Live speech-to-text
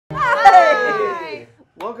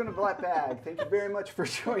welcome to Black Bag. Thank you very much for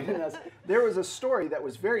joining us. There was a story that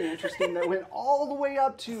was very interesting that went all the way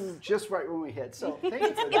up to just right when we hit. So thank you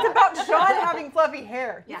for that. It's about Sean having fluffy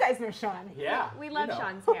hair. You guys know Sean. Yeah. We love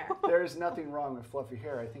Sean's hair. There's nothing wrong with fluffy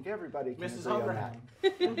hair. I think everybody can Mrs. agree on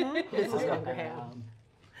that. Mrs. Hungerham.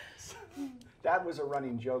 That was a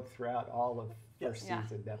running joke throughout all of first Yeah.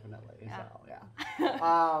 season, definitely. Yeah. So, yeah.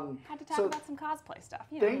 Had to talk about some cosplay stuff.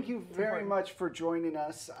 Thank you very much for joining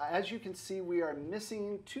us. As you can see, we are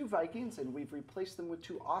missing 2 Vikings, and we've replaced them with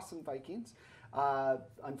 2 awesome Vikings.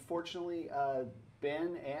 Unfortunately,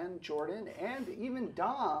 Ben and Jordan and even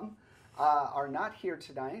Dom are not here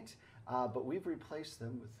tonight, but we've replaced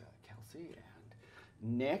them with Kelsey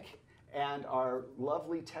and Nick and our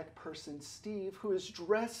lovely tech person, Steve, who is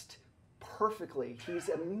dressed perfectly. He's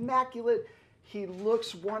immaculate. He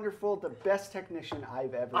looks wonderful. The best technician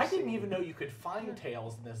I've ever seen. I didn't even know you could find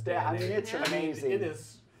tails in this day. Yeah, I mean, it's amazing. It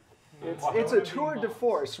is. It's a tour de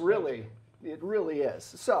force, really. It really is.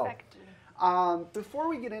 So, before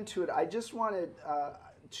we get into it, I just wanted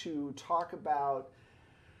to talk about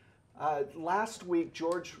last week,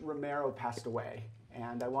 George Romero passed away.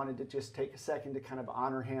 And I wanted to just take a second to kind of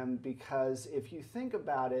honor him because if you think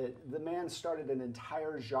about it, the man started an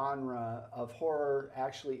entire genre of horror,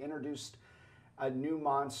 actually introduced a new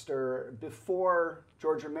monster. Before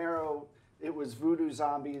George Romero, it was voodoo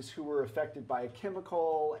zombies who were affected by a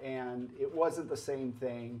chemical, and it wasn't the same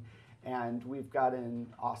thing. And we've gotten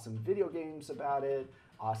awesome video games about it,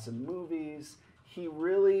 awesome movies. He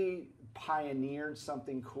really pioneered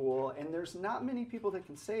something cool, and there's not many people that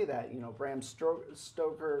can say that. You know, Bram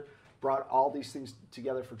Stoker brought all these things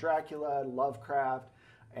together for Dracula, Lovecraft,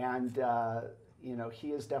 and you know, he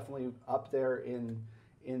is definitely up there in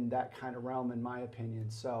that kind of realm, in my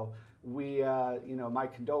opinion. So we, you know, my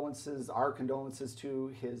condolences, our condolences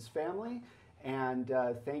to his family, and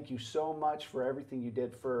thank you so much for everything you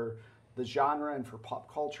did for the genre and for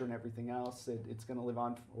pop culture and everything else. It's going to live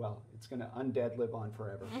on, well, it's going to undead live on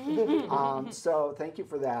forever. So thank you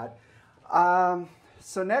for that.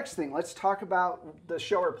 So next thing, let's talk about the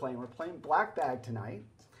show we're playing. We're playing Black Bag tonight,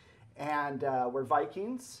 and we're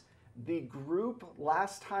Vikings. The group,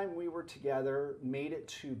 last time we were together, made it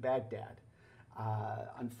to Baghdad.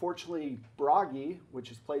 Unfortunately, Bragi,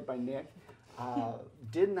 which is played by Nick,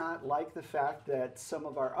 did not like the fact that some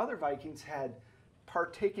of our other Vikings had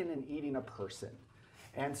partaken in eating a person.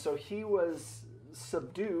 And so he was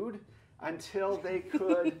subdued until they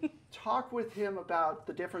could talk with him about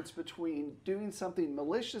the difference between doing something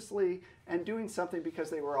maliciously and doing something because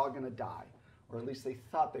they were all going to die, or at least they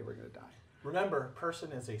thought they were going to die. Remember,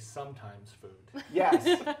 person is a sometimes food.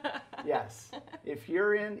 Yes, yes. If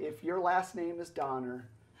your last name is Donner,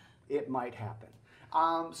 it might happen.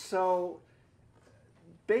 So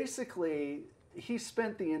basically, he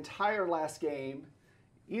spent the entire last game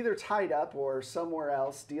either tied up or somewhere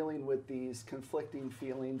else dealing with these conflicting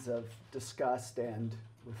feelings of disgust and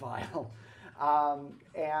revile.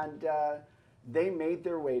 They made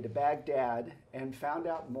their way to Baghdad and found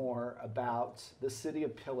out more about the City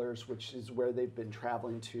of Pillars, which is where they've been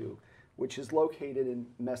traveling to, which is located in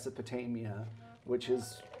Mesopotamia, which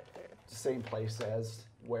is the same place as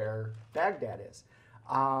where Baghdad is.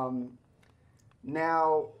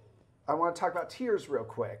 Now, I want to talk about tiers real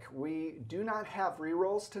quick. We do not have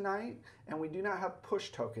rerolls tonight, and we do not have push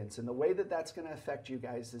tokens. And the way that that's going to affect you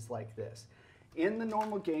guys is like this. In the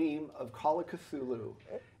normal game of Call of Cthulhu,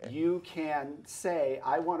 you can say,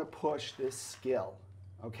 I want to push this skill,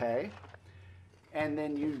 okay? And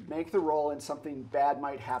then you make the roll, and something bad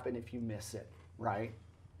might happen if you miss it, right?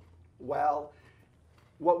 Well,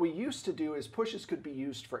 what we used to do is pushes could be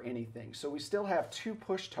used for anything. So we still have 2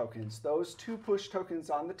 push tokens. Those 2 push tokens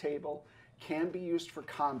on the table can be used for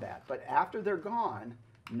combat. But after they're gone,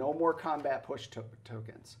 no more combat push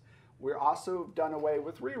tokens. We're also done away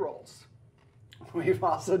with rerolls. We've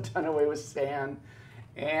also done away with SAN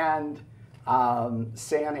and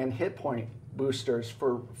hit point boosters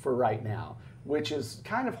for right now, which is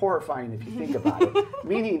kind of horrifying if you think about it.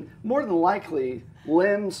 Meaning, more than likely,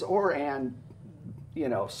 limbs and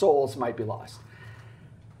souls might be lost.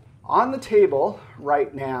 On the table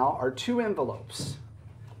right now are 2 envelopes.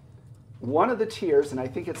 One of the tiers, and I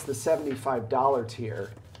think it's the $75 tier,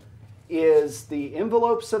 is the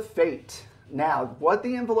envelopes of fate. Now, what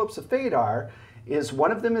the envelopes of fate are is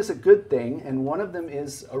one of them is a good thing and one of them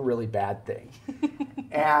is a really bad thing.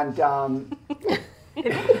 And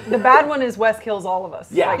the bad one is Wes kills all of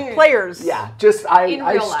us. Yeah. Like players. Yeah, just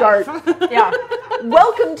I start. Yeah.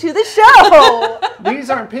 Welcome to the show. These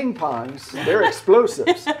aren't ping pongs; they're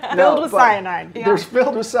explosives. Filled with cyanide. They're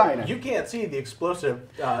filled with cyanide. You can't see the explosive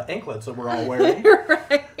anklets that we're all wearing.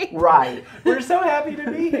 Right. Right. We're so happy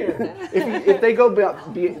to be here. If they go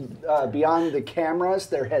beyond the cameras,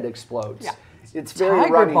 their head explodes. Yeah. It's very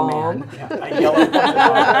Tiger Running Balm. Man. Yeah, I yell at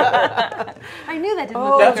them. I knew that didn't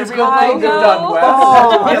Oh, look like That's a a real good thing you've logo. done, Wes.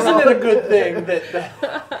 Oh. Isn't it a good thing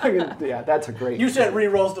that Yeah, that's a great. you sent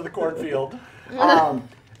re-rolls to the cornfield?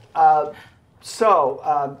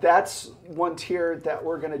 So that's one tier that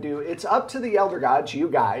we're going to do. It's up to the elder gods, you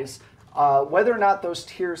guys, whether or not those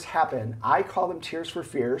tiers happen. I call them tiers for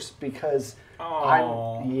fears because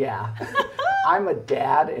Aw. I'm a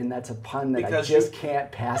dad, and that's a pun that Because I just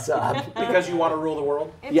can't pass up. Because you want to rule the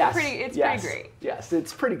world? It's pretty great. Yes,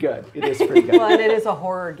 it's pretty good. It is pretty good. Well, and it is a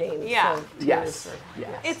horror game. Yeah. So Yes. tiers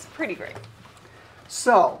Yes. It's pretty great.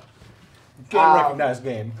 So, Game recognized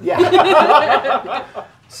game. yeah.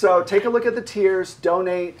 So take a look at the tiers,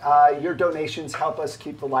 donate. Your donations help us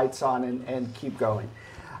keep the lights on and keep going.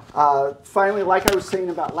 Finally, like I was saying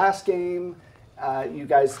about last game, you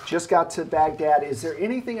guys just got to Baghdad. Is there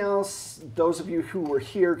anything else, those of you who were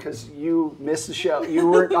here, because you missed the show, you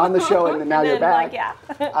weren't on the show and now you're back.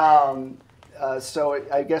 So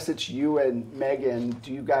I guess it's you and Megan.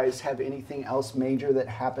 Do you guys have anything else major that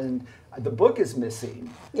happened? The book is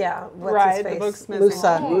missing. Yeah. What's Right, his the face? book's missing.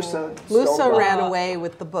 Musa. Musa. Musa ran away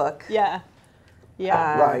with the book. Yeah.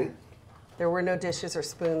 Yeah. Right. There were no dishes or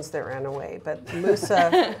spoons that ran away, but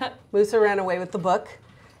Musa ran away with the book,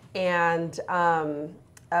 and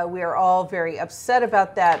we are all very upset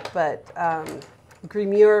about that. But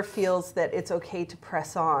Grimur feels that it's okay to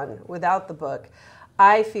press on without the book.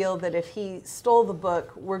 I feel that if he stole the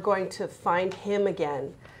book, we're going to find him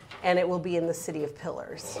again, and it will be in the City of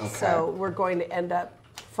Pillars. Okay. So we're going to end up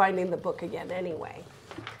finding the book again anyway.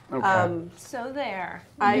 Okay. So there.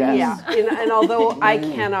 Yes. Yeah, and although I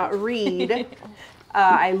cannot read,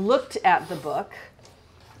 I looked at the book,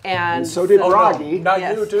 and so did Oh, no, Broggy. not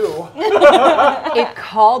Yes. you too. it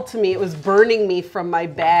called to me. It was burning me from my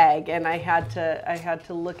bag, and I had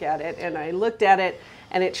to look at it. And I looked at it,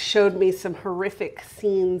 and it showed me some horrific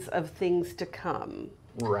scenes of things to come.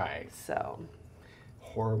 Right. So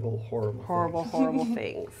Horrible, horrible. horrible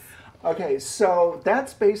things. Okay, so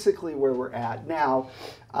that's basically where we're at now.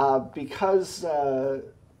 Because the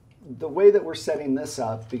way that we're setting this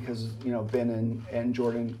up, because Ben and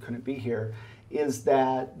Jordan couldn't be here, is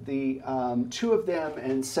that the two of them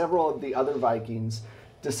and several of the other Vikings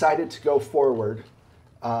decided to go forward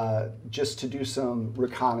just to do some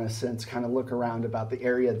reconnaissance, kind of look around about the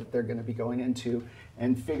area that they're going to be going into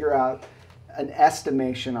and figure out an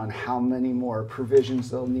estimation on how many more provisions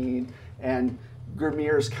they'll need. And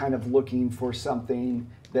Grimir's kind of looking for something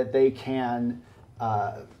that they can,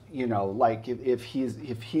 like if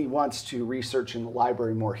he wants to research in the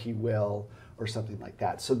library more, he will, or something like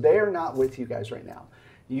that. So they are not with you guys right now.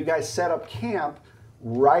 You guys set up camp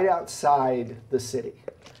right outside the city,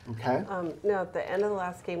 okay? No, at the end of the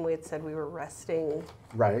last game, we had said we were resting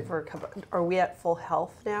Right. for a couple. Are we at full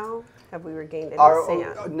health now? Have we regained any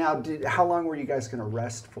sand? Now, how long were you guys going to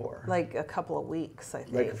rest for? Like a couple of weeks, I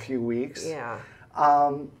think. Like a few weeks? Yeah.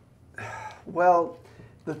 Well,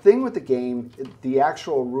 the thing with the game, the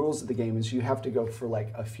actual rules of the game is you have to go for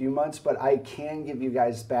like a few months, but I can give you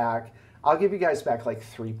guys back, I'll give you guys back like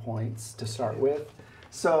 3 points to start with.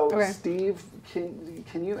 So, Okay. Steve,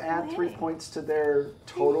 can you add 3 points to their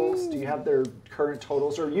totals? Do you have their current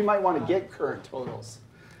totals? Or you might want to get current totals.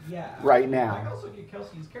 Yeah. Right now. I can also get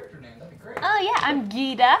Kelsey's character name. That'd be great. Oh yeah, I'm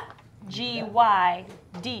Gida. Gyda.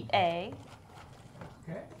 Okay.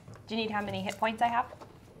 Do you need how many hit points I have?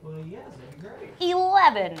 Well, yes, that'd be great.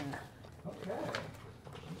 11. Okay.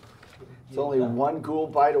 It's only one ghoul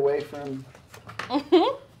bite away from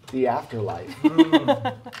the afterlife.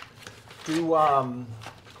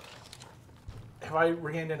 Have I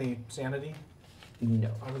regained any sanity No.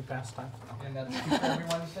 over the past time? Okay. And that's 2 for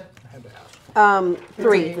everyone, you said? I had to ask.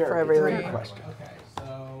 3 Fair- for it's a fair everyone. question. Okay,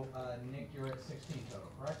 so Nick, you're at 16 total,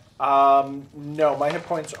 correct? No, my hit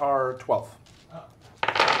points are 12.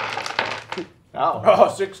 Oh.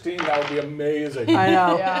 Oh, 16, that would be amazing. I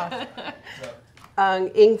know. Yeah. So,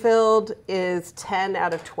 Ingvild is 10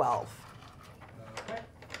 out of 12. okay.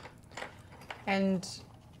 And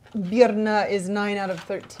Birna is 9 out of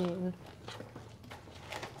 13.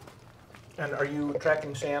 And are you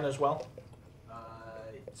tracking San as well?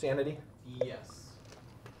 Sanity? Yes.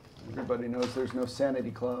 Everybody knows there's no sanity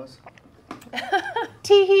clause.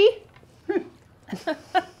 Teehee.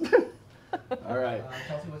 All right.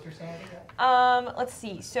 Kelsey, what's your sanity at? Let's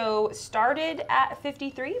see. So started at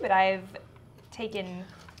 53, but I've taken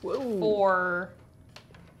 4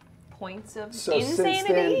 points of So since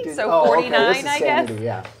insanity. then, So okay, 49, this is I guess. sanity,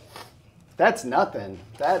 yeah. That's nothing.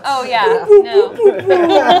 That's Oh yeah, no.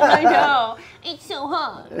 I know. It's so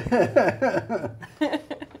hard.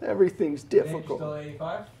 Everything's Nick, difficult. still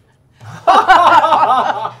 85?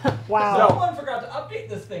 Wow. Someone forgot to update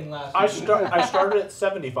this thing last I week. started at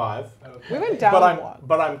 75, Okay. We went down but a I'm lot.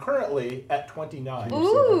 but I'm currently at 29.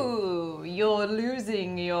 Ooh, you're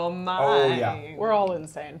losing your mind. Oh, yeah. We're all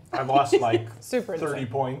insane. I lost like Super 30 insane.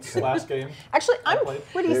 points last game. Actually, I'm played.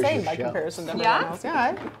 pretty There's sane your by show. comparison to everyone Yeah? else.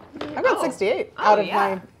 Yeah, I've got 68 Oh, out of yeah.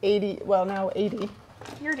 my 80. Well, now 80.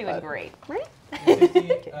 You're doing great. Right?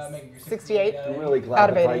 68, Megan, you're 68. I'm really Out glad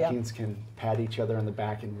of the 80, yeah. Vikings can pat each other on the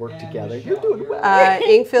back and work And together. Michelle, You're doing you're- well.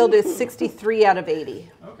 Ingfield is 63 out of 80.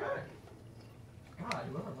 Okay. God,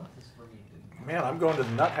 whoever left this for me didn't. Man, I'm going to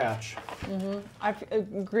the nuthatch.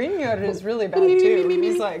 Greenyard is really bad too.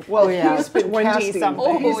 He's like, Well, yeah. he's been 20 casting.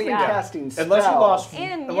 something. He's Oh, been yeah. casting spells. Unless he lost,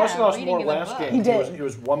 And, unless he yeah, lost reading more in the last book. game. He Was, did. he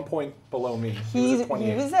was 1 point below me. He was he at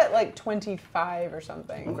 28. was at like 25 or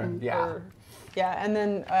something. Okay. Yeah. Yeah, and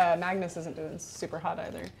then Magnus isn't doing super hot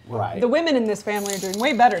either. Right. The women in this family are doing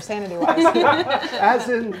way better sanity-wise. As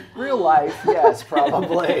in real life, yes,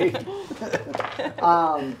 probably.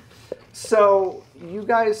 So you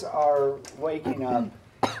guys are waking up,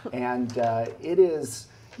 and it is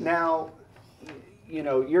now, you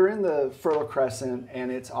know, you're in the Fertile Crescent,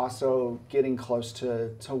 and it's also getting close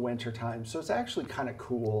to winter time. So it's actually kind of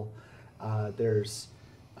cool. There's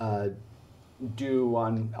dew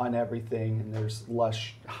on everything, and there's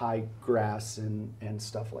lush high grass and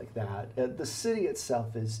stuff like that. The city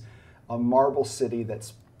itself is a marble city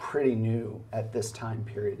that's pretty new at this time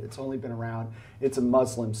period. It's only been around, it's a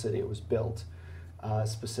Muslim city. It was built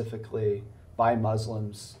specifically by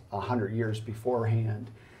Muslims 100 years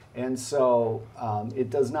beforehand. And so it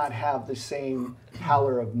does not have the same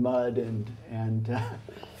pallor of mud and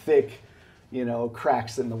thick, you know,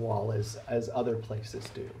 cracks in the wall as other places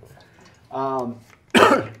do.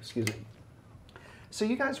 Excuse me. So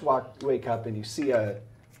you guys wake up and you see a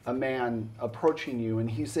man approaching you, and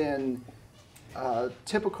he's in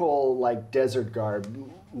typical like desert garb,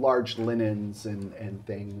 large linens and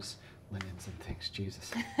things. Linens and things,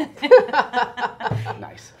 Jesus.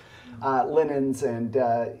 Nice. Linens and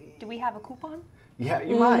Do we have a coupon? yeah,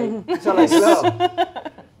 you might. So like so.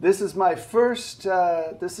 This is my first.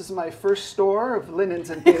 This is my first store of linens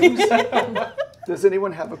and things. Does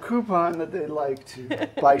anyone have a coupon that they'd like to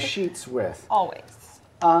buy sheets with? Always.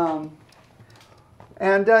 And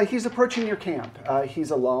he's approaching your camp.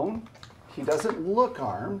 He's alone. He doesn't look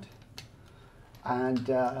armed. And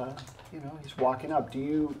you know, he's walking up. Do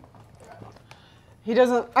you? He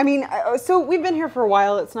doesn't, I mean, so we've been here for a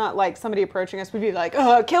while. It's not like somebody approaching us, we'd be like,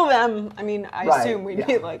 kill them. I mean, I Right, assume we'd yeah,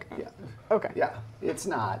 be like, yeah. okay. Yeah, it's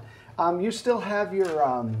not. You still have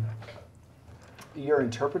your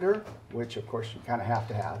interpreter, which of course you kind of have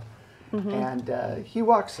to have. And he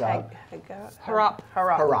walks up. Harap.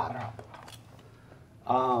 Harap.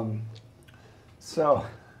 So,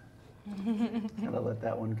 gonna let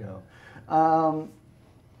that one go.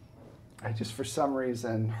 I just, for some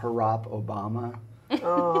reason, Harap Obama.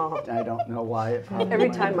 Oh. I don't know why. It probably Every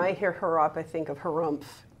might time be. I hear harumph, I think of harumph.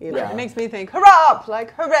 You know? Yeah. It makes me think, harap,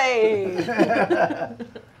 like hooray.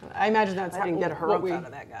 I imagine that's I didn't get a what harumph out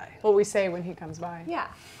of that guy. what we say when he comes by. Yeah.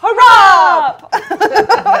 Harap!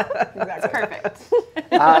 That's perfect.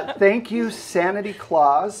 Thank you, Sanity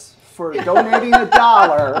Claus, for donating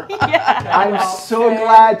 $1. I'm so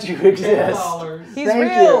glad you exist. $10. He's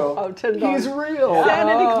Thank real. you. Oh, $10. He's real.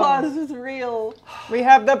 Sanity Claus is real. We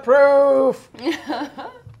have the proof.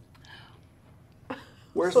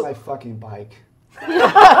 Where's my fucking bike?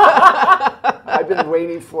 I've been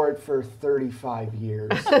waiting for it for 35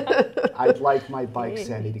 years. I'd like my bike,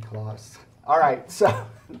 Sanity Claus. All right, so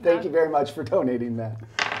thank you very much for donating that.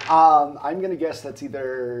 I'm going to guess that's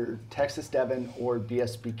either Texas Devon or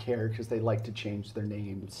BSB Care because they like to change their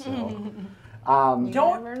names. So, You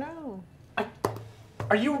never know.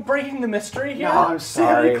 Are you breaking the mystery here? No, I'm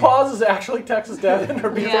sorry. Santa Claus is actually Texas Devon or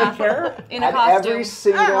BJ Yeah. Care? In a at costume. every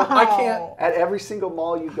single, I can't. at every single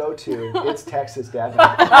mall you go to, it's Texas Devon.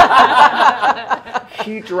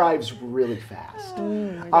 He drives really fast.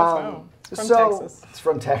 It's from Texas. It's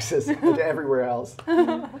from Texas and everywhere else.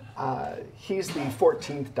 He's the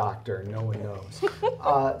 14th Doctor. No one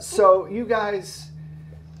knows. So you guys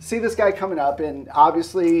see this guy coming up, and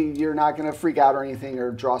obviously you're not going to freak out or anything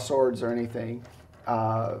or draw swords or anything.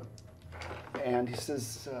 And he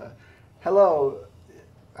says, "Hello.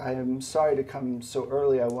 I am sorry to come so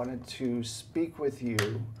early. I wanted to speak with you."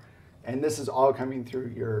 And this is all coming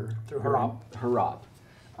through your Harap.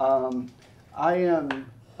 I am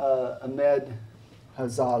Ahmed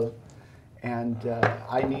Hazal, and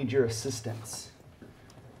I need your assistance.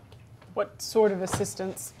 What sort of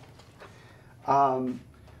assistance?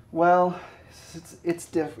 Well,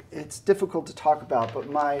 it's difficult to talk about, but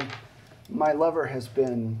my lover has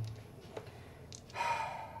been,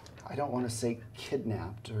 I don't want to say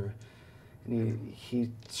kidnapped, and he's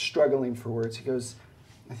struggling for words. He goes,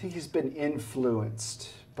 I think he's been influenced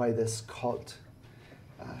by this cult.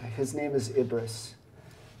 His name is Ibris,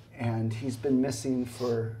 and he's been missing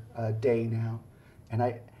for a day now. And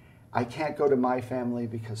I can't go to my family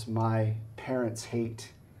because my parents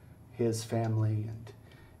hate his family, and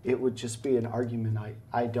it would just be an argument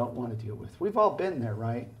I don't want to deal with. We've all been there,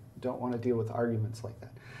 right? Don't want to deal with arguments like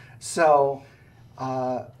that. So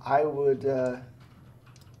I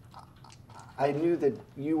knew that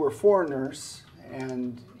you were foreigners,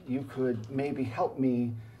 and you could maybe help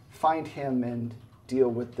me find him and deal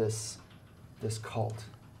with this cult.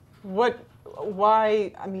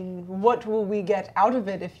 Why? I mean, what will we get out of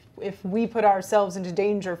it if we put ourselves into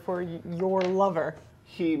danger for your lover?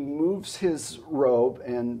 He moves his robe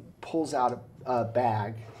and pulls out a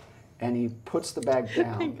bag, and he puts the bag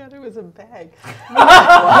down. Thank God it was a bag.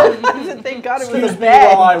 Thank God it was Excuse a me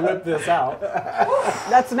bag. while I whip this out.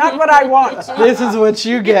 That's not what I want. This is what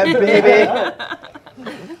you get, baby.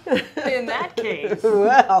 In that case.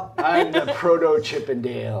 Well, I'm the proto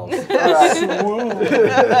Chippendales.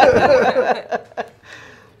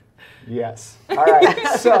 Yes. All right.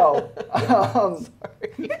 So,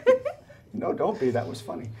 no, don't be. That was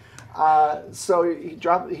funny. So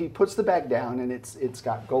he puts the bag down, and it's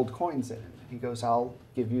got gold coins in it. He goes, I'll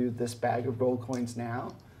give you this bag of gold coins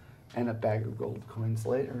now, and a bag of gold coins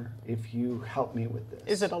later if you help me with this.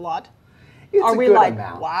 is it a lot? It's Are a we good like,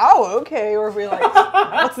 amount. wow, okay, or are we like,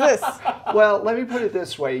 what's this? Well, let me put it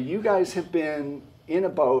this way. You guys have been in a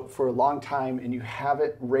boat for a long time, and you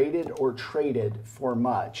haven't raided or traded for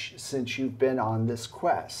much since you've been on this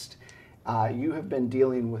quest. You have been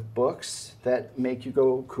dealing with books that make you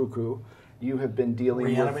go cuckoo. You have been dealing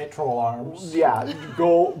Reanimate troll arms. with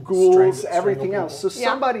ghouls, Strangle everything people. else. So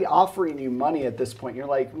somebody offering you money at this point, you're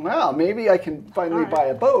like, well, maybe I can finally buy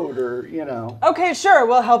a boat, or Okay, sure,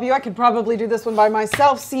 we'll help you. I could probably do this one by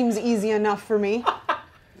myself. Seems easy enough for me.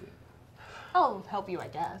 I'll help you, I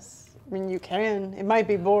guess. I mean, you can. It might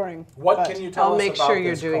be boring. What but can you tell I'll us make about sure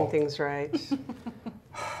you're this doing cult? things right.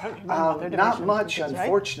 Not much,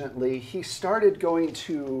 unfortunately. He started going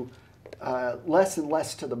to less and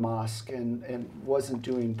less to the mosque and wasn't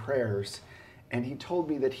doing prayers. And he told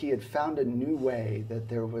me that he had found a new way, that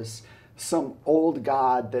there was some old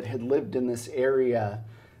god that had lived in this area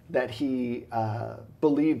that he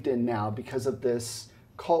believed in now because of this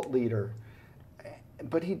cult leader.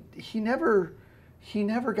 But he never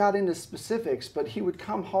got into specifics, but he would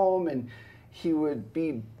come home and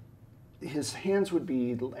his hands would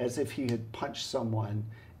be as if he had punched someone,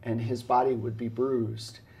 and his body would be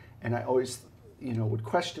bruised. And I always, would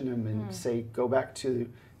question him and say, go back to,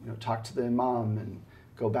 talk to the imam and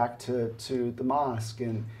go back to the mosque.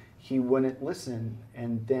 And he wouldn't listen.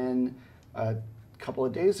 And then a couple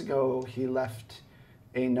of days ago, he left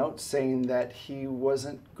a note saying that he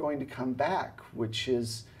wasn't going to come back, which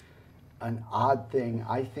is an odd thing.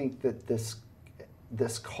 I think that this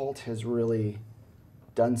cult has really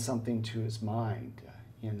done something to his mind,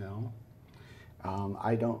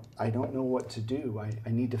 I don't know what to do. I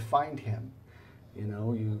need to find him.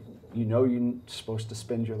 You're supposed to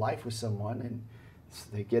spend your life with someone, and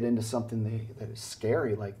they get into something that is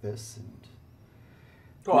scary like this.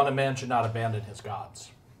 Well, a man should not abandon his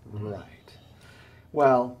gods. Right.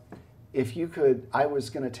 Well, if you could, I was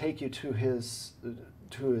going to take you to his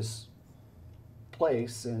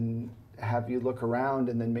place and have you look around,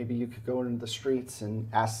 and then maybe you could go into the streets and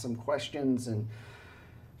ask some questions and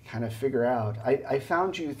kind of figure out. I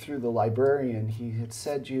found you through the librarian. He had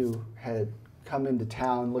said you had come into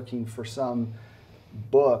town looking for some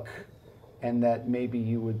book, and that maybe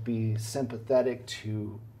you would be sympathetic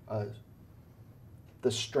to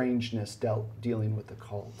the strangeness dealing with the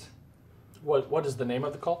cult. What is the name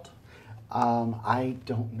of the cult? I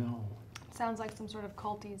don't know. Sounds like some sort of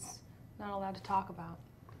cult he's not allowed to talk about.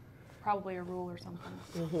 Probably a rule or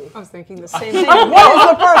something. I was thinking the same thing. What is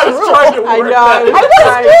the first rule? I know. I was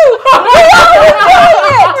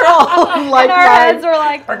Like And our heads are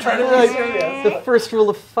like, Are trying to be serious. the first rule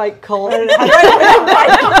of Fight Cult.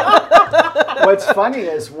 What's funny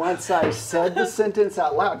is once I said the sentence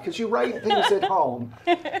out loud, because you write things at home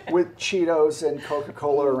with Cheetos and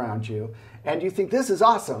Coca-Cola around you, and you think this is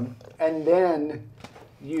awesome, and then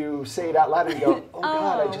you say it out loud and you go, oh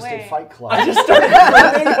God, I just did wait. Fight Club. I just started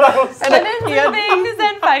reading those. Spinning some things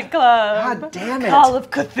in Fight Club. God damn it. Call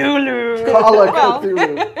of Cthulhu. Call of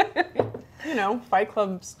Cthulhu. You know, Fight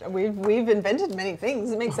Clubs. We've invented many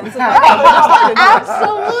things. It makes sense. That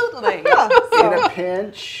Absolutely. In a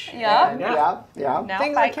pinch. Yeah. and- Yeah. Yeah. Now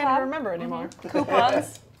things I Fight can't Club. even remember anymore.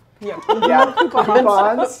 Coupons. Yeah. Yeah.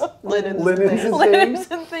 Coupons. Linens. Linens and Linens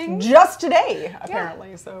things. and things. Just today,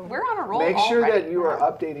 apparently. So We're on a roll. Make sure already. that you are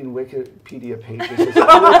updating Wikipedia pages as quickly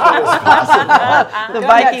as possible. The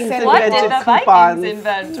Vikings What What did invented the Vikings coupons.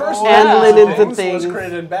 invent? First And one of linens these and things was things.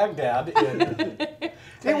 created in Baghdad in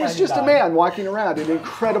It was just a 1099. man walking around in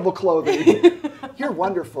incredible clothing. You're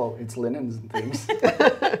wonderful. It's linens and things.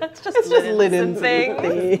 It's just linens and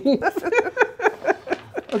and things.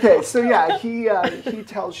 Okay, so yeah, he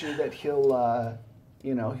tells you that he'll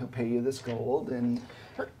pay you this gold, and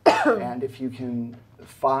if you can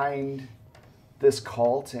find this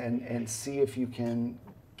cult and see if you can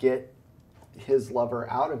get his lover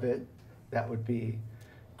out of it, that would be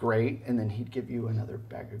great. And then he'd give you another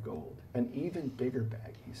bag of gold, an even bigger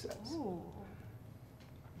bag, he says.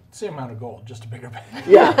 Same amount of gold, just a bigger bag.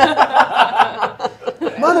 Yeah,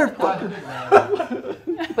 motherfucker.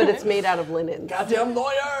 But it's made out of linens. Goddamn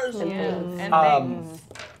lawyers! And things.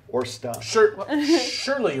 Or stuff.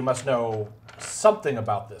 Surely you must know something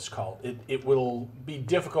about this cult. It will be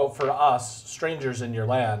difficult for us, strangers in your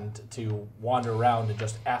land, to wander around and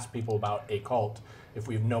just ask people about a cult if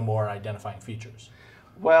we have no more identifying features.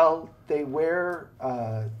 Well,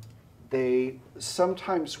 they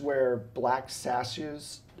sometimes wear black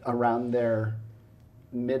sashes around their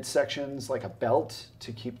midsections, like a belt,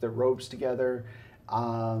 to keep their robes together.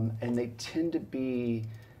 And they tend to be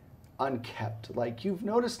unkept. Like you've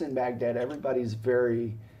noticed in Baghdad, everybody's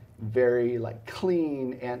very, very like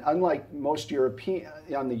clean. And unlike most European,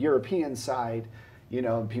 on the European side,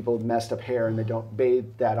 people with messed up hair and they don't bathe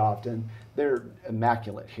that often. They're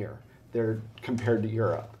immaculate here. They're compared to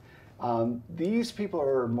Europe. These people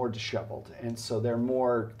are more disheveled, and so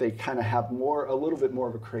they kind of have a little bit more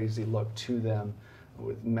of a crazy look to them,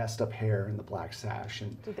 with messed up hair and the black sash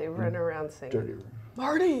and Do they run around saying, dirty.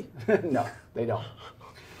 Marty? No, they don't.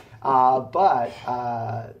 But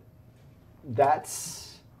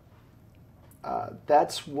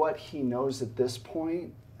that's what he knows at this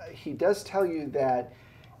point. He does tell you that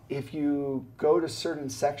if you go to certain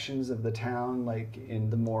sections of the town, like in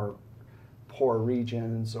the more poor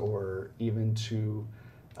regions, or even to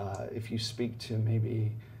if you speak to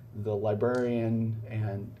maybe the librarian,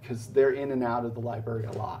 and because they're in and out of the library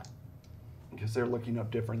a lot, because they're looking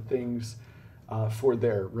up different things for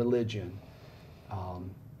their religion.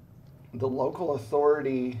 The local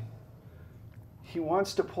authority, he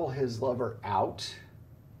wants to pull his lover out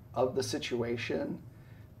of the situation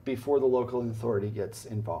before the local authority gets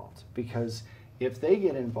involved. Because if they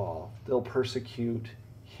get involved, they'll persecute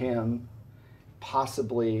him,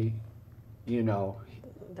 possibly,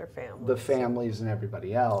 Their families. the families and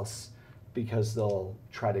everybody else, because they'll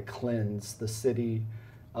try to cleanse the city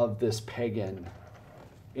of this pagan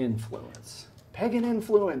influence. Pagan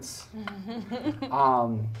influence.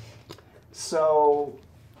 So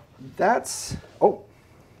that's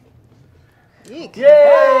Yay!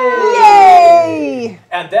 yay!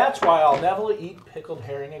 And that's why I'll never eat pickled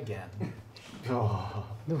herring again.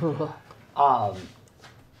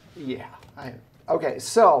 Yeah. Okay,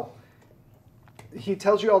 so he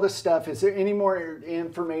tells you all this stuff. Is there any more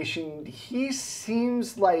information? He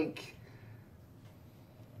seems like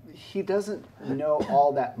he doesn't know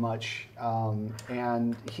all that much,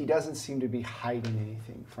 and he doesn't seem to be hiding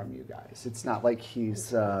anything from you guys. It's not like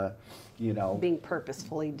he's, Being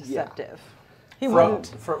purposefully deceptive. He From,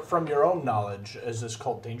 wouldn't. from your own knowledge, is this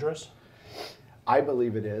cult dangerous? I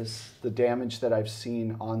believe it is. The damage that I've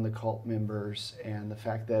seen on the cult members, and the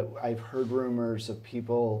fact that I've heard rumors of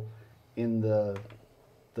people in the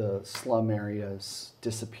slum areas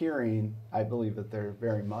disappearing, I believe that they're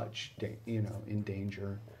very much in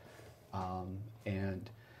danger. And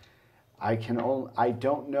I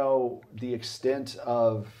don't know the extent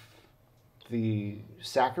of the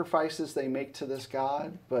sacrifices they make to this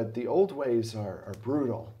god, but the old ways are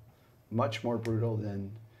brutal, much more brutal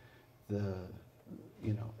than the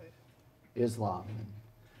Islam. And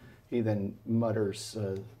he then mutters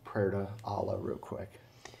a prayer to Allah real quick.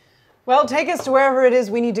 Well, take us to wherever it is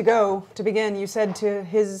we need to go to begin. You said to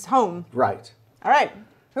his home. Right. All right.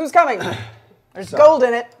 Who's coming? There's So- gold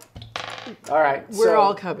in it. All right. We're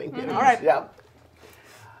all coming. All right. Yeah.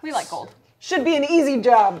 We like gold. Should be an easy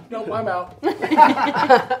job. Nope, I'm out.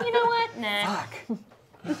 You know what? Nah.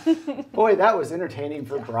 Boy, that was entertaining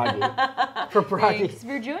for Bragi. Thanks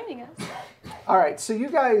for joining us. All right, so you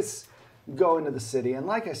guys go into the city, and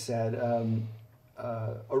like I said,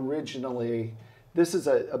 originally, this is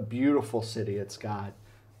a beautiful city. It's got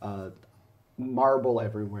marble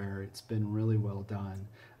everywhere. It's been really well done.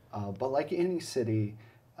 But like any city,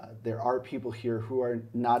 there are people here who are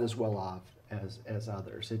not as well off as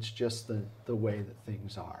others. It's just the way that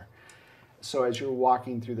things are. So as you're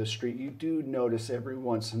walking through the street, you do notice every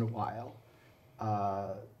once in a while,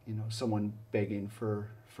 someone begging for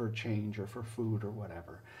change or for food or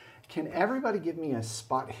whatever. Can everybody give me a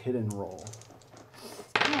spot hidden roll?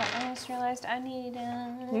 Yeah, I just realized I need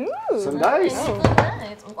Some dice. Oh,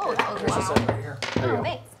 that was Here's a set right here. There you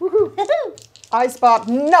go. thanks. I spot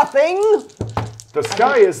nothing. The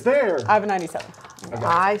sky is there. I have a 97.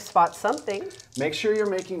 I spot something. Make sure you're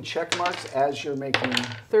making check marks as you're making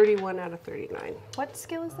 31 out of 39. What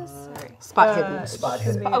skill is this? Sorry. Spot hidden. spot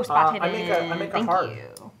hidden. Oh, spot hidden. I make a Thank heart.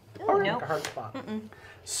 you. I make Nope. a hard spot.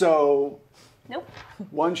 So Nope.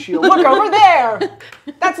 one shield. Look over there.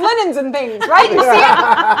 That's linens and things, right? You see it?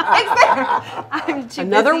 It's there. I'm too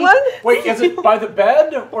Another busy. one? Wait, is it by the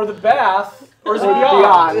bed or the bath or is it Beyond.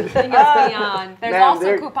 beyond? I think it's beyond. There's Man, also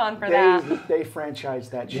they're- a coupon for that. They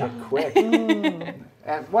franchised that shit quick.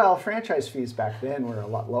 And well, franchise fees back then were a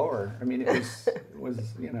lot lower. I mean, it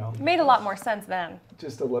was Made a lot more sense then.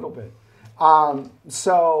 just a little bit.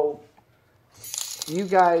 So you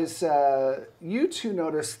guys, you two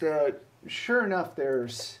noticed that sure enough,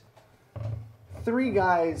 there's 3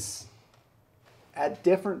 guys at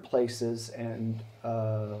different places, and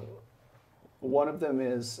one of them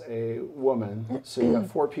is a woman. So you got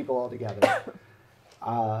 4 people altogether,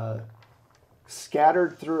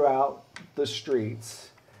 scattered throughout the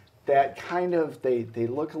streets. That kind of they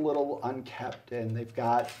look a little unkept, and they've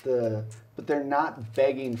got but they're not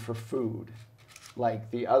begging for food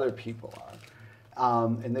like the other people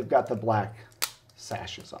are, and they've got the black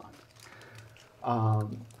sashes on.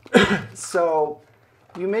 So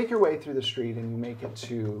you make your way through the street and you make it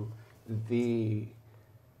to the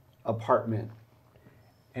apartment,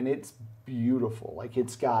 and it's beautiful. Like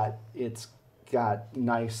it's got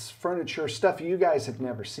nice furniture, stuff you guys have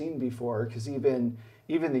never seen before, because even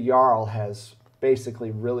the Jarl has basically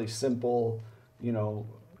really simple,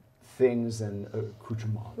 things and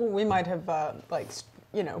accoutrements. We might have,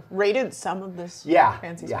 raided some of this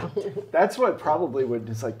fancy yeah. stuff. That's what probably would.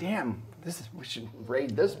 It's like, damn, we should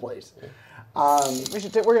raid this place.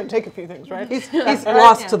 We're going to take a few things, right? He's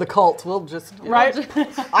lost to the cult. We'll just... Right?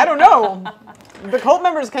 I don't know. The cult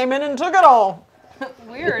members came in and took it all.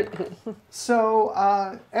 Weird. So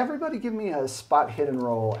everybody give me a spot hidden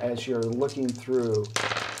roll as you're looking through.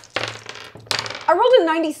 I rolled a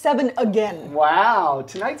 97 again. Wow,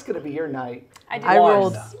 tonight's going to be your night. I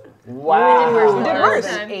rolled... Wow. We did worse.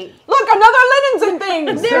 8. Look, another linens and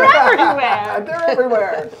things. They're everywhere. They're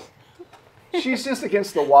everywhere. She's just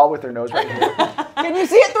against the wall with her nose right here. Can you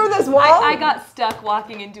see it through this wall? I got stuck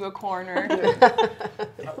walking into a corner.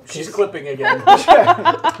 She's clipping again.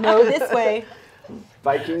 No, this way.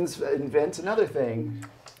 Vikings invent another thing.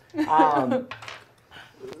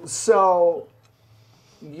 So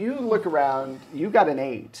you look around. You got an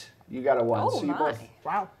 8. You got a 1. Oh, so you my.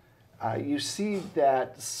 Wow. You see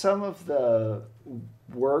that some of the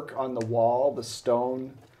work on the wall, the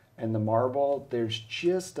stone and the marble, there's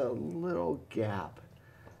just a little gap.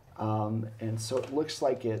 And so it looks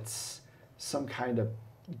like it's some kind of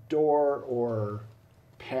door or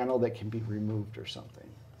panel that can be removed or something.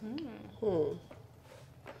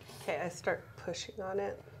 Okay, I start pushing on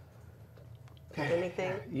it.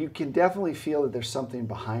 Anything? You can definitely feel that there's something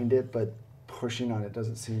behind it, but pushing on it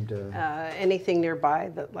doesn't seem to... Anything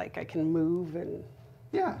nearby that I can move and...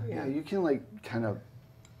 Yeah, you can kind of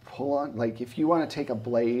pull on, if you want to take a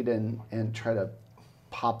blade and try to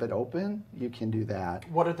pop it open, you can do that.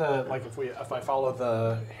 What are the if I follow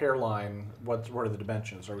the hairline? What are the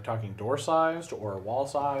dimensions? Are we talking door sized or wall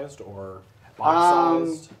sized or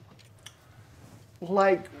box sized?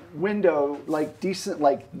 Window, decent,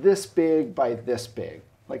 this big by this big,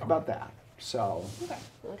 about that. So,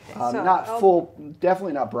 Okay, not full,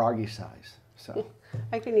 definitely not Broggy size. So,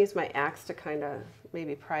 I can use my axe to kind of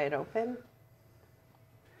maybe pry it open.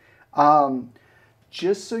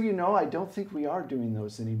 just so you know, I don't think we are doing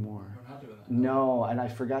those anymore. We're not doing that. No, and I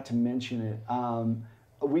forgot to mention it.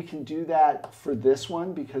 We can do that for this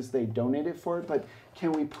one because they donated for it, but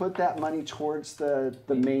can we put that money towards the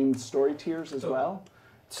main story tiers as well?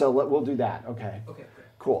 So we'll do that. Okay. Okay, great.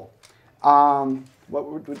 Cool.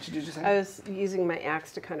 What did you just say? I was using my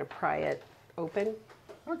axe to kind of pry it open.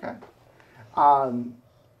 Okay.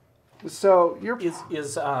 So you're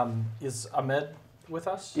Is Ahmed with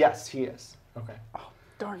us? yes, he is. Okay.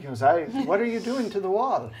 He goes, what are you doing to the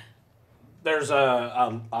wall? There's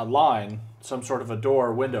a line, some sort of a door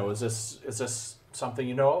or window. Is this something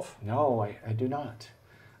you know of? No, I do not.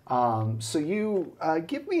 So you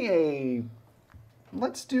give me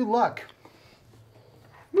let's do luck.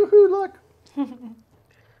 Woohoo, luck. I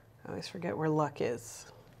always forget where luck is.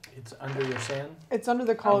 It's under your sand. It's under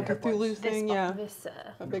the Call of Okay. Cthulhu thing, yeah. This,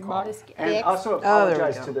 A big box. And also there we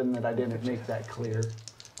apologize go. to them that I didn't make that clear.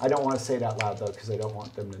 I don't want to say it out loud, though, because I don't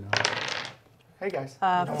want them to know. Hey, guys.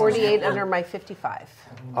 48 under my 55.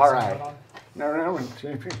 All right. No.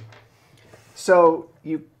 So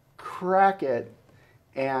you crack it,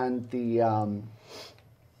 and the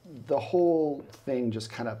whole thing just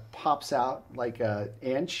kind of pops out like an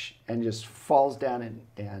inch and just falls down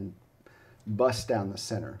and busts down the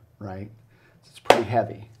center, right? So it's pretty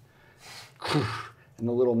heavy. And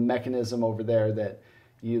the little mechanism over there that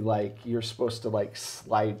you're supposed to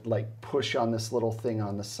slide, push on this little thing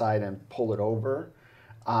on the side and pull it over.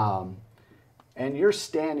 And you're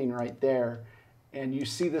standing right there, and you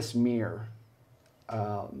see this mirror.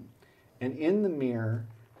 And in the mirror,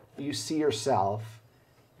 you see yourself,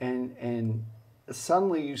 and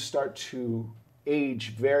suddenly you start to age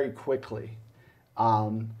very quickly.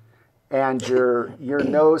 And your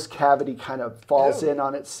nose cavity kind of falls in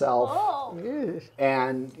on itself,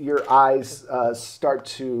 and your eyes start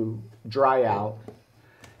to dry out.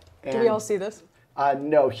 Do we all see this?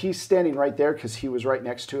 No, he's standing right there because he was right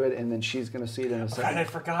next to it, and then she's going to see it in a second. And I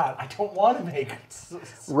forgot. I don't want to make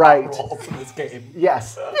Right. rolls in this game.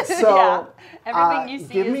 Yes. So Everything you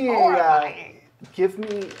see give is me horrifying. give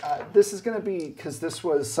me. This is going to be because this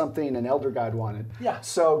was something an elder god wanted. Yeah.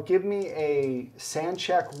 So give me a sand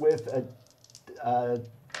check with a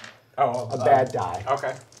bad die.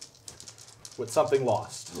 Okay. With something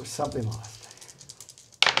lost. With something lost.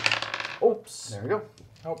 Oops. There we go.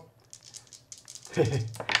 Oh.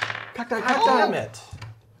 Damn it.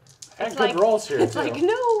 I had It's good like- rolls here, It's too. like,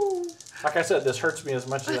 no. Like I said, this hurts me as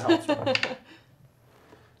much as it helps me.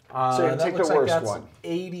 So you that take the looks like worst that's one.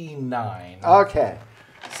 89. Okay.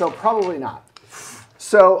 So probably not.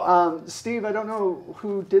 So Steve, I don't know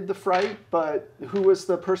who did the fright, but who was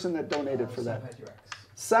the person that donated for that?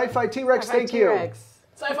 Sci-Fi T-Rex, thank you.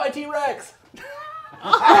 Sci-Fi T-Rex.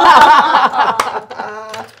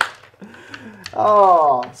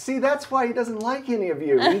 Oh, see, that's why he doesn't like any of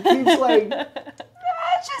you. He keeps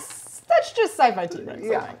That's just sci-fi T-Rex.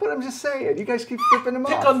 yeah, but I'm just saying, you guys keep flipping him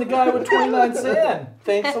Pick off. on the guy with 29 sand.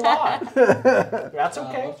 Thanks a lot. That's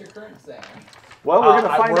okay. What's your current saying? Well, we're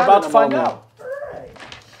gonna find we're out. about in to a find moment. out.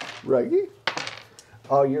 Right?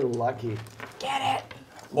 Oh, you're lucky.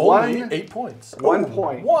 Only One- 8 points. 1 Ooh,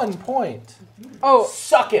 point. 1 point. Oh,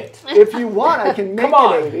 Suck it. If you want, I can make Come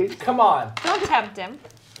on. it 80. Come on. Don't tempt him.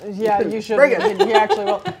 yeah, you should. Bring it. You actually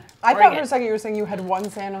will. I Bring thought for it. a second you were saying you had one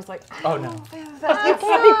sand. I was like, Oh, no. you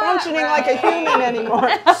can't be functioning like a human anymore.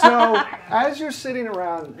 So, as you're sitting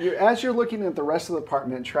around, as you're looking at the rest of the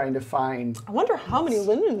apartment, trying to find, I wonder how many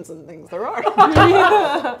linens and things there are.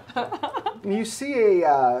 you see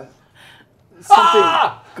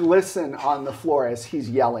something glisten on the floor as he's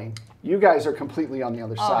yelling. You guys are completely on the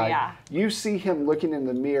other side. yeah. You see him looking in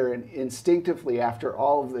the mirror, and instinctively, after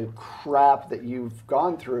all of the crap that you've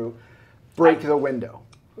gone through, break the window.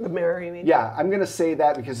 The mirror, you mean? Yeah, I'm going to say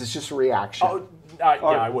that because it's just a reaction. Oh, yeah,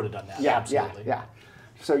 I would have done that. Yeah, Absolutely. Yeah.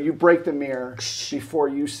 So you break the mirror before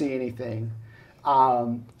you see anything.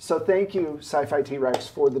 So thank you, Sci-Fi T-Rex,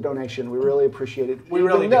 for the donation. We really appreciate it. We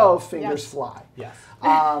really Even though do. fingers Yes. fly. Yes.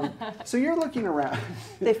 So you're looking around.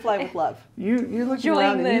 They fly with love. You're looking around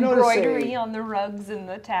Enjoying and the you notice, embroidery on the rugs and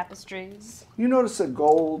the tapestries. you notice a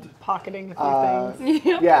gold. Pocketing a few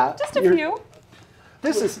things. Yeah. Just a you're- few.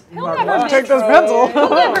 This is. He'll never miss. Take this pencil. He'll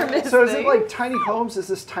never miss So is it things. like tiny homes? Is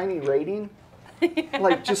this tiny rating?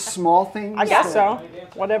 Like just small things? I guess so.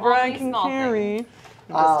 Whatever I Only can small carry.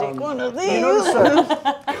 Just take one of You these. notice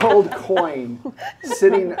a gold coin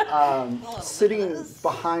sitting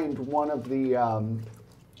behind one of the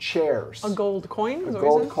chairs. A gold coin? A is that what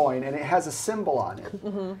gold you said? coin, and it has a symbol on it.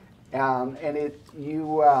 And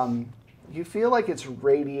you feel like it's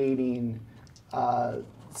radiating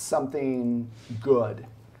something good.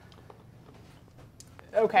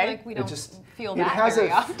 Okay. Like we don't just- feel it that has very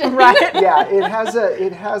a- often. Right. Yeah,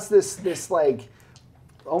 it has this like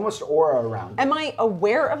almost aura around it. Am I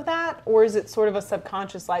aware of that, or is it sort of a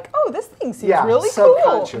subconscious, like, oh, this thing seems Yeah, really cool?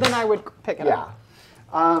 subconscious. Then I would pick it Yeah.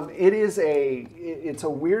 up. It's a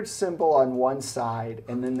weird symbol on one side,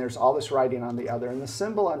 and then there's all this writing on the other. And the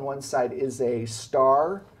symbol on one side is a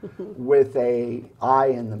star with a eye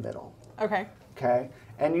in the middle. Okay. Okay,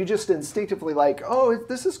 and you just instinctively like, oh,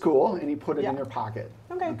 this is cool, and you put it in Yeah. your pocket.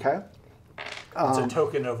 Okay. Okay. It's a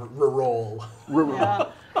token of reroll. Yeah.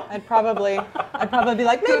 I'd probably be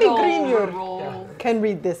like, Good maybe old Greenwood roll. can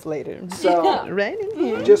read this later. So, Right in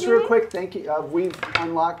here. just real quick, thank you. We've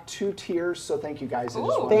unlocked 2 tiers, so thank you guys. I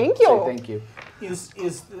just Ooh, wanted thank to say you. thank you.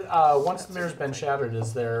 Is once the mirror's been shattered,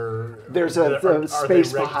 is there? There's are they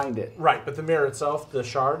space behind it. Right, but the mirror itself, the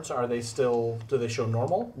shards, are they still? Do they show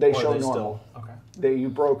normal? They or show are they normal. Still, okay. You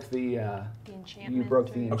broke the enchantment. you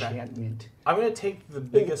broke the Okay. enchantment. I'm gonna take the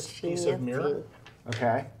biggest piece of mirror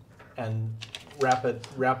Okay. and wrap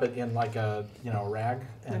it in like a rag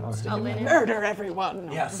and stick A it in. linen. Murder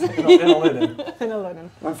everyone. Yes, in a linen. In a linen.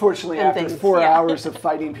 Unfortunately, And after things. 4 Yeah. hours of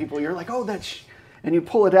fighting people, you're like, oh, that's, and you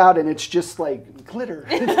pull it out, and it's just like glitter.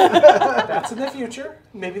 That's in the future.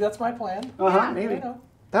 Maybe that's my plan. Maybe You know.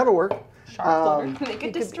 that'll work. Make He it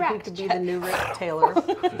could distract. be the new Rick Taylor,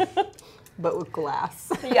 but with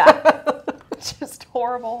glass. Yeah. Just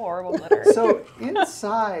horrible, horrible glitter. So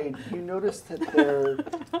inside, you notice that there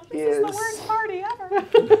is. The worst party ever.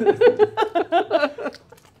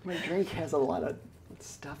 My drink has a lot of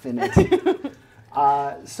stuff in it.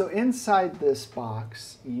 So inside this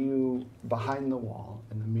box, behind the wall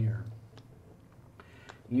in the mirror,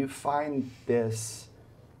 you find this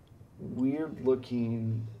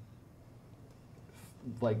weird-looking,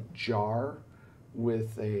 like jar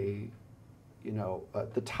with the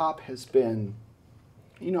top has been.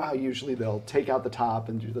 You know how usually they'll take out the top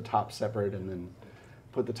and do the top separate and then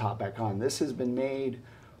put the top back on. This has been made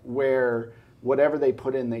where whatever they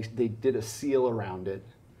put in, they did a seal around it.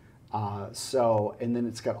 And then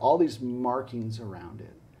it's got all these markings around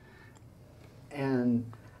it. And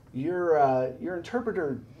your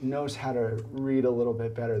interpreter knows how to read a little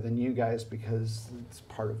bit better than you guys because it's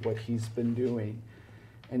part of what he's been doing.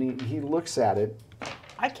 And he looks at it.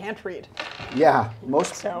 I can't read. Yeah,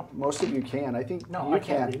 most So. of you can. I think No, you I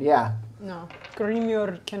can't can. read. Yeah. No.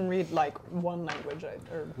 Grimur can read like one language.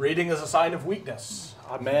 Reading is a sign of weakness.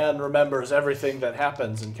 A man remembers everything that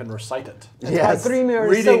happens and can recite it. Yes.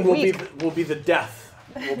 Grimur is so Reading weak. will be the death.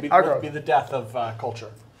 Will be the death of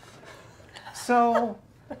culture. So,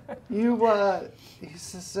 he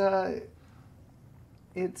says,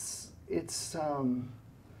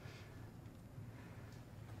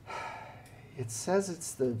 it says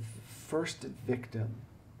it's the first victim.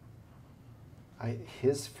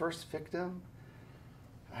 His first victim?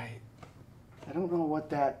 I don't know what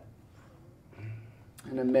that,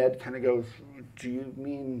 and Ahmed kind of goes, do you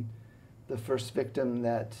mean the first victim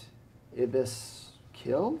that Ibis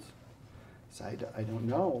killed? So I don't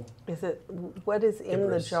know. What is in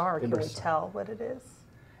the Ibris. jar? Can we Ibris. tell what it is?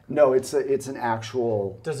 No, it's an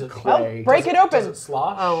actual Does it clay. break it open. Does it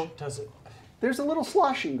slosh? Oh. Does it? There's a little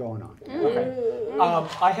sloshing going on. Okay.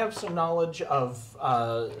 I have some knowledge of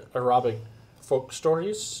Arabic folk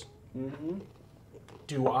stories. Mm-hmm.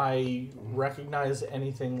 Do I recognize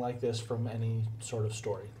anything like this from any sort of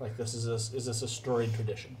story? Like is this a storied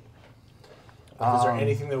tradition? Like, is there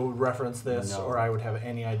anything that would reference this, no. or I would have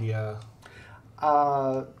any idea?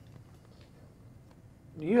 Do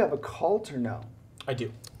you have a cult or no? I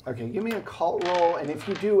do. Okay, give me a cult roll, and if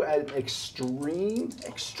you do an extreme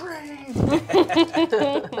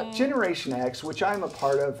Generation X, which I'm a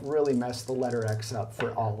part of, really messed the letter X up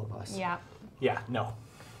for all of us. Yeah. Yeah. No.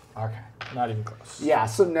 Okay. Not even close. Yeah.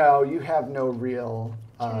 So no, you have no real.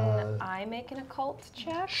 Can I make an occult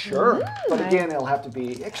check? Sure, but again, it'll have to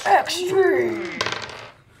be extreme.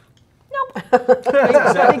 Nope.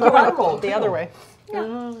 I think you want to the other way.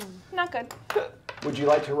 Not good. Would you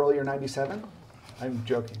like to roll your 97? I'm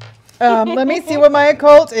joking. Let me see what my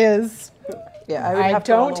occult is. Yeah, I would I have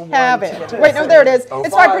to roll a don't one have to it. get Wait, no, there it is. Oh,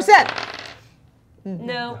 It's 5%. 5%.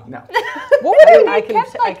 No. No. What would it I It can,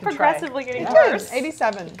 kept I like can try. progressively getting be? worse.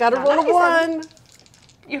 87. Got to roll a 1.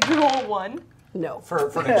 You roll a 1. No, For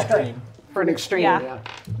an extreme. for an extreme. Yeah.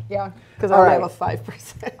 Yeah, Because I All only right. have a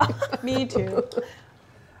 5%. me too.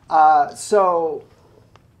 So,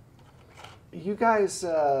 you guys,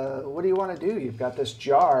 what do you want to do? You've got this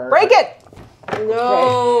jar. Break it!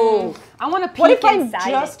 No. I want to peek What if I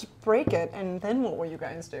inside just it. break it and then what will you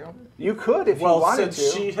guys do? You could if you Well, wanted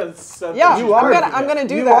since to. she has said Yeah, that You are I'm gonna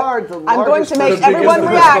do you that. are the I'm going to largest make person. everyone and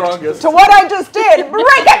the react strongest. to what I just did. Break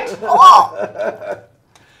it! Oh!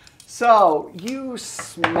 So you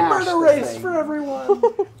smash Murder the race thing. for everyone.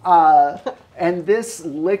 And this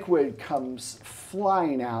liquid comes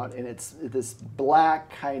flying out, and it's this black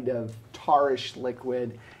kind of tarish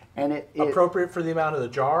liquid, and it Appropriate for the amount of the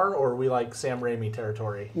jar, or are we like Sam Raimi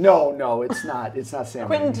territory? no, it's not. It's not Sam.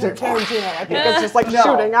 Quentin Raimi. Tarantino, I think it's just like No.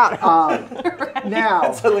 shooting out.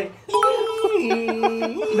 Now, So like,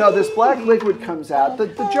 no, this black liquid comes out. The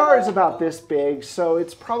jar is about this big, so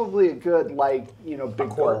it's probably a good big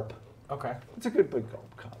quart. gulp. okay. It's a good big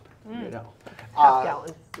gulp cup, Half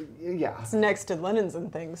gallon. Yeah. It's next to linens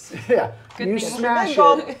and things. Yeah, Good you thing. smash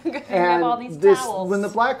Good it, Good thing we have all and these this towels. when the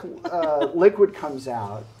black liquid comes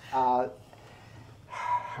out. How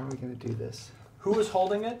are we going to do this? Who was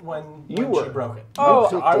holding it when You she were. broke it? Oh.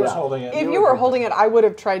 So I was Yeah. holding it. If you were holding it, I would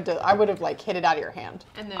have tried to. I would have like hit it out of your hand.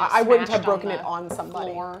 And then I wouldn't have smashed broken on it the on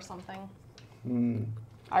somebody. floor or something.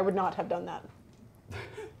 I would not have done that.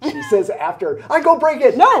 She says after, I go break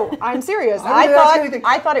it. No, I'm serious. I didn't ask anything.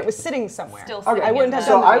 I thought it was sitting somewhere. Still Okay. sitting I wouldn't in have the-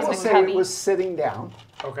 So done that. I It's will like say cubby. it was sitting down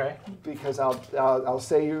Okay. because I'll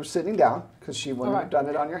say you're sitting down because she wouldn't have Okay. done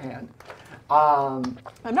it on your hand. I'm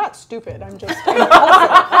not stupid. I'm just.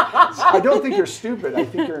 I don't think you're stupid. I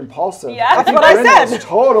think you're impulsive. Yeah. I That's think what I Brenda said. is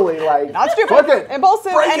totally like Not stupid. Fuck it.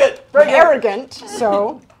 Impulsive Break and it. Break it. arrogant.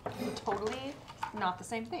 So Totally not the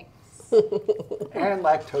same thing. And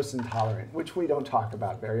lactose intolerant, which we don't talk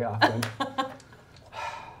about very often.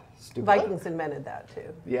 Stupid. Vikings invented that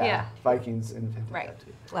too. Yeah, Yeah. Vikings invented Right. that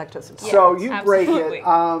too. Lactose intolerant. So you break absolutely.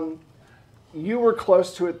 it. You were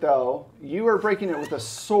close to it though. You were breaking it with a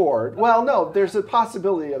sword. Well, no, there's a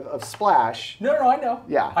possibility of splash. No, I know.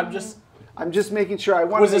 Yeah. I'm just. making sure. I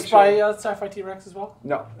want Was to make this sure. by Sci-Fi T-Rex as well?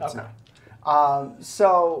 No, it's Okay.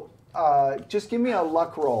 not. Just give me a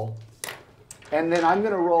luck roll, and then I'm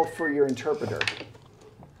going to roll for your interpreter.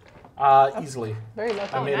 Easily. very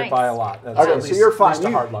lucky. I made nice. it by a lot. That's Okay, at so least- you're at fine. least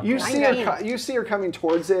a hard luck. You roll. see her. You see her coming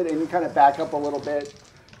towards it, and you kind of back up a little bit,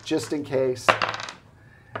 just in case.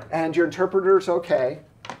 And your interpreter's okay.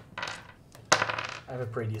 I have a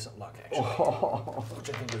pretty decent luck actually, which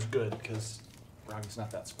I think is good because Robbie's not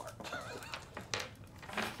that smart.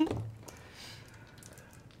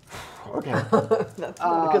 Okay. That's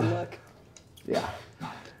not a good look. Yeah.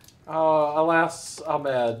 Alas,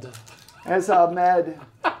 Ahmed. As Ahmed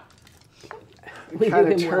We kind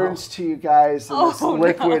knew of him turns to you guys, and this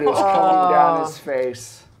liquid is coming down his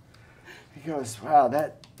face. He goes, "Wow,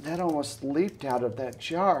 that almost leaped out of that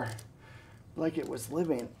jar, like it was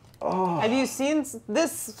living." Oh. Have you seen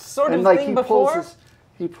this sort And of like thing he before?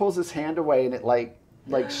 pulls his hand away, and it like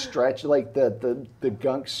stretch, like the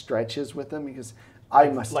gunk stretches with him. He goes, "I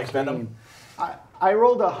must like clean." Venom? I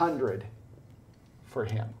rolled 100 for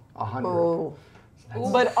him. 100. Oh,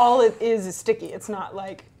 But all it is sticky. It's not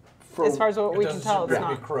like, For- as far as what It we can doesn't tell, it's seem to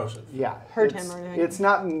be not. corrosive. Yeah. hurt it's- him or anything. It's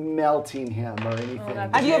not melting him or anything.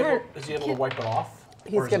 that's Have you ever? Is he able to wipe it off?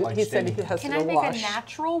 he's Or is it gonna. like He said standing he has Can to I go make wash. a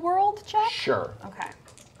natural world check? Sure. Okay.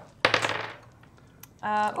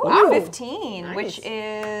 Wow. 15, which Nice.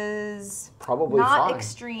 is Probably not fine.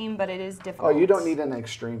 extreme, but it is Oh, difficult. you don't need an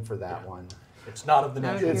extreme for that one. It's not of the No,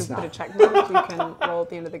 if natural. you It's put a not. check mark, you can roll at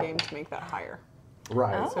the end of the game to make that higher.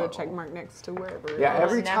 Right. So a check mark next to wherever. Yeah, it is.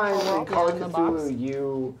 every time natural in Call of Yeah, in the box.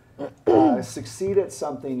 Cthulhu you succeed at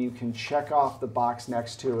something, you can check off the box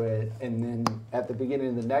next to it, and then at the beginning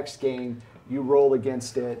of the next game, you roll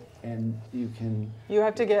against it, and you can. You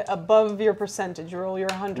have to get above your percentage. You roll your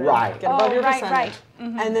 100. Right. Get above Oh, your right, percentage.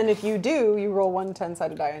 right. And then if you do, you roll one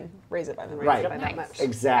 10-sided die and raise it by the Right. by that much.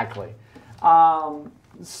 Exactly.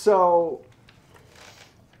 So,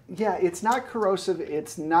 yeah, it's not corrosive.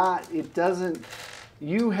 It's not. It doesn't.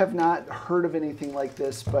 You have not heard of anything like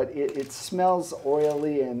this, but it smells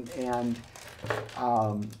oily and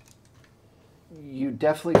you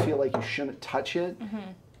definitely feel like you shouldn't touch it.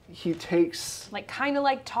 He takes Like kind of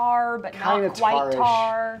like tar, but Kinda not quite tarish.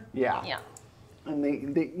 tar. Yeah. Yeah. and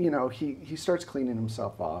he starts cleaning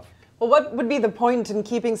himself off. Well, what would be the point in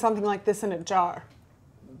keeping something like this in a jar?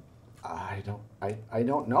 I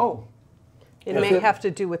don't know. It If may it- have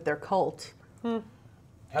to do with their cult.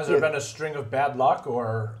 Has there Yeah. been a string of bad luck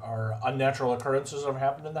or unnatural occurrences that have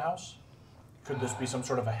happened in the house? Could this be some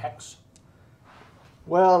sort of a hex?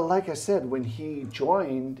 Well, like I said, when he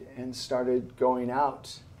joined and started going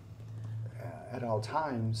out at all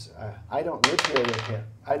times, I don't live here with him.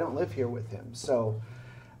 I don't live here with him, so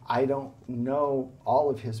I don't know all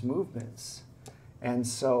of his movements, and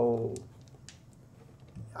so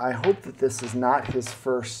I hope that this is not his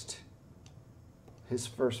first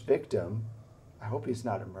victim. I hope he's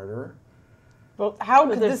not a murderer. Well, how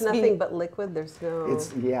But could there's this nothing be? but liquid. There's no. It's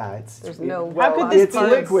There's no- well, How could this it's be-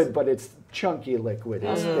 liquid, but it's chunky liquid.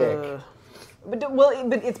 It's thick. But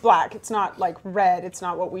it's black. It's not like red. It's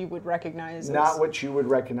not what we would recognize. Not as, what you would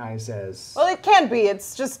recognize as. Well, it can be.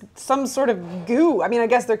 It's just some sort of goo. I mean, I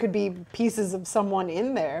guess there could be pieces of someone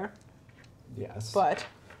in there, Yes. but.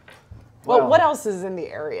 Well, Well- what else is in the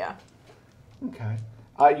area? Okay.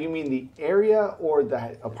 You mean the area or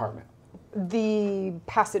the apartment? The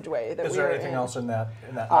passageway that Is we there were anything in. else in that?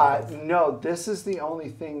 No, this is the only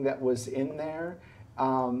thing that was in there.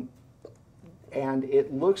 And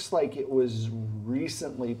it looks like it was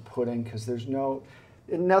recently put in because there's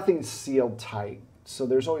nothing's sealed tight. So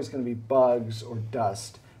there's always going to be bugs or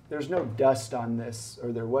dust. There's no dust on this,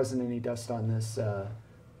 or there wasn't any dust on this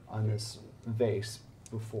vase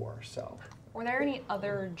before. So Were there any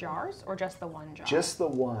other jars or just the one jar? Just the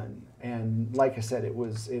one, and like I said,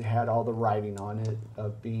 it had all the writing on it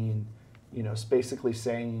of being, it's basically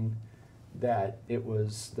saying that it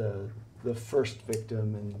was the first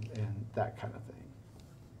victim and that kind of thing.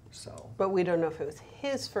 So. But we don't know if it was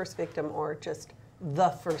his first victim or just the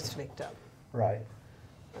first victim. Right.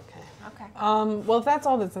 Okay. Okay. Well, if that's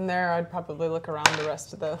all that's in there, I'd probably look around the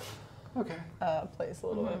rest of the Okay. place a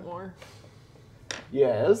little bit more.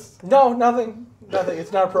 Yes. No, nothing. Nothing.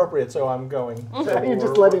 It's not appropriate, so I'm going. So You're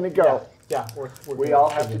just letting it go. Yeah, we're We good. all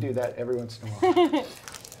have to do that every once in a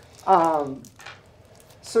while.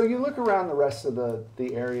 So you look around the rest of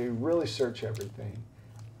the area, you really search everything,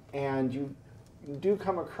 and you do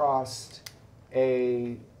come across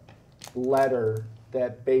a letter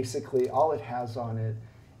that basically all it has on it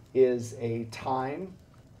is a time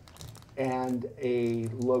and a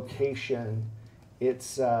location.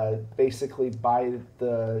 It's basically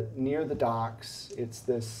near the docks. It's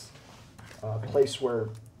this place where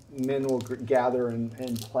men will gather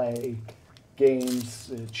and play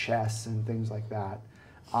games, chess and things like that.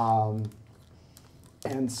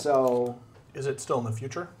 And so... Is it still in the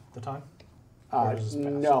future, the time? Or has it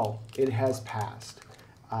passed? No, it has passed.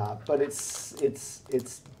 But it's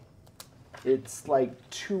like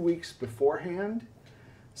 2 weeks beforehand.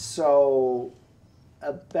 So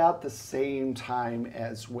about the same time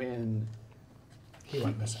as when he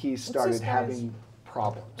started this guy's- having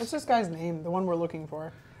problems. What's this guy's name? The one we're looking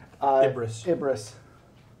for. Ibris. Ibris.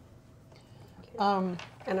 And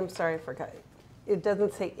I'm sorry, I forgot. It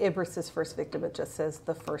doesn't say Ibris's first victim, it just says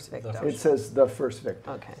the first victim. It says the first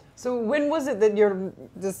victim. Okay. So when was it that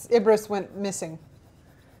this Ibris went missing?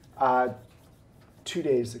 2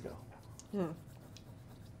 days ago.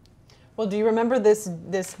 Well, do you remember this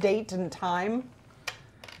date and time?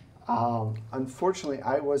 Unfortunately,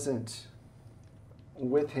 I wasn't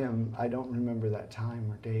with him. I don't remember that time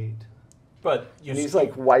or date. But And he's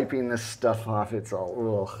like wiping this stuff off. It's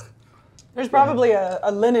all, ugh. There's probably a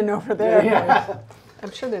linen over there. Yeah.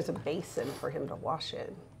 I'm sure there's a basin for him to wash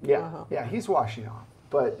in. Yeah, Uh-huh. yeah, he's washing off.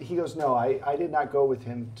 But he goes, no, I did not go with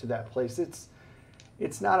him to that place.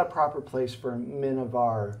 It's not a proper place for men of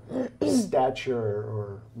our stature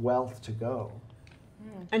or wealth to go.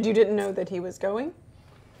 And you didn't know that he was going?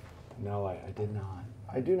 No, I did not.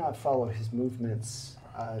 I do not follow his movements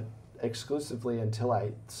exclusively until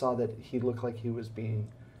I saw that he looked like he was being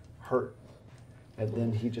hurt. And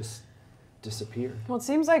then he just disappeared. Well, it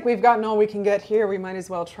seems like we've gotten all we can get here. We might as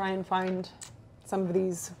well try and find some of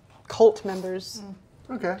these cult members.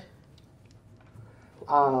 Okay.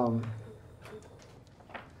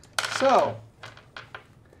 So,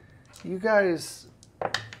 you guys.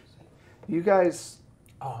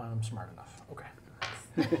 Oh, I'm smart enough.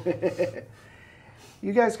 Okay.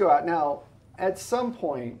 You guys go out now. At some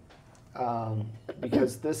point,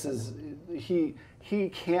 because this is he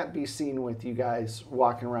can't be seen with you guys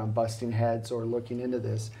walking around busting heads or looking into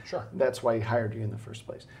this. Sure. That's why he hired you in the first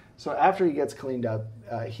place. So after he gets cleaned up,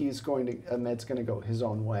 Ahmed's going to go his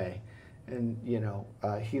own way, and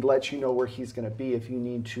he lets you know where he's going to be if you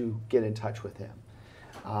need to get in touch with him.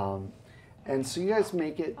 And so you guys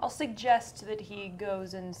make it. I'll suggest that he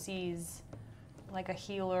goes and sees like a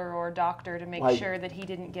healer or a doctor to make sure that he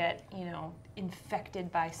didn't get,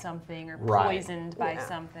 infected by something or poisoned by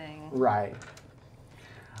something. Right.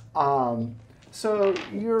 So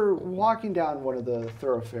you're walking down one of the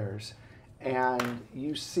thoroughfares, and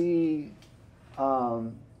you see.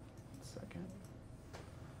 Second.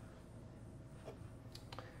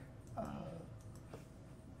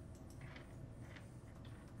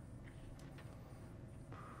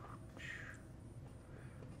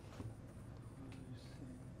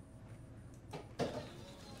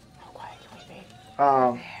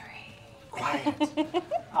 Quiet.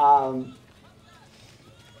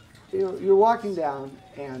 You're walking down,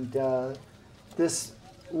 and this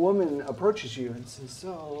woman approaches you and says,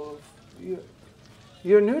 "So,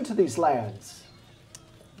 you're new to these lands."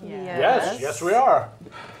 Yes, we are.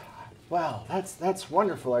 Well, that's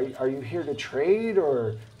wonderful. Are you here to trade,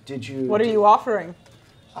 or did you? What are you offering?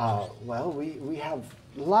 Well, we have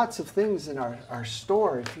lots of things in our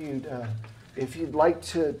store. If you'd like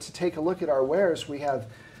to take a look at our wares, we have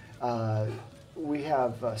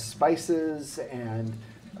spices and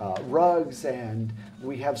rugs, and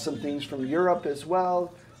we have some things from Europe as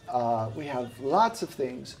well. We have lots of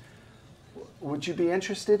things. Would you be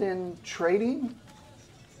interested in trading?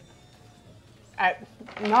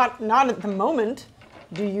 Not at the moment.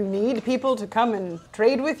 Do you need people to come and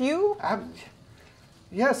trade with you?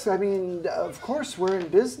 Yes, I mean, of course, we're in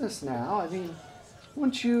business now. I mean,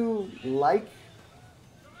 wouldn't you like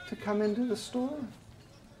to come into the store?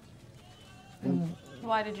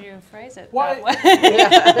 Why did you phrase it Why- that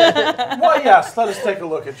way? Well, yes. Let us take a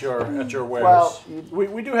look at your wares. Well,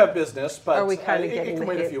 we do have business, but Are we kind of it getting can the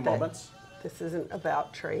wait a hint few that moments. this isn't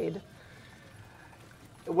about trade?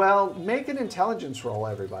 Well, make an intelligence roll,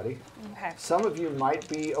 everybody. Okay. Some of you might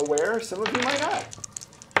be aware, some of you might not.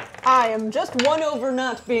 I am just one over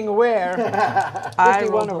not being aware. I do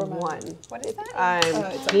rolled a one over mine. 1. What is that?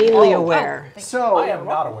 I'm keenly aware. So I am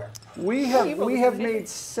not aware. we have made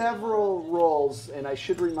several rolls, and I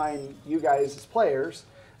should remind you guys as players.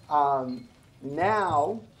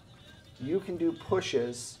 Now you can do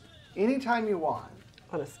pushes anytime you want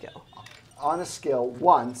On a skill. on a skill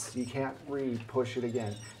once. You can't re-push it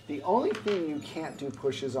again. The only thing you can't do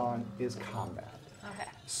pushes on is combat. Okay.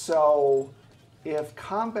 So if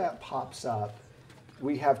combat pops up,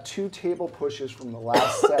 we have 2 table pushes from the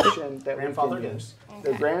last session that we Grandfathered can in. use.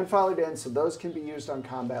 They're grandfathered in, so those can be used on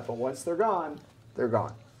combat, but once they're gone, they're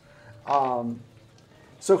gone.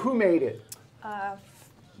 So who made it?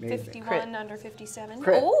 Made it. 51 Crit. under 57.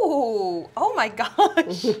 Crit. Oh, oh my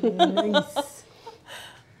gosh. Nice.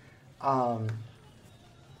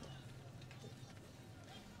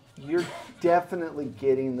 You're definitely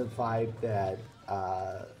getting the vibe that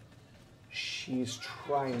she's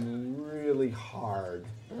trying really hard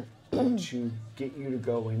to get you to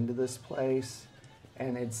go into this place,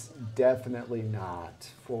 and it's definitely not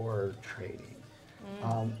for trading.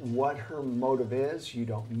 What her motive is, you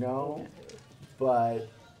don't know, but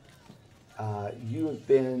you have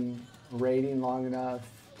been raiding long enough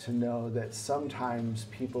to know that sometimes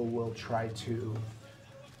people will try to,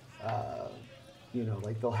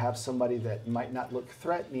 like they'll have somebody that might not look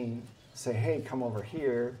threatening say, hey, come over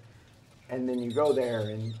here, and then you go there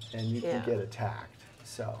and you can get attacked.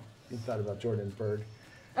 So you thought about Jordan's bird.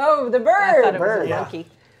 Oh, the I bird! thought it was Bird. a Yeah. monkey.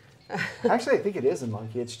 Actually, I think it is a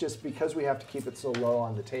monkey. It's just because we have to keep it so low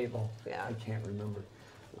on the table. Yeah. I can't remember.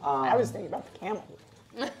 I was thinking about the camel.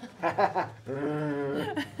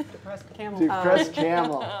 Depressed camel. Depressed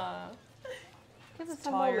camel. Give us a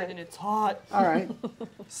Tired moment. and it's hot. All right.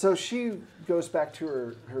 So she goes back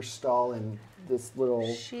to her stall in this little.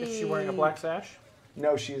 Is she wearing a black sash?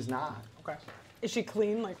 No, she's not. Okay. Is she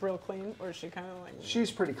clean, like real clean, or is she kind of like?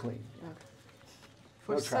 She's pretty clean.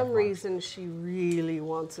 For No trap some marks. reason, she really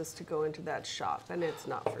wants us to go into that shop, and it's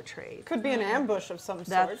not for trade. Could be an ambush of some sort.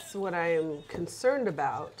 That's what I am concerned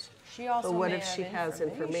about. She also But what may if have she has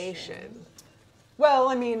information? Well,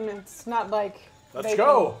 I mean, it's not like Let's they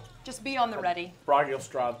go. Just be on the ready. Broggy will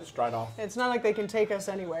stride off. It's not like they can take us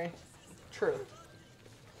anyway. True.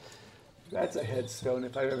 That's a headstone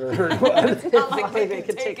if I've ever heard one. Not like They they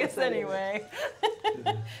could can take take us us anyway.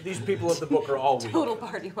 These people at the book are all weak. Total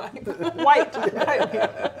party wipe. White.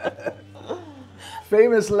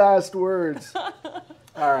 Famous last words. All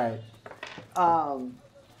right.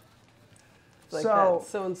 Like So- that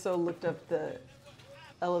so and so looked up the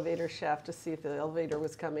elevator shaft to see if the elevator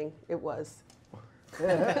was coming. It was.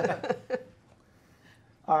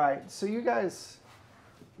 All right. So you guys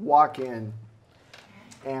walk in,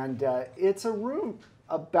 and it's a room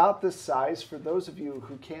about this size. For those of you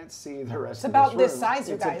who can't see the rest It's of about this this room, size,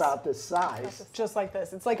 you it's guys. about this size. Just like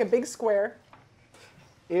this. It's like a big square.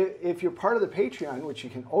 If you're part of the Patreon, which you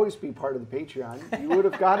can always be part of the Patreon, you would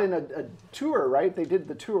have gotten a tour, right? They did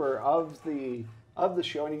the tour of the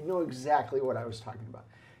show, and you know exactly what I was talking about.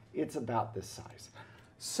 It's about this size.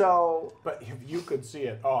 So, But if you could see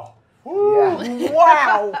it, oh, yeah,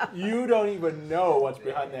 Wow. you don't even know what's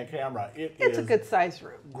behind that camera. It's a good sized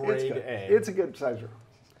room. grade good. A. It's a good size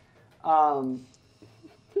room.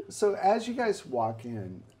 So as you guys walk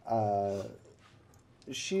in,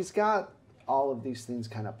 she's got all of these things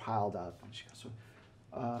kind of piled up, and she goes,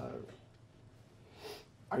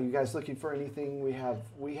 "Are you guys looking for anything?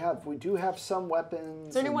 We do have some weapons.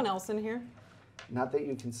 Is there anyone else in here? Not that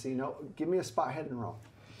you can see. No, give me a spot hidden roll.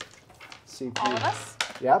 See if All you, of us?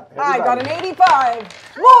 Yep. I got an everybody.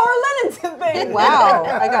 85. More Lennon thing. Wow,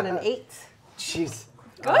 I got an 8. Jeez.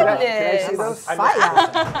 Can I see those?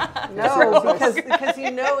 No, because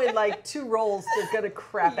you know in like 2 rolls they're gonna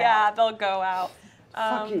crap Yeah, out. they'll go out.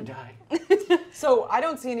 Fuck you, die. So I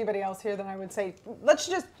don't see anybody else here. Then I would say, let's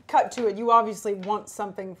just cut to it. You obviously want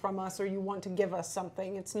something from us, or you want to give us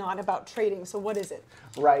something. It's not about trading. So what is it?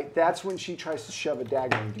 Right. That's when she tries to shove a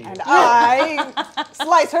dagger into you. And I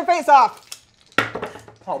slice her face off.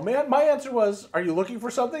 Oh man, my answer was, are you looking for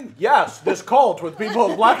something? Yes, this cult with people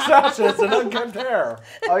with black sashes and unkempt hair.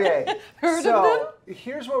 Okay, so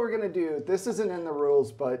here's what we're gonna do. This isn't in the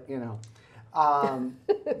rules, but you know,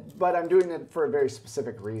 but I'm doing it for a very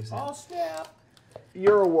specific reason. Oh snap.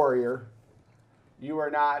 You're a warrior. You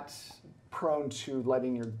are not prone to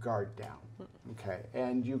letting your guard down. Okay,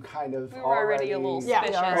 and you kind of We were already a little Yeah,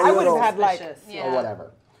 suspicious. I would have had like or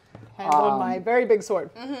whatever. hand on my very big sword.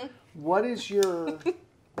 What is your?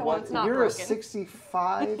 one's not you're broken. a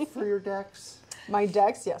 65 for your dex. My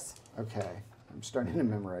dex, yes. Okay, I'm starting to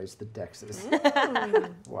memorize the dexes.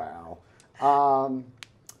 Wow.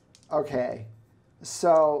 Okay,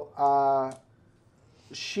 so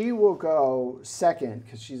she will go second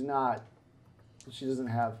because she doesn't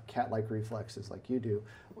have cat-like reflexes like you do.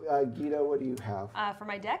 Guido, what do you have? For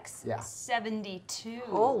my dex, Yeah. 72.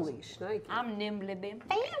 Holy shnikes. I'm nimbly bim.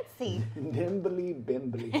 Fancy. Nimbly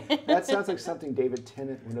bimbly. That sounds like something David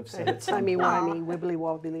Tennant would have said. at some Timey-wimey,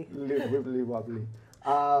 wibbly-wobbly. Wibbly wobbly.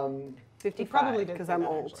 55, probably did because say I'm that,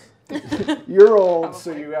 old. You're old,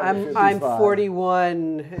 so you have a 55. I'm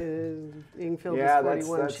 41. Ingfield Yeah, is that's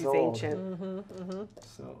 41. She's old. ancient.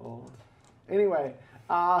 So old. Anyway,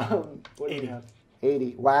 what do 80. you have?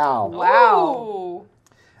 80. Wow. Wow. Ooh.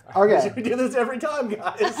 Okay. We do this every time,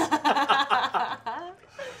 guys.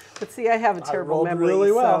 But see, I have a terrible rolled memory,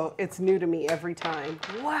 really well. so it's new to me every time.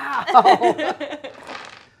 Wow.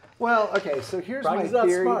 Well, okay, so here's my Brian's not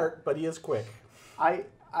theory. smart, but he is quick. I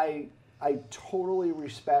totally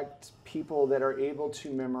respect people that are able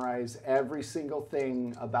to memorize every single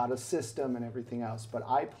thing about a system and everything else, but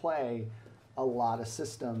I play a lot of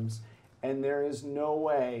systems, and there is no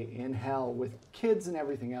way in hell with kids and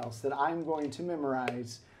everything else that I'm going to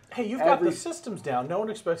memorize. Hey, you've got the systems down. No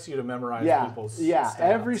one expects you to memorize people's stats.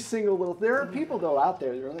 Every single little. There are people though out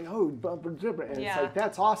there that are like, oh, and it's like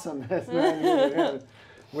that's awesome. That's not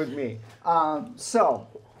with me. So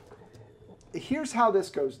here's how this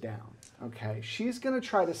goes down. Okay, she's going to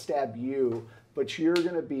try to stab you, but you're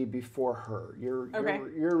going to be before her.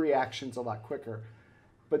 Your reaction's a lot quicker.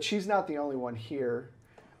 But she's not the only one here.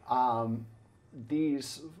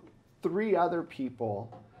 These 3 other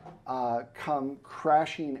people come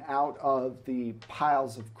crashing out of the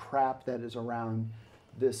piles of crap that is around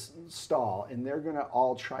this stall, and they're going to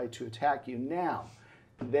all try to attack you. Now,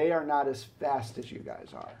 they are not as fast as you guys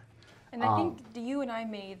are. And I think you and I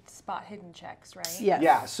made spot hidden checks, right? Yes.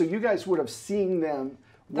 Yeah, so you guys would have seen them.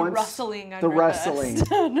 The rustling under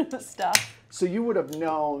the stuff. So you would have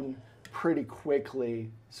known pretty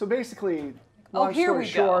quickly. So basically, Oh, long here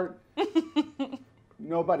story we short,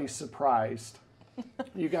 nobody's surprised.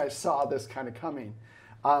 You guys saw this kind of coming.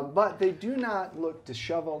 But they do not look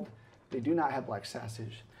disheveled. They do not have black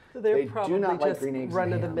sausage. They're They probably do not like just green eggs and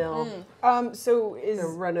run-of-the-mill. So is They're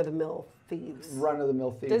run-of-the-mill thieves.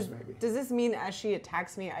 Run-of-the-mill thieves, maybe. does this mean as she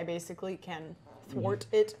attacks me, I basically can thwart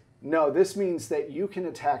it? No, this means that you can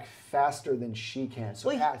attack faster than she can. So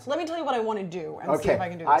Let me tell you what I want to do and see okay, if I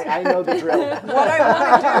can do this. I know the drill. What I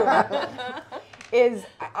want to do is,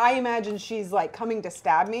 I imagine she's like coming to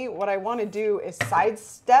stab me. What I want to do is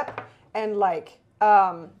sidestep and like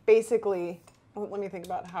basically. Let me think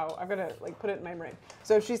about how I'm gonna like put it in my brain.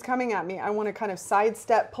 So if she's coming at me, I want to kind of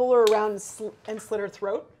sidestep, pull her around, and slit her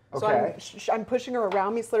throat. Okay. So I'm pushing her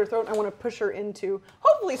around me, slit her throat, and I want to push her into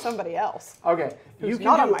hopefully somebody else. Okay, you Who's can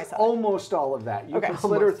not do on my side. almost all of that. You Okay. can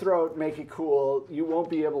slit her throat, make it cool. You won't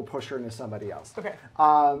be able to push her into somebody else. Okay.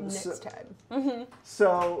 So, time.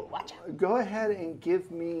 so Watch out. go ahead and give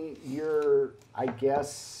me your. I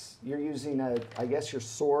guess you're using your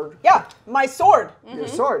sword. Yeah, my sword. Your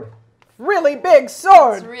sword. Really big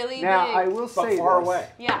sword. It's really Now big. I will But say far this. away.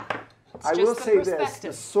 Yeah. It's I just will the say this: the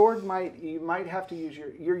perspective. sword you might have to use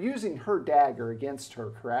you're using her dagger against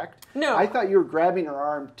her, correct? No. I thought you were grabbing her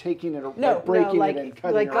arm, taking it, No, breaking like, it, and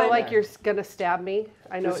cutting like her go arm like back. you're gonna stab me.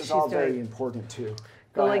 I know This what is she's all very doing. important too.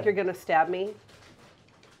 Go like ahead. you're gonna stab me.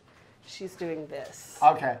 She's doing this.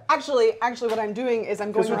 Okay. Actually, what I'm doing is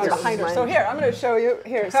I'm going Because around we're behind her. here. So here, I'm going to show you.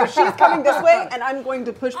 Here, so she's coming this way, and I'm going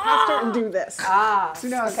to push past her and do this. See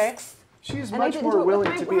now, Okay. she's I much didn't do more it with willing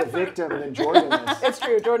my to be a weapon. victim than Jordan is. It's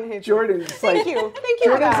true. Jordan hates Jordan's Thank like, you. Jordan's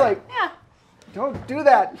for that. like, don't do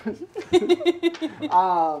that.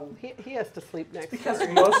 He has to sleep next Because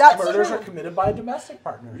time. most That's murders true. are committed by a domestic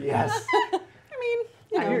partner. Yes. I mean,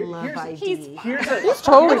 I love ID. Here's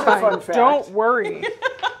totally a fun fact. Don't worry.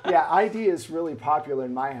 Yeah, ID is really popular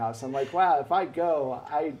in my house. I'm like, wow, if I go,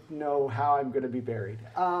 I know how I'm going to be buried.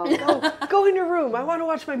 Go in your room. I want to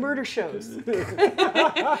watch my murder shows.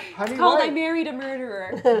 Honey, Called I why, Married a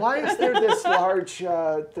Murderer. why is there this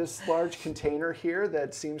large container here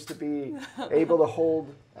that seems to be able to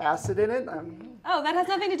hold acid in it? Oh, that has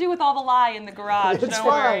nothing to do with all the lye in the garage. It's Don't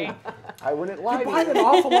worry. fine. I wouldn't lie You to buy you. an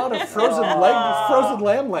awful lot of frozen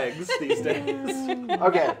lamb legs these days.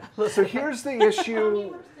 Okay, so here's the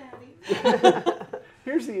issue.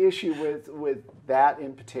 Here's the issue with that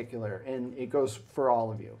in particular, and it goes for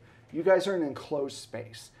all of you. You guys are in an enclosed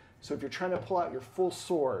space, so if you're trying to pull out your full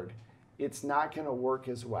sword, it's not going to work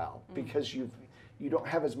as well because you don't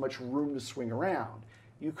have as much room to swing around.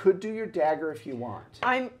 You could do your dagger if you want.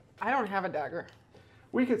 I don't have a dagger.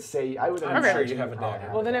 We could say I would. I'm sure you have a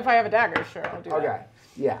dagger. Well, then if I have a dagger, sure, I'll do that. Okay.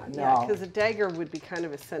 Yeah. No. Yeah, because a dagger would be kind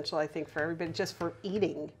of essential, I think, for everybody, just for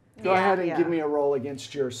eating. Go ahead and Yeah. give me a roll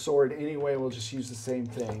against your sword. Anyway, we'll just use the same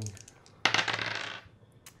thing.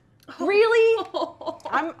 Really?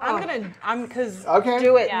 Because Okay.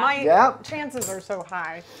 Do it. Yeah. my Yep. chances are so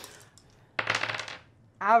high.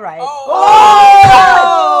 All right.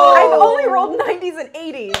 Oh! I've only rolled 90s and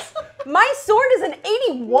 80s. My sword is an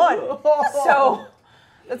 81. So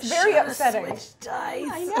that's very upsetting.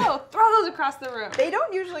 I know. Throw those across the room. They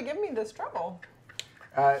don't usually give me this trouble.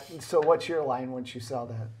 So what's your line once you saw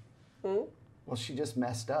that? Well, she just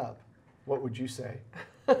messed up. What would you say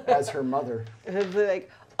as her mother? It'd be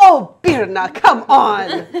like, oh, Birna, come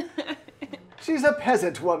on. She's a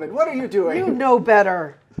peasant woman. What are you doing? You know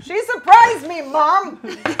better. She surprised me, Mom.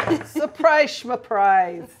 Surprise,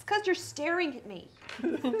 schmaprise. It's because you're staring at me.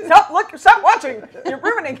 Stop watching. You're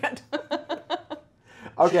ruining it.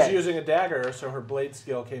 Okay. She's using a dagger, so her blade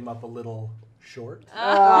skill came up a little short.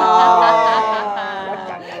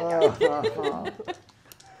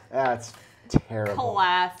 That's terrible.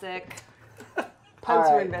 Classic. Puns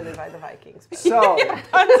All were right. invented by the Vikings. So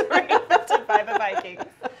Invented by the Vikings.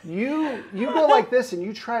 you go like this and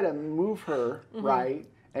you try to move her, right?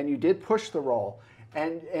 And you did push the roll.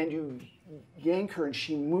 And you yank her and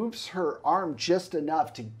she moves her arm just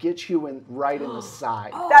enough to get you right in the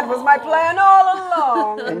side. That was my plan all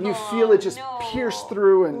along. And you feel it just pierce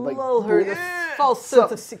through and like Lull her in a false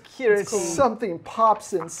sense of security. something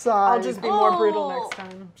pops inside. I'll just be more brutal next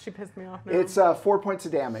time. She pissed me off now. It's 4 points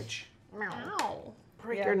of damage. Ow.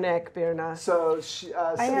 Break your neck, Birna. So she,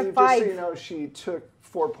 have Steve, just 5. so you know, she took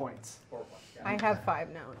 4 points. I have 5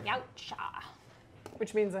 now, Yowcha.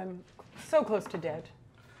 which means I'm so close to dead.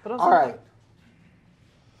 But also All right.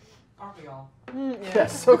 Aren't we all?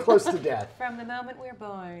 Yes, so close to death. From the moment we're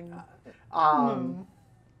born.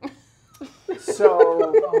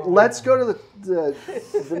 So let's go to the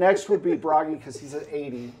next would be Bragi because he's at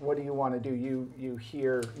 80. What do you want to do? You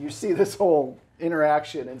see this whole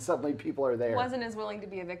interaction and suddenly people are there. Wasn't as willing to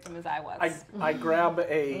be a victim as I was. I grab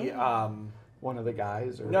a One of the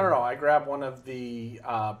guys? Or no. I grab one of the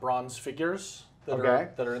bronze figures that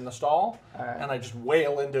are in the stall, and I just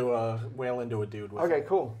wail into a dude with Okay, it.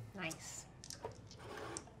 cool. Nice.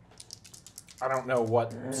 I don't know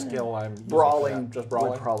what skill I'm using for Brawling, that. Just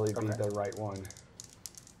brawling would probably be Okay. the right one.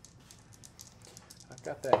 I've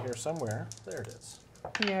got that here somewhere. There it is.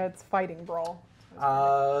 yeah, it's fighting brawl.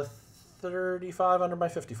 35 under my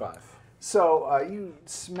 55. So you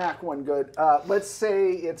smack one good. Let's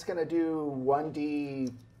say it's going to do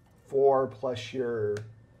 1d4 plus your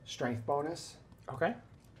strength bonus, Okay.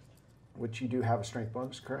 which you do have a strength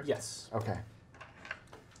bonus, correct? Yes. Okay.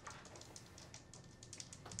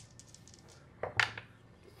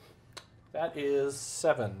 That is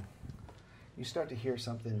 7. You start to hear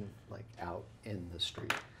something like out in the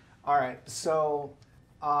street. All right, so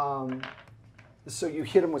so you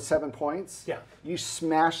hit him with 7 points. Yeah. You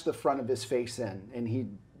smash the front of his face in, and he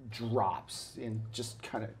drops and just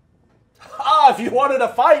kind of. If you wanted a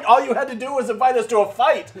fight, all you had to do was invite us to a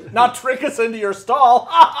fight, not trick us into your stall.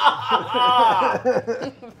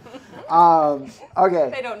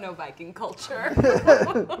 Okay. They don't know Viking culture.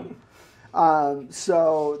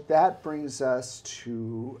 So that brings us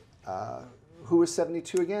to who was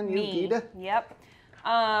 72 again? You, Me. Gita? Yep.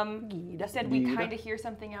 You said we Gita. kind of hear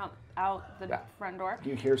something out the front door.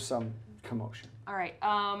 You hear some commotion. All right.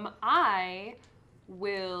 I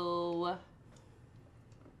will.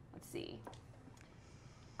 Let's see.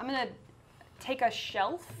 I'm gonna take a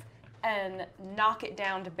shelf and knock it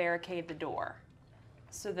down to barricade the door,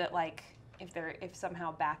 so that like if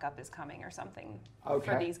somehow backup is coming or something for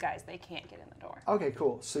Okay. these guys, they can't get in the door. Okay,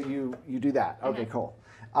 cool. So you do that. Okay, Mm-hmm. cool.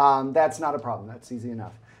 That's not a problem. That's easy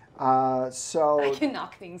enough. So I can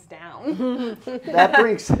knock things down. that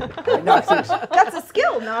brings. I knock things. That's a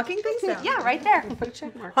skill, knocking things down. Yeah, right there. So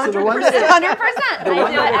the one that, 100%. the I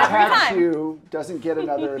one do it that every attacks time. you doesn't get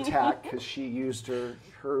another attack because she used her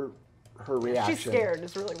reaction. She's scared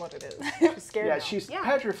is really what it is. She's scared Yeah, now. she's Yeah.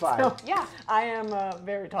 petrified. Yeah. I am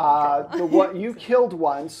very tall. The one you killed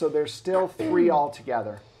one, so there's still 3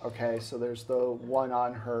 altogether. Okay, so there's the one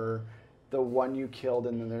on her, the one you killed,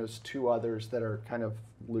 and then there's 2 others that are kind of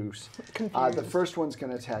loose. The first one's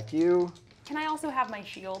going to attack you. Can I also have my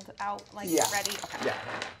shield out, like Yeah. ready? Okay. Yeah.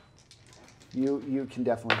 You can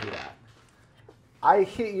definitely do that. I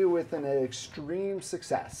hit you with an extreme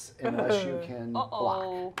success unless you can block.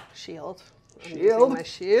 Uh-oh. Shield. I'm Shield? using my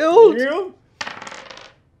shield.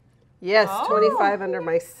 Yes, 25 under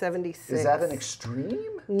my 76. Is that an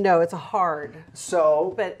extreme? No, it's a hard.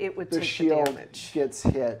 So But it would the take the shield damage. gets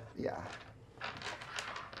hit. Yeah.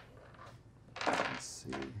 Let's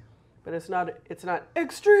see. But it's not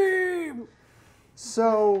extreme.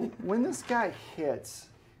 So when this guy hits,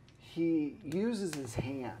 he uses his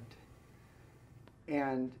hand,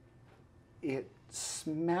 and it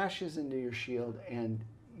smashes into your shield, and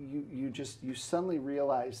you suddenly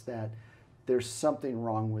realize that there's something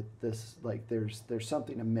wrong with this. Like there's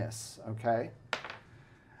something amiss. Okay.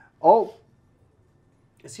 Oh,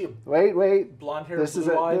 Is he a wait. blonde-haired, This is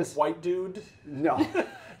blue-eyed white dude No.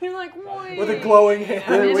 You're like, wait. with a glowing hand?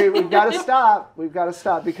 We've got to stop. We've got to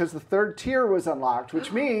stop because the third tier was unlocked,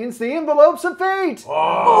 which means the envelopes of fate.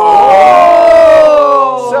 Oh!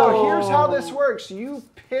 So here's how this works. You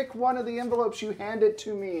pick one of the envelopes, you hand it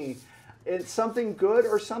to me. It's something good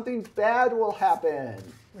or something bad will happen.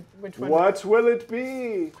 Which one? What will it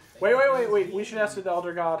be? Wait. We should ask if the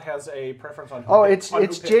Elder God has a preference on who Oh, picks- on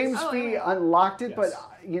it's who picks. James Oh, V. yeah. unlocked it, Yes.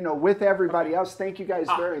 but with everybody else. Thank you guys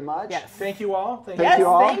very much. Yes. Thank you all. Thank Thank you. you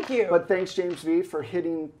all. Thank you. But thanks, James V, for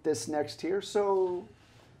hitting this next tier. So,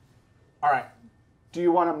 All right. do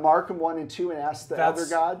you want to mark them 1 and 2 and ask the That's- other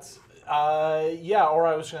gods? Yeah, or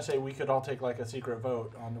I was going to say we could all take like a secret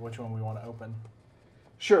vote on which one we want to open.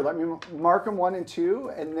 Sure, let me mark them 1 and 2,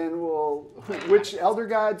 and then which elder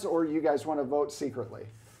gods or you guys want to vote secretly?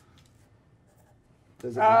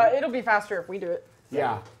 Does it matter? It'll be faster if we do it.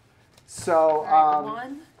 Yeah. So,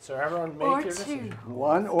 One. So everyone make Or your two. decision.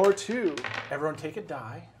 1 or 2. Everyone take a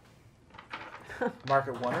die. Mark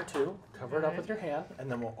it 1 or 2. Cover it up with your hand,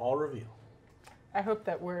 and then we'll all reveal. I hope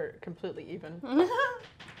that we're completely even.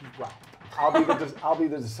 Wow. I'll be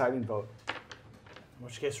the deciding vote. In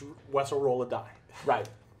which case, Wes will roll a die. Right.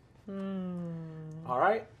 All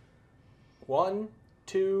right. 1,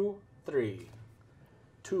 2, 3.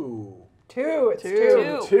 2. Two. It's Two.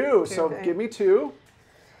 two. 2. So Okay. give me 2.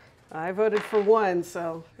 I voted for 1,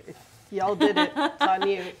 so if y'all did it, it's on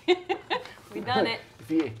you. We done it.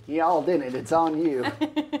 If y'all did it, it's on you.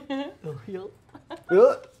 I'm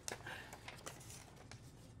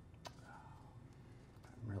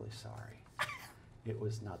really sorry. It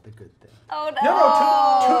was not the good thing. Oh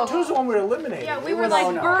No, two's the one we eliminated. Yeah, we It were was-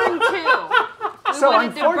 like, no. burn two. So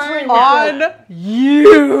wanted to unfortunately, burn with On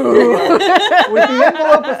you. with the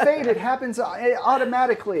envelope of fate, it happens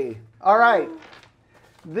automatically. All right.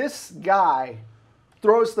 This guy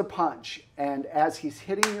throws the punch, and as he's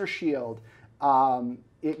hitting your shield,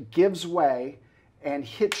 it gives way and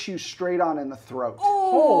hits you straight on in the throat.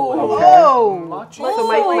 Holy Oh. much. So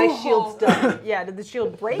my shield's done. Yeah, did the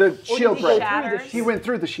shield break? The Or did shield he go broke. through the Shatters? He shield? went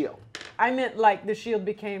through the shield. I meant like the shield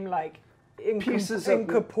became like Pieces of-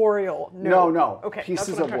 incorporeal. No. Okay, Pieces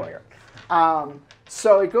that's what I'm of trying to wood. hear.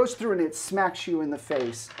 So it goes through and it smacks you in the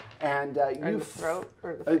face, and you In the throat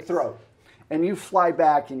or the face? throat, and you fly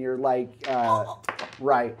back, and you're like,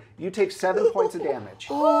 right. You take 7 points of damage.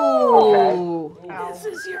 Okay. Ooh. This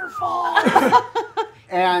is your fault.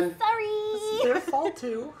 And Sorry. Their fault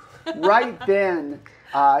too. right then,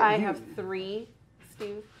 I you, have 3,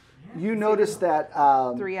 Steve. you notice that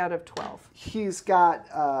 3 out of 12. he's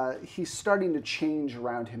starting to change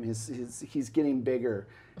around him. He's getting bigger,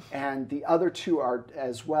 and the other 2 are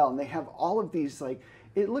as well. And they have all of these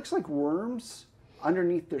it looks like worms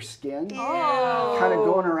underneath their skin, kind of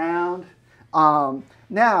going around.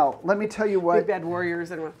 Now let me tell you what. Big bad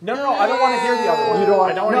warriors and No, I don't want to hear the other one. You don't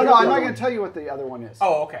want, I don't wanna no, hear no, the I'm other not one. going to tell you what the other one is.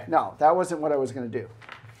 Oh, okay. No, that wasn't what I was going to do,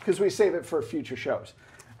 because we save it for future shows.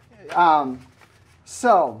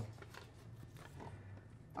 So,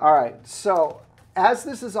 all right. So, as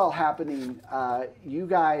this is all happening, you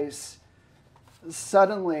guys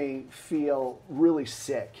suddenly feel really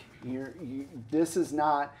sick. This is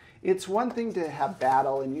not. It's one thing to have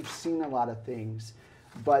battle, and you've seen a lot of things,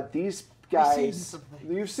 but these guys,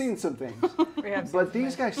 you've seen some things. But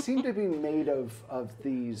these guys seem to be made of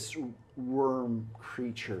these worm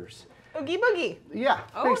creatures. Oogie boogie. Yeah,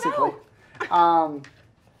 basically.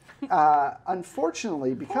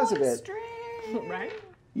 Unfortunately, because of it, Right?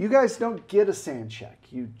 you guys don't get a sand check.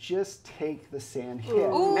 You just take the sand hit.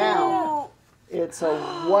 Now, it's a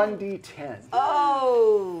 1d10.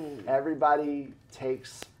 Oh. Everybody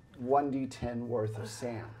takes 1d10 worth of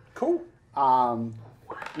sand. Cool.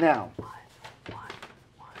 Now,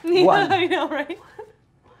 Yeah, One. I know, right?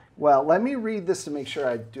 well, let me read this to make sure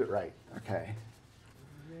I do it right. Okay.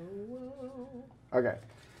 Okay.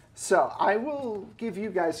 So I will give you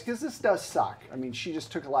guys, because this does suck. I mean, she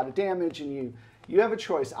just took a lot of damage, and you have a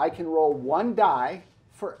choice. I can roll 1 die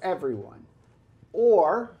for everyone,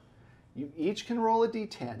 or you each can roll a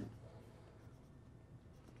d10,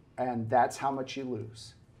 and that's how much you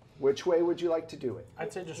lose. Which way would you like to do it?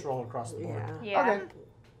 I'd say just roll across the board. Yeah. Yeah. Okay.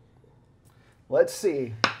 Let's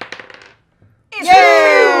see.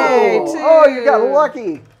 Yay! Oh, you got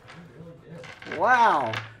lucky.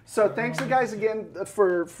 Wow. So thanks, you guys, again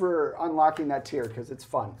for unlocking that tier because it's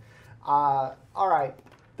fun. All right.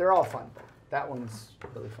 They're all fun. That one's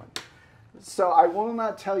really fun. So I will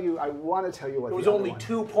not tell you. I want to tell you what It was the other only one.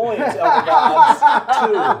 2 points, Elder Gods.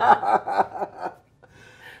 2.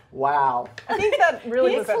 Wow. I think that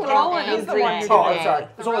really was throwing He's them the one who today. Oh, did I'm it. sorry.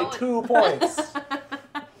 It was only 2 points.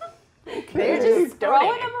 They're just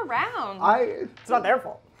Throwing them around. It's not their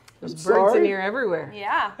fault. There's birds Sorry? in here everywhere.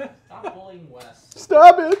 Yeah. Stop bullying Wes.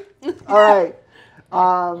 Stop it. All right.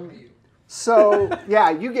 Look at you. So yeah,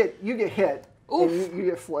 you get hit. And you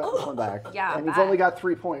get flipped back. Yeah, And you've bad. only got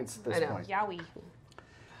 3 points at this I know. point. Yowie.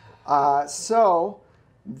 So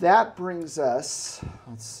that brings us,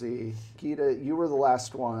 let's see, Gita, you were the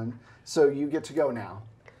last one, so you get to go now.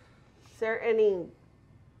 Is there any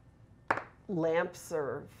lamps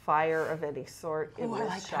or fire of any sort in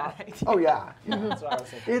this shop? Oh yeah, That's what I was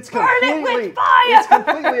thinking. it's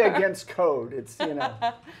completely against code. It's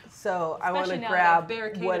So I want to Especially now grab they've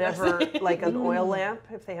barricaded whatever, us. like an oil lamp,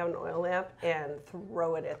 if they have an oil lamp, and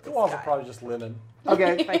throw it at The the walls are sky. probably just linen.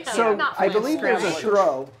 okay. So Not I fun. believe there's a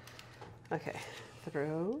throw. Okay,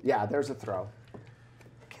 throw. Yeah, there's a throw.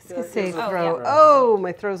 I say Oh, throw. yeah. Oh,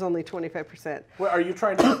 my throw's only 25%. Well, are you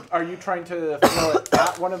trying to throw it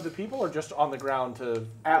at one of the people or just on the ground to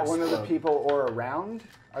At one of the explode? people or around?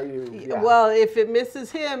 Are you? Yeah. Well, if it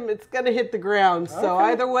misses him, it's gonna hit the ground. So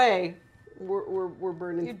Okay. either way, we're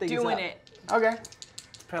burning You're things doing up. it. Okay.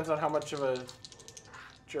 Depends on how much of a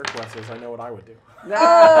jerk Wes is. I know what I would do.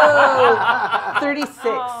 Oh, 36.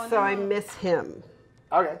 Oh, so I miss him,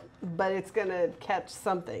 Okay. but it's gonna catch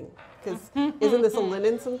something. Because isn't this a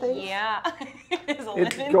linen something? Yeah. It's a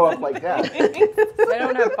It'd linen go up like that. They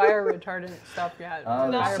don't have fire retardant stuff yet. Oh,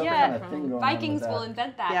 there's Not some yet. kind of thing going on with Vikings that. will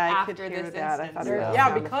invent that Yeah, I could after hear this that. I instance. thought it was Yeah,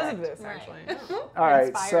 sound because of effect. this, actually. All right,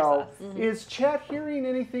 Inspires so us. is chat hearing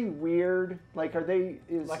anything weird? Like, are they?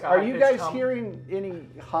 Like a Are you high-pitched guys hum? hearing any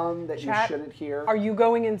hum that Chat, you shouldn't hear? Are you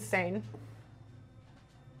going insane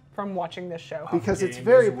from watching this show? Because it's Game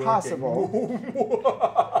very is working. possible.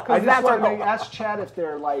 I just that's want our to ask chat if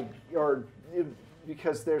they're like,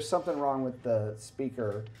 because there's something wrong with the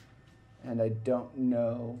speaker, and I don't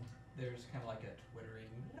know. There's kind of like a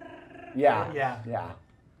twittering. Yeah. Yeah. Yeah.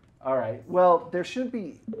 All right. Well, there should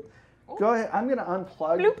be. Go ahead. I'm going to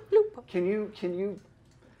unplug. Can you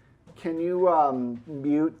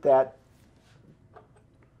mute that?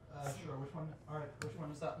 Sure. Which one? All right. Which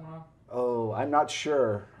one is that one on? Oh, I'm not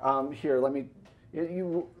sure. Here, let me. Let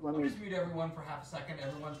I'll me. just mute everyone for half a second.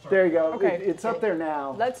 Everyone start. There you go. Okay. It's up there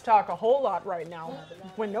now. Let's talk a whole lot right now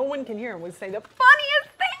when no one can hear and we say the funniest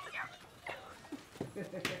thing.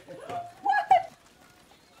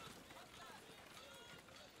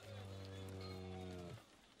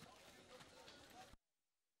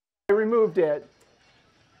 I removed it.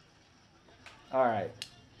 All right.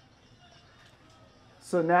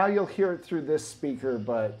 So now you'll hear it through this speaker,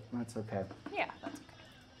 but that's okay. Yeah, that's okay.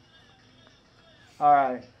 All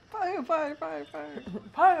right. Fire, fire, fire, fire.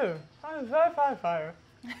 Fire, fire, fire, fire, fire.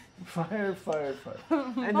 Fire, fire, fire.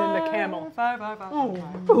 And then the camel. Fire, fire, fire.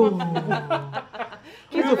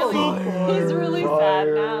 He's really sad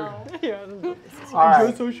now. Yeah. All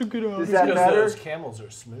right. I should get out. Does that Because matter? those camels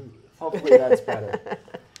are smooth. Hopefully that's better.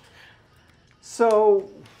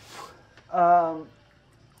 So,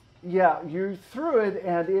 yeah, you threw it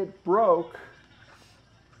and it broke.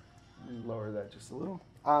 Let me lower that just a little.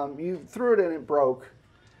 You threw it and it broke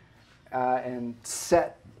and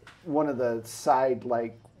set one of the side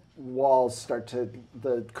walls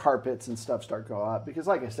the carpets and stuff start go up because,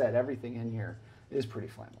 like I said, everything in here is pretty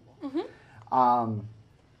flammable.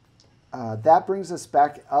 That brings us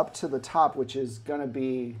back up to the top, which is going to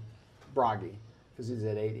be Broggy because he's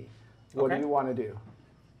at 80. What do Okay. you want to do?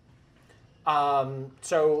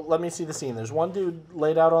 So let me see the scene. There's one dude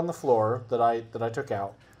laid out on the floor that I took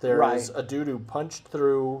out. There's Right. a dude who punched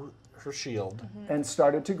through her shield And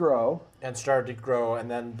started to grow. and started to grow, and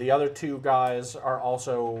then the other two guys are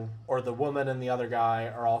also, or the woman and the other guy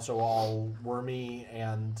are also all wormy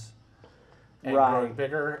and Right. growing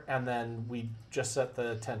bigger. And then we just set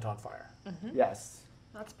the tent on fire. Yes.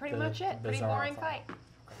 That's pretty The much it. Pretty bizarre boring fire. fight.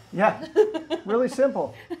 Yeah. Really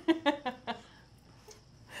simple.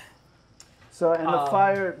 So, and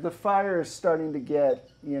the fire is starting to get,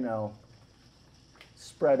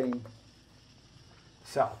 spreading.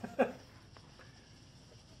 So,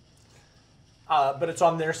 But it's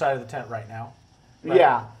on their side of the tent right now. Right?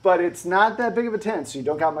 yeah, but it's not that big of a tent, so you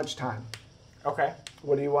don't got much time. Okay.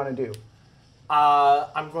 What do you want to do?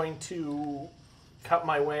 I'm going to cut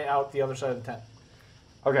my way out the other side of the tent.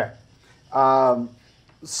 Okay.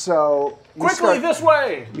 So you Quickly, this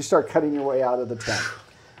way! You start cutting your way out of the tent.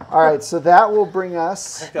 All right, so that will bring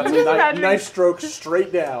us. That's a nice stroke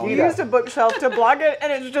straight down. We used a bookshelf to block it,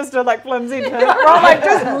 and it's just a like flimsy tent. We're all like,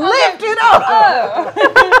 just lift it up.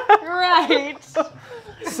 Right.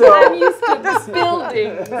 So, I'm used to this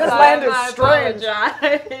building. This land is strange.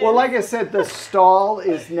 well, like I said, the stall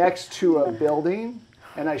is next to a building,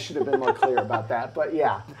 and I should have been more clear about that. But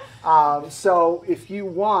yeah, so if you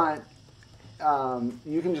want,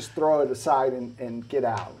 you can just throw it aside and get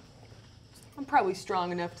out. I'm probably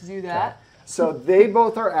strong enough to do that. So they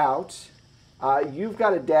both are out. You've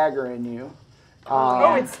got a dagger in you.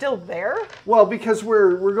 Oh, it's still there? Well, because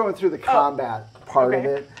we're going through the combat part of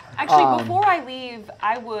it. Actually, before I leave,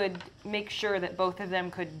 I would make sure that both of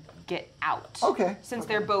them could get out. Okay. Since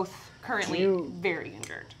they're both currently very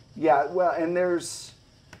injured. Yeah, well, and there's,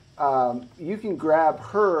 you can grab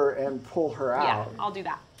her and pull her out. Yeah, I'll do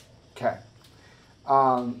that. Okay.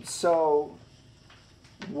 So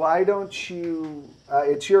why don't you,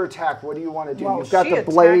 it's your attack. What do you want to do? Well, You've got she the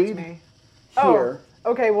blade attacked me. here.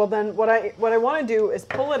 Oh, okay, well then what I want to do is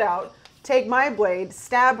pull it out, take my blade,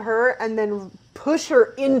 stab her, and then push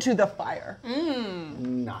her into the fire.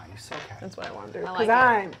 Nice, okay. That's what I want to do. I Because like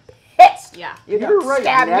I'm pissed. Yeah. You You're don't right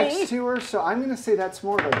stab next me. to her, so I'm going to say that's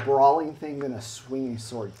more of a brawling thing than a swinging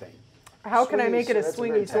sword thing. How can I Swinging make it a sword, that's a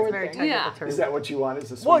very swingy sword Very thing? technical Yeah. term. Is that what you want,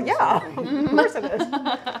 is a Well, swinging yeah, sword thing? of course it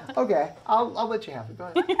is. Okay, I'll let you have it. Go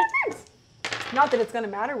ahead. Not that it's going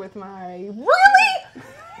to matter with my... Really?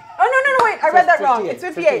 Oh, no, wait. I read that wrong. It's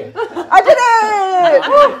 58. I did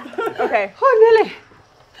it! Woo! Okay. Oh, Lily.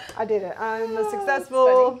 I did it. I'm a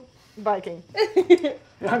successful Viking.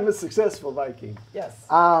 I'm a successful Viking. Yes.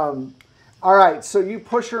 All right, so you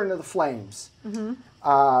push her into the flames.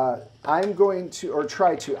 I'm going to, or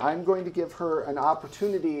try to, I'm going to give her an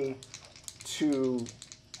opportunity to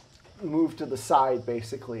move to the side,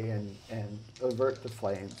 basically, and avert the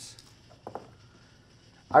flames.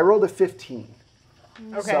 I rolled a 15.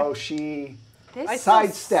 Okay. So she This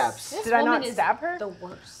sidesteps. Did I woman not is stab her? The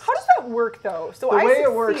worst. How does that work, though? So The I way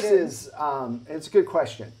it works succeeded. is, it's a good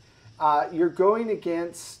question. You're going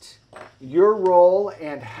against your roll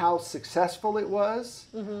and how successful it was.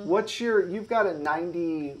 What's you've got a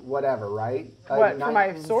 90 whatever, right? What, for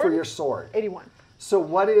my sword? For your sword. 81. So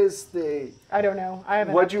what is the, I don't know. I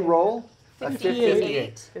haven't. what'd you updated roll? it. A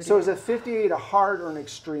 58. So is a 58 a hard or an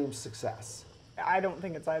extreme success? I don't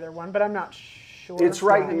think it's either one, but I'm not sure. It's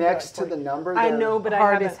right I think next it's to like the number. I there. know, but I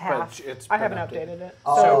Hard haven't. is half. It's I been haven't updated it.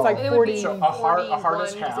 Oh. So it's like It would 40. be So a hard is 41,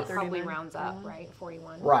 half. because it probably 39. rounds up, right?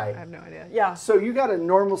 41. Right. I have no idea. Yeah. So you got a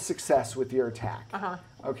normal success with your attack.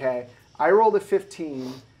 Okay. I rolled a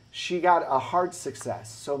 15. She got a hard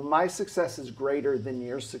success. So my success is greater than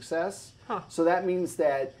your success. So that means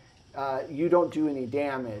that you don't do any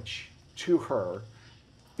damage to her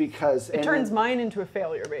because It turns mine into a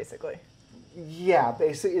failure, basically. Yeah,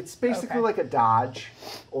 basically, it's basically Okay. like a dodge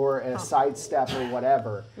or a sidestep or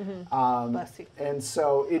whatever. Bless you. And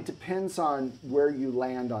so it depends on where you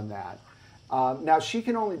land on that. Now she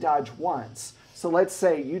can only dodge once. So let's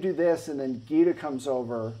say you do this, and then Gita comes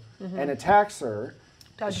over and attacks her.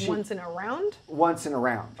 Dodge once in a round? Once in a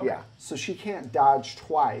round, yeah. So she can't dodge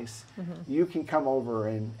twice. You can come over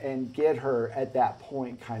and get her at that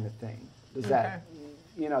point, kind of thing. Does that,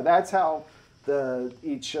 that's how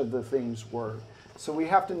each of the things work. So we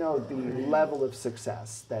have to know the level of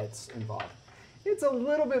success that's involved. It's a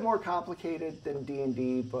little bit more complicated than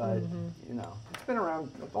D&D, but it's been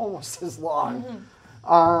around almost as long.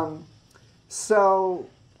 So,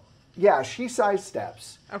 yeah, she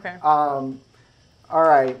sidesteps. Okay. All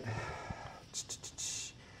right.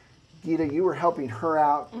 Gita, you were helping her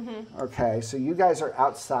out. Okay, so you guys are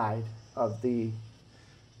outside of the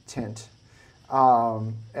tent.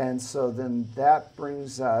 And so then that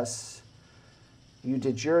brings us, you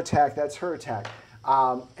did your attack, that's her attack.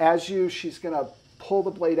 She's going to pull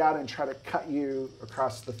the blade out and try to cut you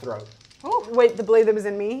across the throat. Oh, wait, the blade that was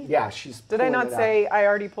in me? Yeah, she's Did I pulling not it out. say I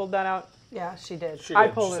already pulled that out? Yeah, she did. She I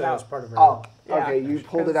did. pulled She it said out. was part of her. Oh, Yeah, okay, you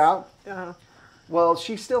pulled it because- out? Well,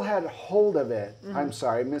 she still had hold of it. I'm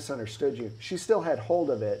sorry, I misunderstood you. She still had hold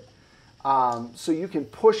of it. So you can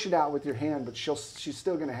push it out with your hand, but she's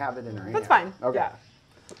still going to have it in her hand. That's fine. Okay.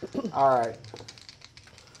 Yeah. All right.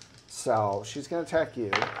 So she's going to attack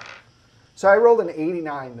you. So I rolled an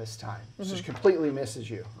 89 this time. So she completely misses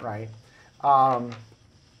you, right?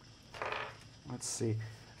 Let's see.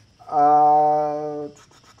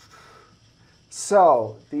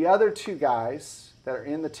 So the other two guys that are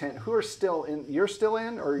in the tent who are still in. You're still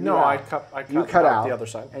in, or No, you're I out? cut out the other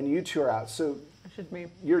side. and you two are out. So It's just me.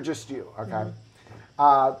 you're just you. Okay.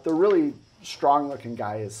 The really strong-looking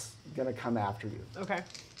guy is gonna come after you. Okay.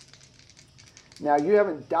 Now you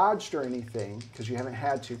haven't dodged or anything because you haven't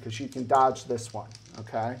had to because you can dodge this one.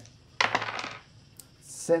 Okay.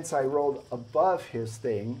 Since I rolled above his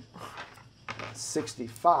thing,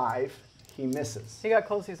 65, he misses. He got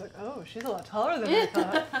close. He's like, oh, she's a lot taller than I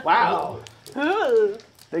thought. Wow. Ooh.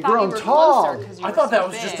 They've Thought you grown were tall. closer 'cause you I were thought that so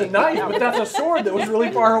was just a big. knife, but that's a sword that was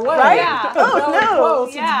really far away. Right? Yeah. Oh, Really no.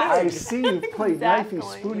 close, Yeah. I see you've played Knifey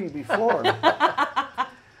Exactly. Spoony before.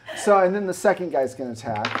 So, and then the second guy's going to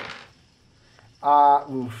attack.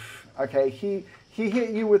 Oof. Okay, he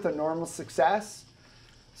hit you with a normal success.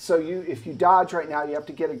 So if you dodge right now, you have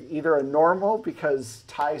to get either a normal because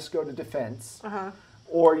ties go to defense,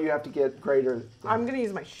 or you have to get greater. I'm going to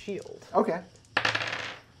use my shield. Okay.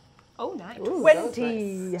 Oh, nice.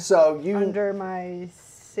 20 So you under my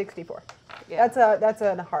 64. Yeah. That's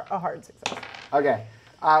a hard success. okay.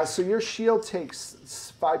 So your shield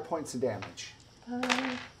takes 5 points of damage.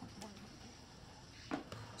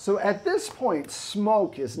 So at this point,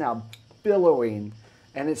 smoke is now billowing,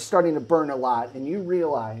 and it's starting to burn a lot, and you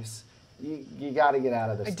realize you got to get out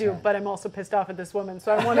of this. I do, tent. but I'm also pissed off at this woman,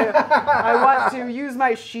 so I want to use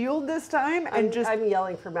my shield this time and I'm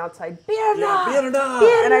yelling from outside,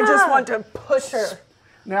 Birna! and I just want to push her.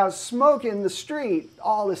 Now, smoke in the street,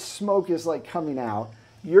 all this smoke is like coming out.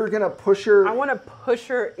 You're gonna push her. I want to push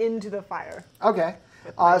her into the fire. Okay.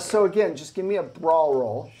 So again, just give me a brawl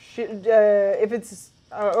roll. If it's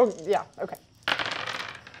yeah, okay.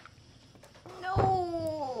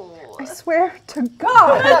 No. I swear to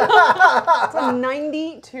God, it's a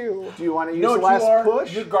 92. Do you want to use You know the what last you are?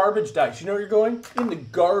 push? You're garbage dice. You know where you're going? In the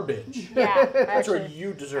garbage. Yeah. That's where Actually-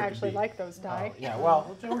 you deserve I to actually be. like those die. Oh, yeah,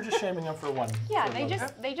 well, we're just shaming them for one. Yeah, for they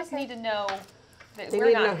one. just need to know that They we're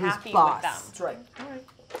need to not know who's happy boss. with them. That's right.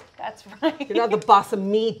 That's right. You're not the boss of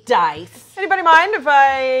me, Dice. Anybody mind if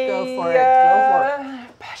I Go for it.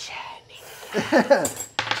 Go for it.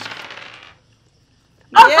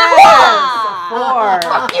 Yes!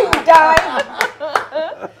 4. You die.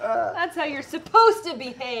 That's how you're supposed to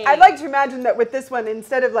behave. I'd like to imagine that with this one,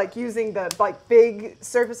 instead of like using the big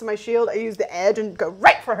surface of my shield, I use the edge and go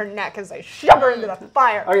right for her neck as I shove her into the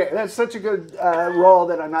fire. Okay, that's such a good roll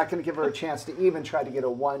that I'm not going to give her a chance to even try to get a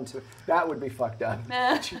 1 to. That would be fucked up.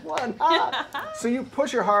 She won. So you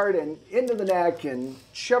push her hard and into the neck and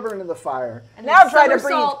shove her into the fire. and now then try to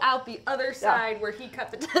somersault out the other side where he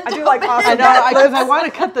cut the tent. I do like I awesome know, because I backflips. want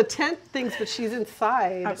to cut the tent things, but she's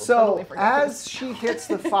inside. So totally forgot as she hits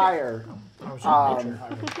the fire, I was in nature.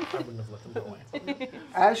 I wouldn't have let them go away.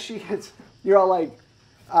 as she hits, you're all like,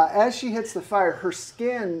 as she hits the fire, her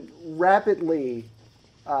skin rapidly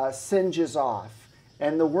singes off,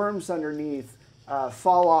 and the worms underneath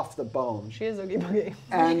fall off the bone. She is Oogie Boogie.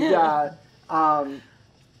 And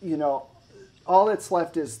you know, all that's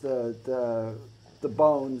left is the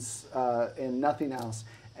bones and nothing else.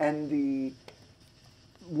 And the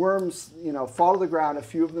worms, you know, fall to the ground. A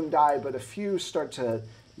few of them die, but a few start to,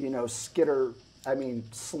 you know,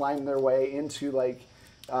 slime their way into like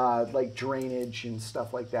drainage and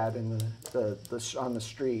stuff like that in the on the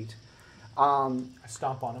street. I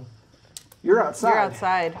stomp on them. You're outside. You're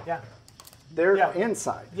outside. Yeah. They're Yeah.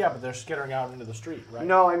 inside. Yeah, but they're skittering out into the street, right?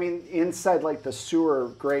 No, I mean inside like the sewer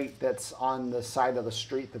grate that's on the side of the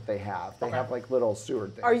street that they have. They Okay. have like little sewer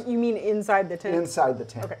things. You mean inside the tent? Inside the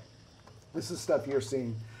tent. Okay. This is stuff you're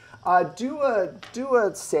seeing. Do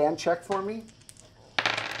a sand check for me.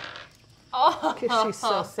 Because she's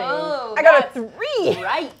so sane. Oh, I got a that's 3.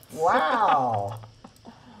 right. Wow.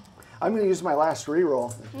 I'm going to use my last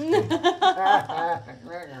reroll.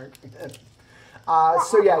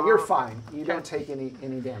 So yeah, you're fine. You don't take any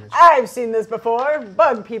damage. I've seen this before.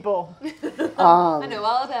 Bug people, I know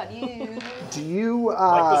all about you. Do you Like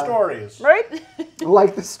the stories. right?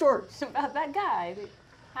 like the stories? About that guy that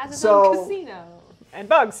has his So- own casino. And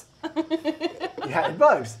bugs. Yeah, it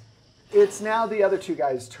bugs. It's now the other two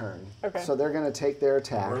guys' turn. Okay. So they're going to take their Worms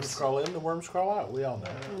attacks. crawl in, the worms crawl out. We all know.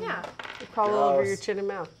 Yeah. Crawl all over Gross. your chin and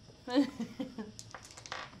mouth.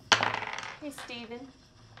 Hey, Steven,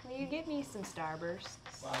 will you give me some Starbursts?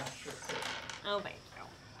 Oh, thank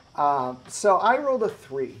you. So I rolled a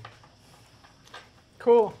 3.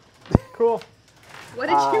 Cool. Cool. What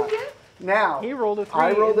did you get? Now He rolled a 3.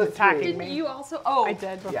 I rolled a and attacking 3. Didn't me. you also? Oh, I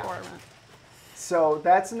did before. Yeah. So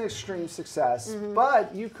that's an extreme success,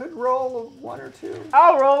 but you could roll a 1 or 2.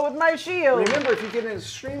 I'll roll with my shield. Remember, if you get an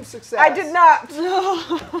extreme success, I did not.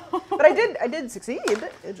 But I did succeed.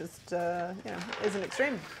 It just, isn't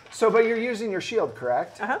extreme. So, but you're using your shield,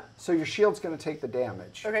 correct? Uh-huh. So your shield's going to take the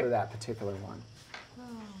damage Okay. for that particular one.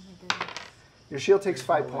 Your shield takes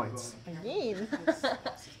 5 points. Again.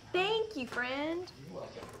 Thank you, friend.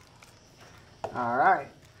 All right.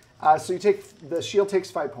 So the shield takes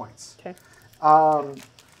 5 points. Okay. All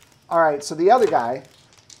right. So the other guy.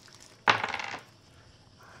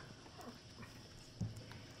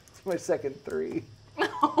 It's my second 3.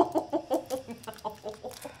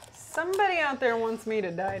 Somebody out there wants me to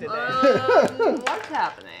die today. What's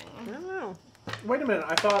happening? I don't know. Wait a minute.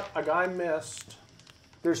 I thought a guy missed.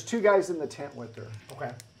 There's 2 guys in the tent with her.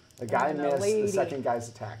 Okay. The guy And a missed. lady. The second guy's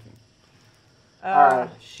attacking. All right.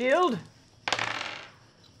 Shield.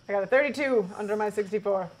 I got a 32 under my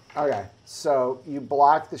 64. Okay. So you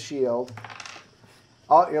block the shield.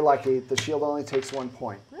 Oh, you're lucky. The shield only takes 1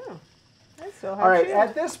 point. Oh, I still have All right. shield.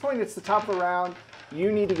 At this point, it's the top of the round. You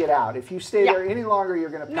need to get out. If you stay there any longer, you're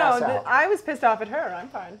going to No, pass out. I was pissed off at her. I'm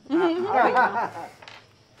fine.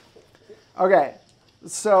 Okay.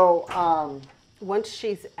 So, Once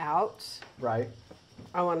she's out, right.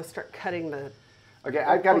 I want to start cutting the. Okay,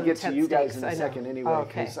 I've got to Oh, get to tent you guys steaks, in a I know. second anyway, Oh,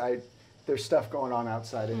 okay. because there's stuff going on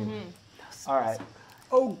outside anyway. All right.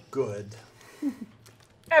 Oh, good.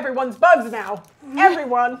 Everyone's bugs now.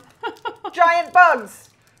 Everyone. Giant bugs.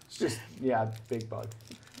 It's just, big bug.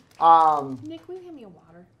 Nick, will you hand me a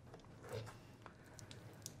water?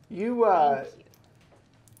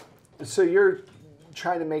 So you're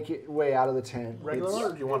trying to make your way out of the tent. Regular It's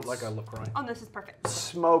or do you want like a LaCroix? Oh, this is perfect.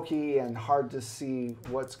 smoky and hard to see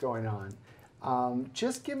what's going on.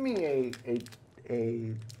 Just give me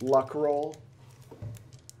a luck roll,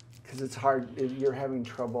 because it's hard. You're having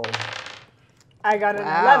trouble. I got an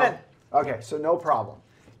Wow. 11. Okay, so no problem.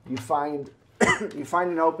 You find you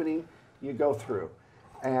find an opening. You go through,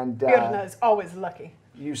 and Birna is always lucky.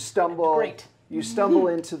 you stumble. Great. You stumble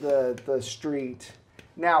into the street.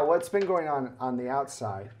 Now, what's been going on the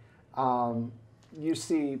outside? You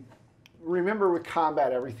see. Remember, with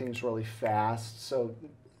combat, everything's really fast. So,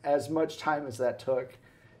 as much time as that took,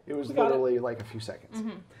 it was literally like a few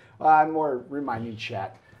seconds. I'm more reminding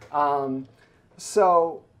chat.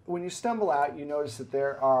 So, when you stumble out, you notice that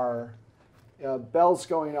there are bells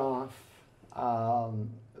going off.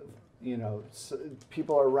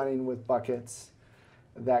 People are running with buckets,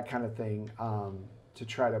 that kind of thing, to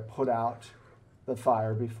try to put out the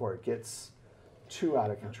fire before it gets too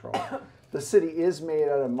out of control. The city is made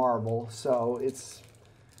out of marble, so it's,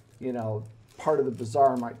 part of the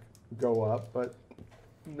bazaar might go up, but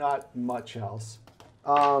not much else.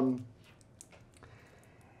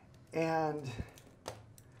 And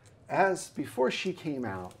before she came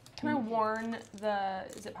out, Can I warn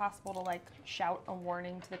is it possible to shout a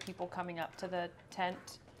warning to the people coming up to the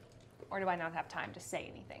tent? Or do I not have time to say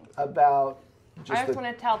anything? about I just want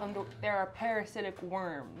to tell them that there are parasitic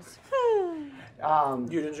worms. You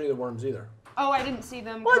didn't see the worms either. Oh, I didn't see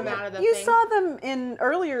them come out of the you thing. saw them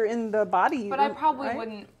earlier in the body. But I probably right?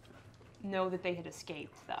 wouldn't know that they had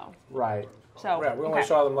escaped, though. right. So Yeah, we only okay.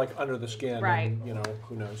 saw them under the skin. Right. And,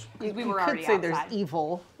 who knows. We You were could already say outside. there's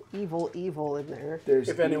evil in there. There's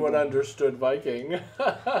If anyone evil. understood Viking.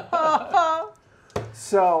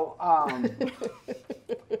 So,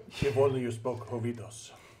 If only you spoke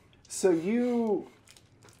Jovitos. so you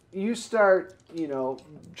start,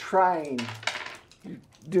 trying,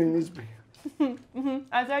 doing these,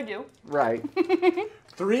 As I do. right.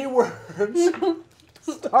 3 words.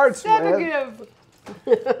 Starts with, Give.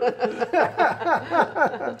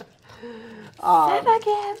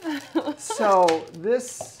 so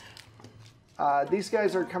these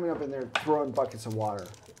guys are coming up and they're throwing buckets of water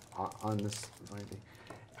on this thing.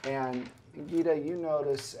 And Gita, you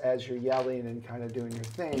notice as you're yelling and kind of doing your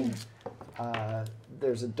thing,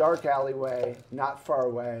 there's a dark alleyway not far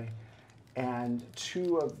away, and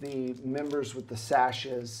 2 of the members with the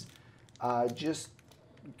sashes just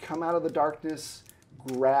come out of the darkness,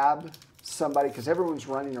 grab somebody, because everyone's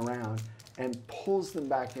running around, and pulls them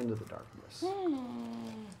back into the darkness.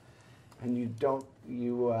 And you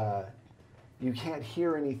can't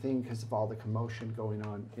hear anything because of all the commotion going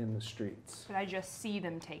on in the streets. But I just see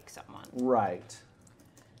them take someone. Right.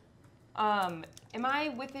 Am I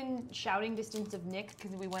within shouting distance of Nick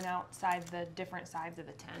because we went outside the different sides of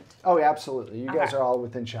the tent? Oh, absolutely. You guys Okay. are all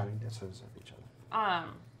within shouting distance of each other.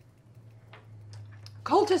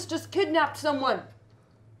 Cultists just kidnapped someone.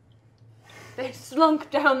 They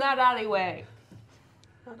slunk down that alleyway.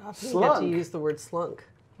 You get to Slunk. use the word slunk.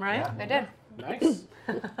 Right? Yeah. They did. Nice.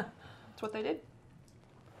 That's what they did.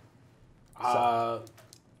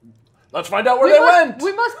 Let's find out where they went.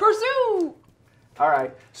 We must pursue. All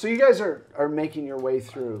right. So you guys are making your way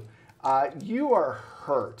through. You are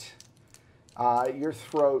hurt. Your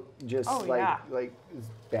throat just like is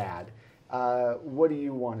bad. What do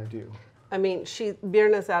you want to do? I mean,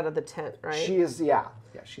 Birna's out of the tent, right? She is, yeah,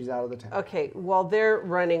 she's out of the tent. Okay, while they're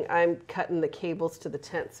running, I'm cutting the cables to the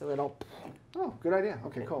tent so it'll... Oh, good idea.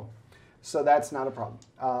 Okay, cool. So that's not a problem.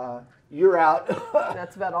 You're out.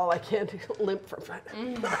 That's about all I can do. Limp from front.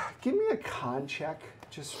 Give me a con check.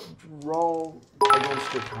 Just roll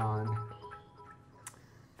against your con.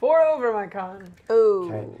 4 over my con.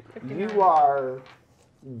 Oh. Okay. You are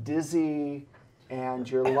dizzy and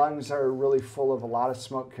your lungs are really full of a lot of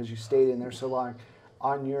smoke because you stayed in there so long.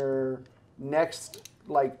 On your next,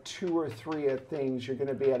 like 2 or 3 things, you're going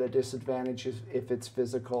to be at a disadvantage if it's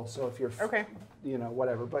physical. So if you're,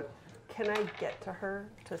 whatever. But can I get to her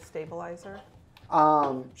to stabilize her?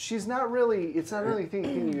 She's not really. It's not really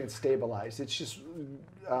thinking you can stabilize. It's just.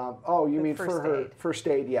 Oh, you mean for her first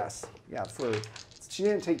aid? Yes. Yeah. She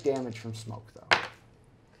didn't take damage from smoke though.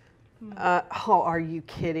 Oh, are you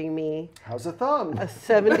kidding me? How's a thumb? A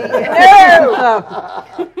 70.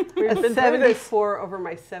 A 74 over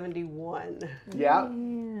my 71. Yeah.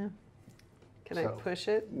 Can I push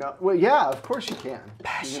it? No. Well, yeah. Of course you can.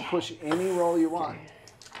 You can push any roll you want.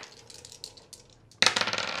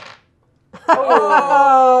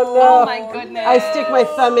 Oh, Oh my goodness. I stick my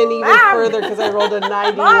thumb in even further because I rolled a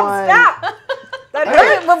 91. Mom, stop! That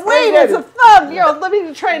hurt. But wait, it's a thumb. Here, let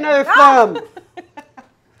me try another thumb.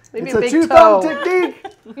 Maybe It's a big two-thumb toe. technique.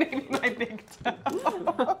 Maybe my big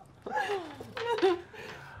toe.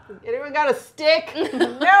 Anyone got a stick?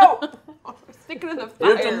 No! Stick it in the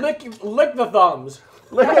You have fire. to lick the thumbs.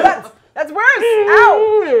 That's worse!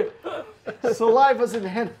 Ow!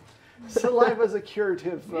 Saliva's a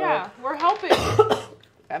curative. Yeah, we're helping.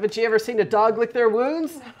 Haven't you ever seen a dog lick their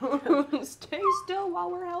wounds? Stay still while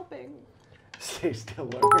we're helping. Stay still,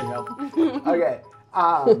 learning help. Okay.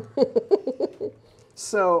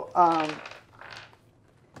 So I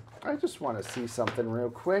just want to see something real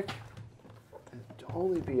quick. It'll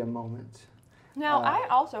only be a moment. Now, I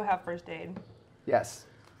also have first aid. Yes.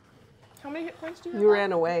 How many hit points do you have? You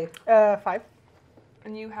ran away. 5.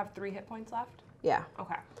 And you have 3 hit points left? Yeah.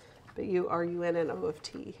 Okay. But you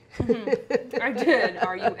RUNNOFT. I did.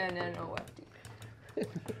 RUNNOFT.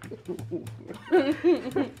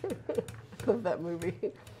 Love that movie.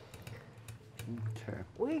 Okay.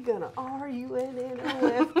 We gonna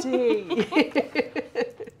RUNNOFT.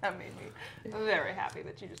 That made me very happy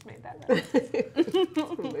that you just made that right.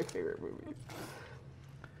 One of my favorite movies.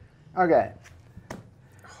 Okay.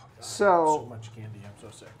 So much candy. I'm so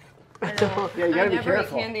sick. I know. Yeah, you gotta be I never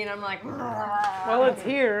careful. eat candy, and I'm like, Well, it's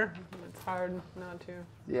here. It's hard not to.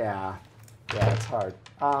 Yeah. Yeah, it's hard.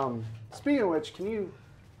 Speaking of which, can you?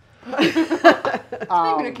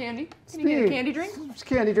 Speaking of candy, can you get a candy drink?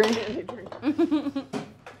 Candy drink.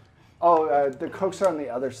 Oh, the Cokes are on the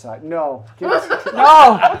other side. No. Give us,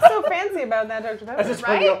 No! What's so fancy about that, Dr. I Pepper? just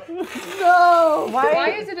Right? no.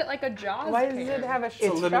 Why is it like a Jaws Why does can? it have a It's a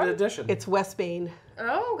limited shark? edition. It's Westbane.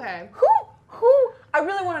 Oh, okay. Who? I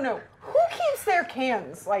really want to know. Who keeps their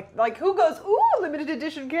cans? Like who goes, ooh, limited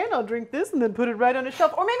edition can, I'll drink this and then put it right on a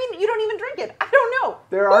shelf. Or maybe you don't even drink it. I don't know.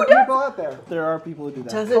 There Who are does? people out there. There are people who do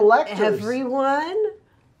that. Doesn't Collectors. everyone?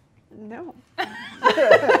 No.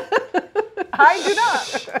 I do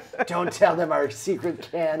not. Don't tell them our secret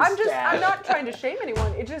can I'm stash. not trying to shame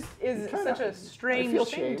anyone. It just is such a strange feel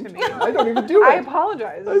thing to shamed. me. I don't even do it. I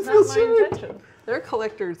apologize. It's feel not my shamed. intention. There are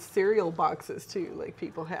collectors' cereal boxes too, like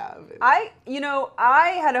people have. I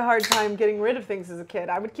had a hard time getting rid of things as a kid.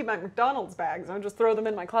 I would keep my McDonald's bags and I would just throw them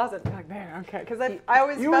in my closet and be like, there, okay. Because I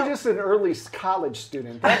always You felt, were just an early college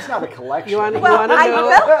student. That's not a collection. You want well, wanna I know?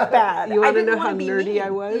 felt bad. You I want to didn't know how wanna be nerdy mean. I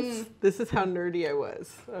was? This is how nerdy I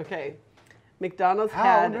was. Okay, McDonald's How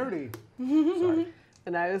had. nerdy.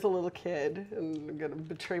 And I was a little kid, and I'm gonna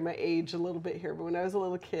betray my age a little bit here, but when I was a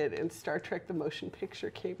little kid and Star Trek the motion picture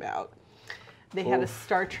came out, they had a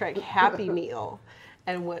Star Trek Happy Meal.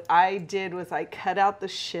 And what I did was I cut out the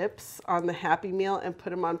ships on the Happy Meal and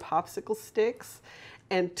put them on popsicle sticks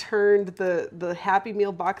and turned the Happy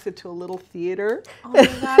Meal box into a little theater. Oh my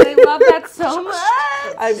god, I love that so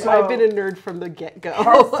much. I've been a nerd from the get-go.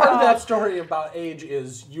 Part of that story about age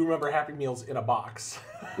is you remember Happy Meals in a box,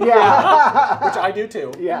 Yeah. which I do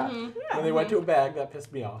too. Yeah. When they went to a bag, that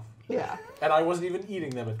pissed me off. Yeah. And I wasn't even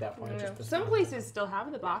eating them at that point. It just pissed Some me off. places still have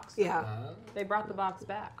the box. Yeah. They brought the box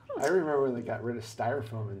back. I remember when they got rid of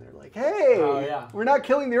styrofoam and they're like, hey, Oh, yeah. we're not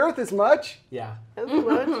killing the earth as much. Yeah. That's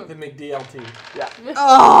what? The McDLT. Yeah.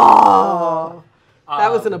 Oh, that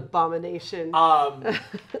was an abomination.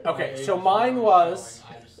 Okay, so mine was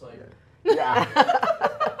I just like, Yeah.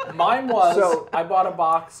 Mine was, So- I bought a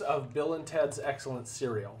box of Bill and Ted's Excellent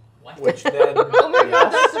Cereal. Which then, Oh my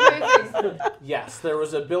god, that's amazing. yes, there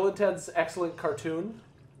was a Bill and Ted's Excellent cartoon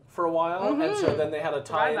for a while, and so then they had a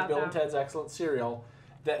tie-in about Bill and that. Ted's Excellent Cereal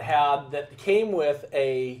that came with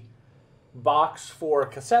a box for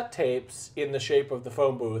cassette tapes in the shape of the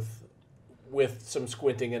phone booth with some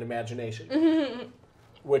squinting and imagination,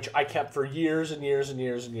 which I kept for years and years and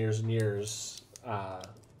years and years and years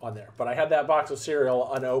on there. But I had that box of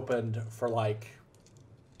cereal unopened for like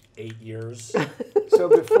 8 years. So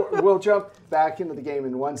before we'll jump back into the game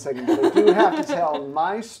in 1 second, but I do have to tell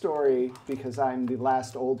my story because I'm the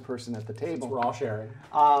last old person at the table. We're all sharing.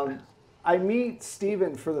 I meet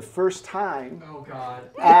Steven for the first time Oh God.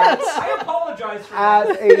 at I apologize for that.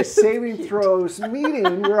 at a saving throws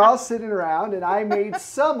meeting. We're all sitting around, and I made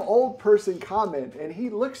some old person comment, and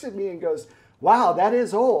he looks at me and goes, "Wow, that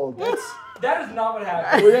is old." That is not what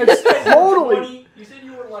happened. Well, that's You said you were totally 20 You said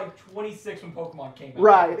you were like 26 when Pokemon came out.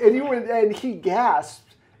 right. And he gasped.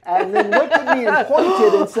 And then looked at me and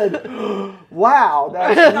pointed and said, "Wow,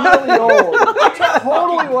 that's really old."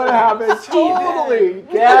 Totally what happened. Totally.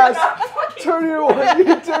 Yes. Turned white.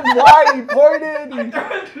 He pointed.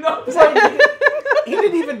 No. It's like, He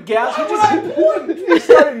didn't even guess. he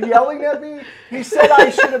started yelling at me. He said I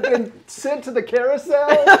should have been sent to the carousel.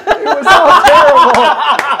 It was so terrible.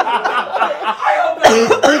 I hope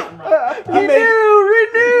that's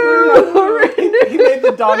He made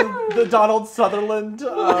the Donald Sutherland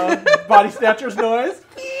body snatchers noise.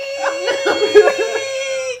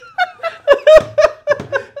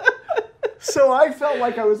 So I felt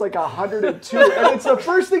like I was like 102. And it's the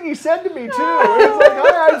first thing he said to me, too. It was like,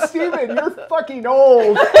 "Hi, I'm Steven. You're fucking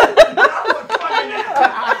old."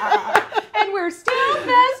 And we're still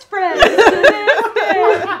best friends to this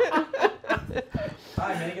day.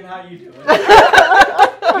 Hi, Megan. How you doing?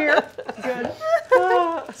 Here. Good.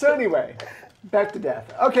 So anyway, back to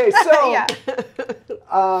death. Okay, so Yeah.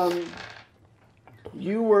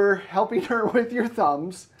 you were helping her with your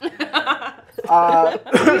thumbs.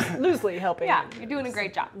 Loosely helping. Yeah, you're doing a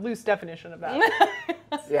great job. Loose definition of that.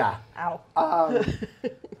 Yeah. Ow.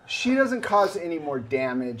 She doesn't cause any more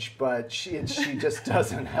damage, but she just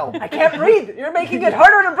doesn't help. I can't breathe. You're making it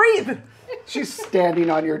harder to breathe. She's standing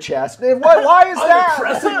on your chest. Why is that?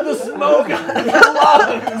 Pressing the smoke out of your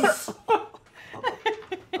lungs.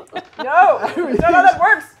 No. That's not how that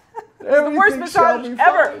works. The worst Everything shall massage be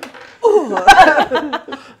ever.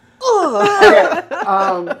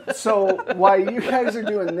 Okay, so while you guys are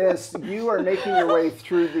doing this, you are making your way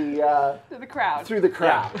through the To the crowd.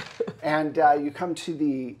 crowd, and you come to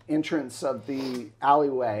the entrance of the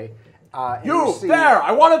alleyway. And You see, there!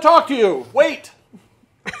 I want to talk to you. Wait.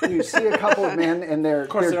 You see a couple of men, and they're Of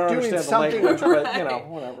course, they don't doing understand the something. language, but you know,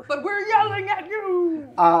 whatever. But we're yelling at you.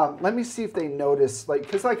 Let me see if they notice,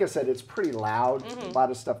 because like I said, it's pretty loud. A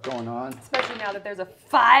lot of stuff going on. Especially now that there's a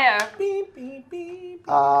fire.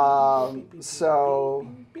 So,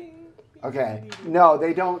 okay, no,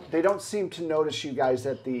 they don't. They don't seem to notice you guys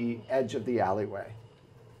at the edge of the alleyway.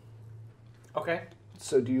 Okay.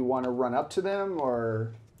 So, do you want to run up to them,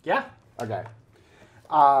 or Yeah. okay?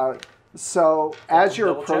 So, as you're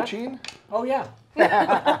Double check? approaching, Oh yeah.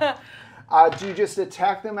 do you just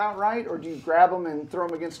attack them outright, or do you grab them and throw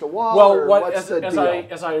them against a wall? Well, or what, what's as, the as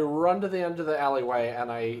deal? I run to the end of the alleyway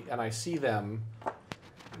and I see them,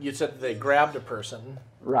 you said that they grabbed a person.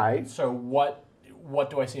 Right. So what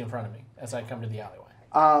do I see in front of me as I come to the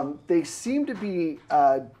alleyway? They seem to be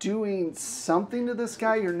doing something to this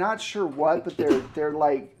guy. You're not sure what, but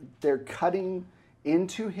they're cutting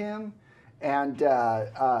into him, and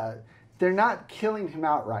they're not killing him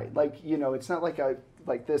outright. Like, it's not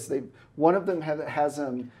like this. One of them has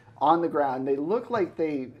him on the ground. They look like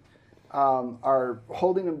they are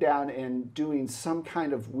holding him down and doing some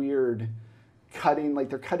kind of weird cutting. Like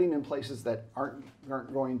they're cutting in places that aren't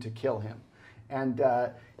going to kill him. And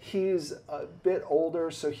he's a bit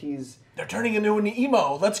older, so They're turning into an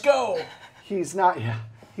emo. Let's go. he's not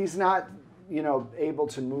able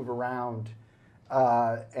to move around,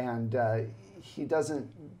 and he doesn't.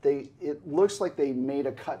 It looks like they made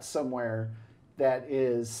a cut somewhere that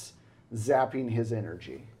is zapping his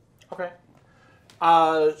energy. Okay.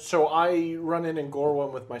 So I run in and gore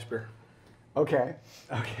one with my spear. Okay.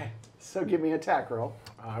 So give me an attack roll.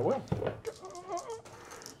 I will.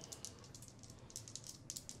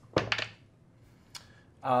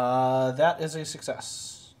 That is a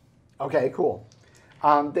success. Okay, cool.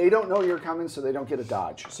 They don't know you're coming, so they don't get a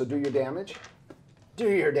dodge. So do your damage. Do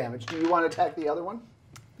you want to attack the other one?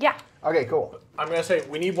 Yeah. Okay, cool. I'm gonna say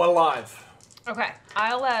we need one alive. Okay.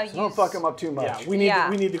 I'll use. Don't fuck them up too much. Yeah,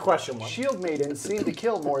 we need the question one. Shield maidens seem to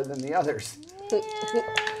kill more than the others.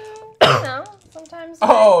 No, sometimes.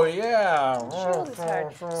 Oh, yeah. Shield is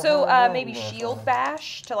hard. So maybe shield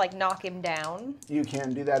bash to like knock him down. You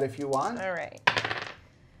can do that if you want. All right.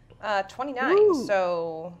 29. Ooh.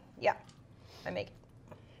 So yeah, I make it.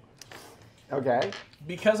 Okay.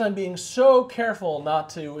 Because I'm being so careful not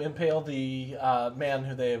to impale the man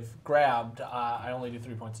who they've grabbed, I only do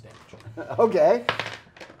 3 points of damage. Okay.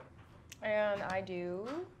 And I do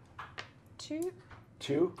 2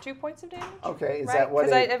 points of damage. Okay. Is Right? that what?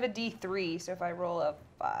 Because I have a D3, so if I roll a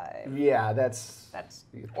 5, Yeah, that's.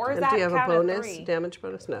 or is And that do you have a count bonus? 3? Damage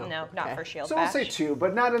bonus? No. No, not for shield So we'll bash. say 2,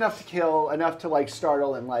 but not enough to kill, enough to like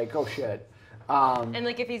startle and like, oh shit. And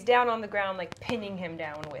like if he's down on the ground, like pinning him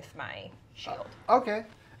down with my shield. Okay.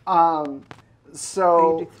 You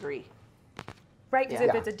So do 3. Right, because Yeah.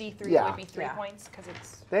 if it's a D3, Yeah. it would be 3 Yeah. points, because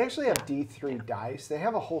it's... they actually have D3 dice. They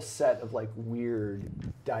have a whole set of like weird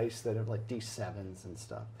dice that have like D7s and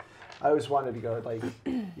stuff. I always wanted to go like,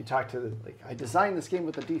 you talk to the, like, I designed this game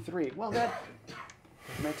with a D3. Well, that.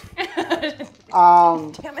 Damn it.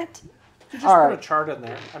 Damn it. You just All put right. a chart in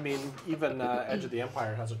there. I mean, even Edge of the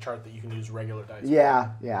Empire has a chart that you can use regular dice.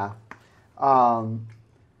 Yeah, yeah.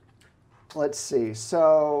 Let's see.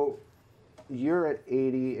 So you're at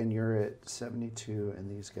 80 and you're at 72, and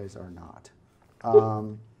these guys are not.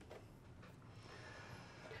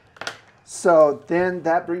 So then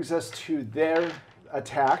that brings us to their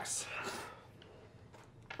attacks.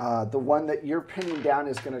 The one that you're pinning down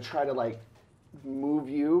is going to try to like move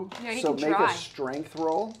you. Yeah, he so can make try. a strength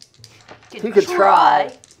roll. He He could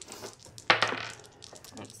try.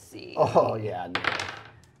 Let's see. Oh yeah. No.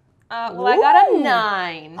 Well, I got a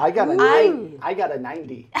 9. I got a I got a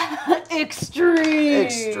 90. Extreme.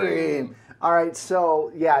 Extreme. All right,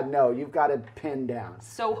 so yeah, no, you've got it pinned down.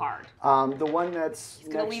 So hard. The one that's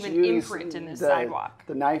gonna next leave to an you, he's- imprint in this the, sidewalk.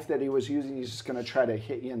 The knife that he was using, he's just going to try to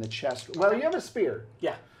hit you in the chest. Well, you have a spear.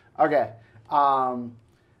 Yeah. Okay.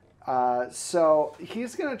 So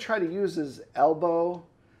he's going to try to use his elbow,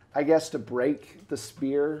 I guess, to break the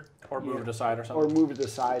spear. Or move it aside or Or something. move it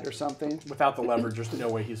aside or something. Without the leverage, there's no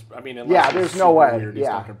way he's. I mean, unless Yeah, he's there's no super way, Weird, he's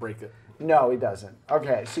yeah. not gonna break it. No, he doesn't.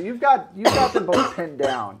 Okay, so you've got them both pinned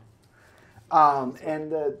down, and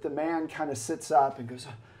the man kind of sits up and goes,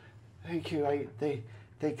 "Thank you.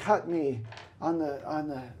 They cut me on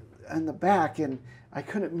the back, and I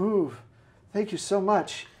couldn't move. Thank you so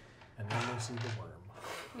much." And then they see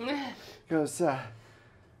the worm. Goes,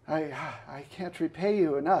 I can't repay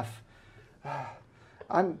you enough.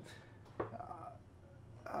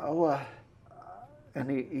 And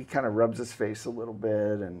he kind of rubs his face a little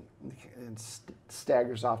bit and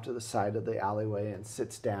staggers off to the side of the alleyway and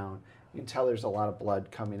sits down. You can tell there's a lot of blood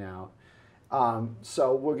coming out.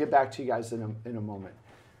 So we'll get back to you guys in a moment.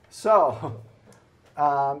 So,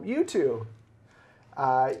 you two,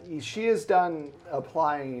 she is done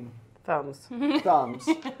applying Thumbs. thumbs.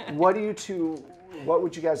 What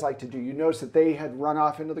would you guys like to do? You noticed that they had run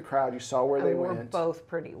off into the crowd. You saw where they And we're went. both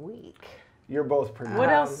pretty weak. You're both pretty. What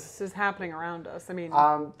else is happening around us? I mean,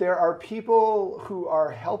 There are people who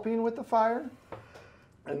are helping with the fire,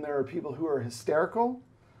 and there are people who are hysterical.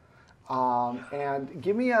 And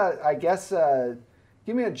give me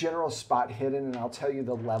give me a general spot hidden, and I'll tell you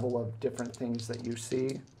the level of different things that you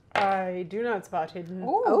see. I do not spot hidden.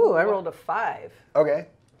 Oh, I rolled a 5. Okay.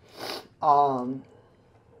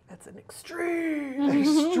 That's an extreme.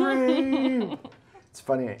 Extreme. It's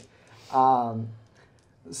funny.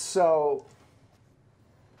 So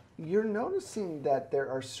you're noticing that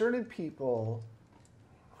there are certain people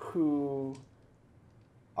who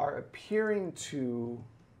are appearing to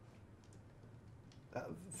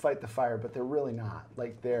fight the fire, but they're really not.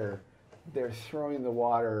 Like they're throwing the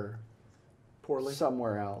water Poorly.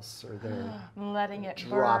 somewhere else, or they're Letting it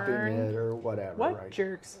dropping burn. it, or whatever. What right?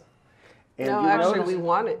 jerks? And No, you actually, notice- we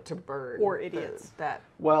want it to burn. Or idiots. That.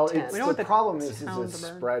 well, tent. it's We the don't want the problem is town it's to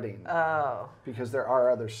burn. spreading Oh. because there are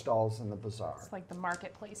other stalls in the bazaar. It's like the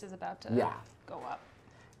marketplace is about to Yeah. go up.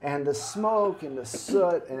 And the smoke and the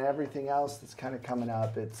soot and everything else that's kind of coming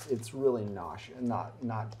up, it's really nauseous.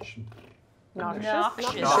 Noxious.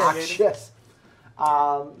 Noxious.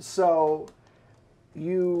 So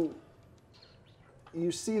you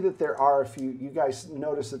see that there are a few. You guys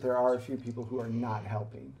notice that there are a few people who are not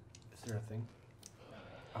helping. Is there a thing?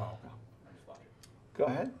 Oh. Go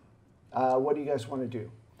ahead. What do you guys want to do?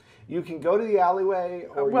 You can go to the alleyway,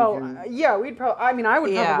 or Well, you can. yeah, we'd probably. I mean, I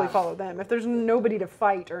would Yeah. probably follow them if there's nobody to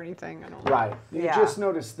fight or anything. I don't. Right. You Yeah. just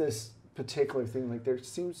noticed this particular thing. Like there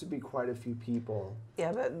seems to be quite a few people.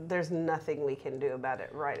 Yeah, but there's nothing we can do about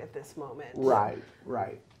it right at this moment.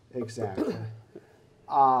 Right, exactly.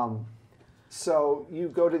 So you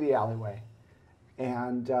go to the alleyway,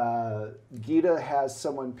 and Gita has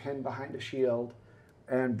someone pinned behind a shield,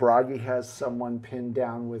 and Bragi has someone pinned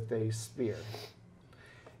down with a spear.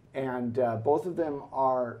 And both of them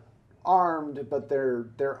are armed, but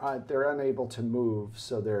they're unable to move,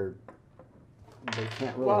 so they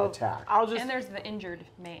can't really attack. And there's the injured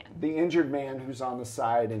man. The injured man who's on the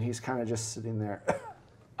side, and he's kind of just sitting there.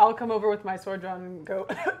 I'll come over with my sword drawn and go,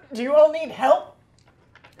 do you all need help?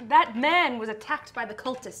 That man was attacked by the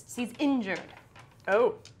cultists. He's injured.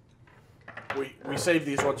 Oh. We save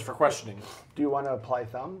these ones for questioning. Do you want to apply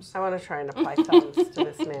thumbs? I want to try and apply thumbs to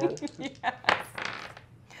this man. Yes.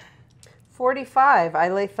 45. I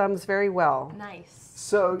lay thumbs very well. Nice.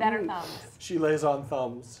 So Better thumbs. She lays on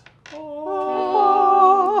thumbs.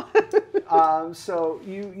 So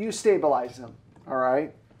you stabilize him, all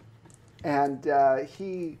right, and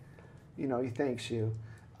he thanks you.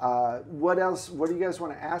 What else? What do you guys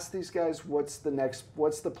want to ask these guys? What's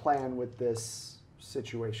the plan with this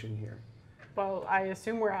situation here? Well, I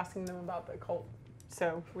assume we're asking them about the cult.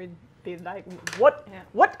 So we'd be like, what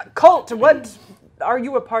cult? What are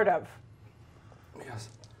you a part of? Yes.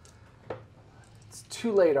 It's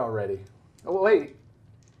too late already. Oh, wait.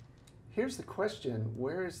 Here's the question.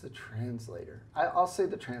 Where is the translator? I'll say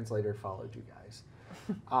the translator followed you guys.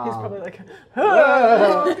 He's probably like,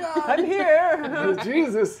 oh, I'm here.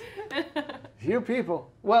 Jesus. You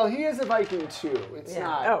people. Well, he is a Viking too. It's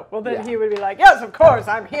not. Oh, well then he would be like, yes, of course,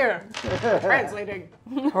 I'm here. Translating.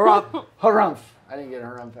 Harumph. Harumph. I didn't get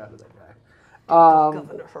harumph out of that guy.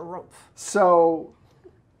 Governor Harumph. So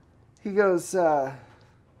he goes, yes,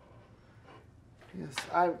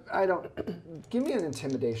 I don't, give me an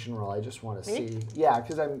intimidation roll. I just want to see. Yeah,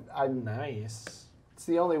 because I'm Nice. It's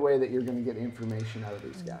the only way that you're going to get information out of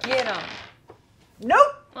these guys. Get him.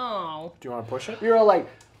 Nope. Oh. Do you want to push it? You're all like,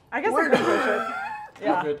 I guess I could push it.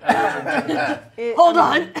 Yeah. Good. Hold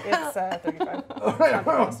on. It's 35.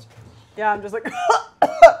 Yeah, I'm just like,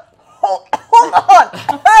 hold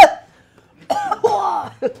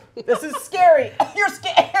on. This is scary. You're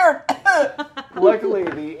scared. luckily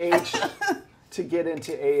the age to get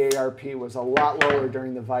into AARP was a lot lower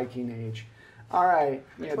during the Viking Age. All right.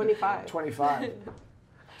 25. 25.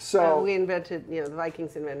 So we invented, the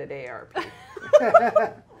Vikings invented AARP.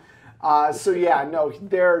 So yeah, no,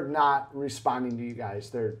 they're not responding to you guys.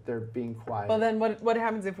 They're being quiet. Well, then what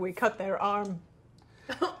happens if we cut their arm?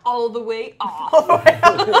 All the way off.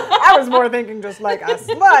 I was more thinking just like a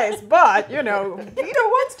slice, but, Peter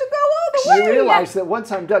wants to go all the way. You realize that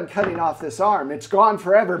once I'm done cutting off this arm, it's gone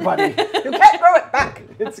forever, buddy. You can't grow it back.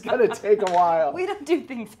 It's going to take a while. We don't do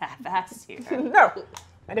things half-assed here. No.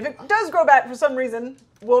 And if it does grow back for some reason,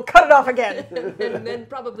 we'll cut it off again. And then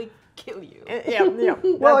probably kill you. Yeah.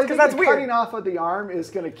 Well, I because think that's the weird. cutting off of the arm is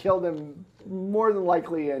going to kill them more than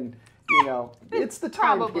likely, and it's the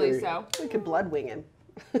time Probably period. so. We could blood wing him.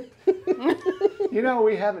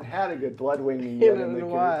 We haven't had a good blood winging yet in the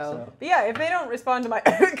while. So. But yeah, if they don't respond to my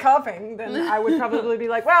coughing, then I would probably be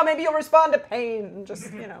like, well, maybe you'll respond to pain.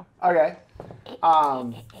 Just, Okay.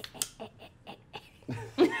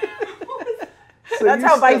 So That's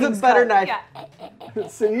how Vikings butter cut. knife. Yeah.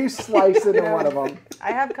 So you slice into one of them.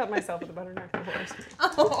 I have cut myself with a butter knife before.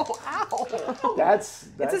 Oh, ow. That's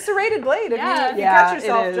It's a serrated blade. If Yeah. you Yeah, cut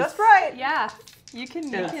yourself it is. just right. Yeah. You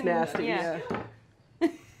can. It's nasty. Yeah.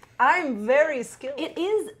 I'm very skilled. It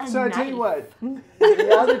is a So I knife. tell you what,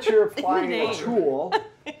 now that you're applying a name. tool,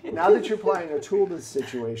 to the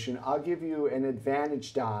situation, I'll give you an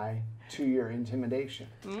advantage die to your intimidation.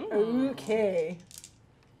 Okay.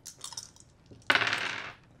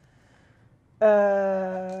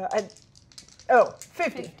 50.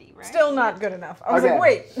 50, right? Still not good enough. I was Okay. like,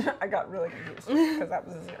 wait. I got really confused because that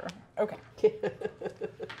was a 0. Okay.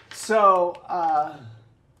 So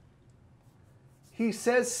he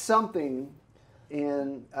says something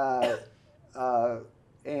and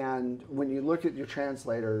when you look at your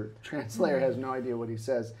translator has no idea what he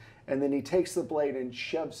says, and then he takes the blade and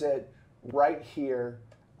shoves it right here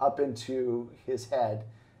up into his head,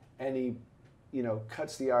 and he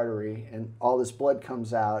cuts the artery, and all this blood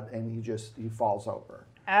comes out, and he falls over.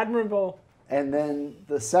 Admirable. And then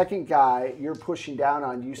the second guy you're pushing down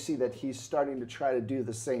on, you see that he's starting to try to do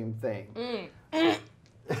the same thing.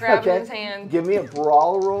 Grab his hand. Give me a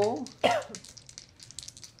brawl roll.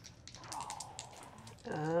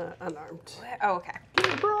 Unarmed. Oh, okay. Give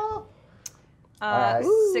me a brawl. All right.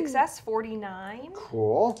 Success 49.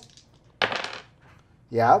 Cool.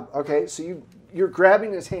 Yeah, okay, so you're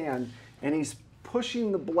grabbing his hand, and he's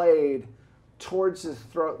pushing the blade towards his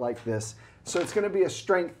throat like this. So it's going to be a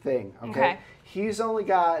strength thing, okay? Okay. He's only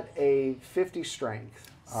got a 50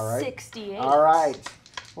 strength, all right? 68. All right.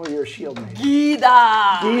 Well, you're a shield mage.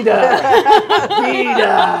 Gida!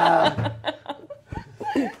 Gida!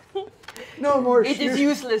 No more It is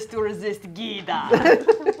useless to resist Gida.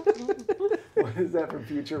 What is that from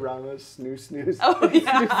Futurama? Snoo snooze. Oh,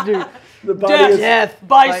 yeah. The body Death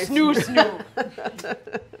by snoo snoo.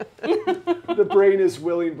 the brain is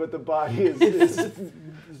willing, but the body is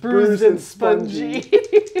bruised and spongy.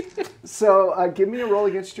 So give me a roll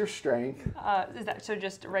against your strength. Is that so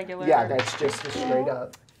just regular? Yeah, that's just a straight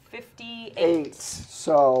up. 58. 8.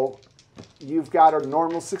 So you've got a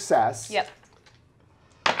normal success. Yep.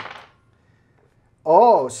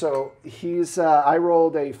 Oh, so he's. I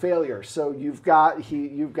rolled a failure. So you've got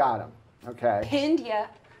him. Okay. Pinned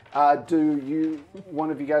yet. Do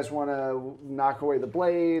one of you guys want to knock away the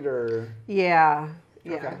blade or? Yeah.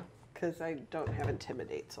 Okay. Yeah. Because I don't have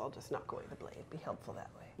intimidate, so I'll just knock away the blade. Be helpful that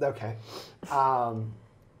way. Okay.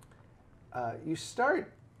 You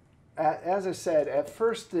start. As I said, at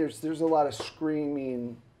first there's a lot of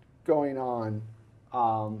screaming going on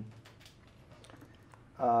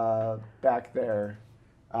back there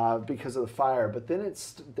because of the fire, but then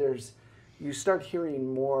you start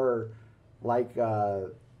hearing more like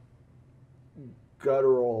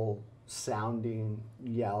guttural sounding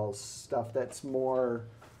yells, stuff that's more,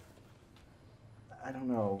 I don't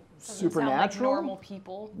know, Doesn't supernatural. sound like normal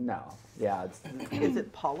people. No, yeah. Is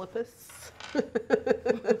it polypus?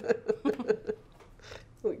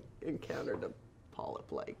 We encountered a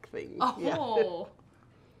polyp-like thing. Oh,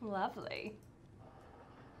 lovely.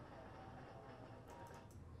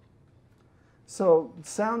 So it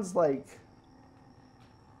sounds like.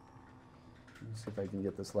 Let's see if I can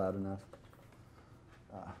get this loud enough.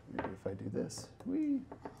 Maybe if I do this.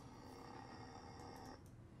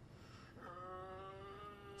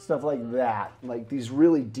 Stuff like that, like these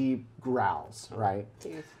really deep growls, right?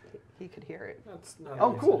 He could hear it. That's not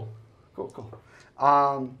Oh, cool.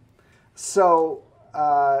 So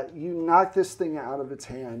you knock this thing out of its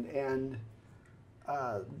hand, and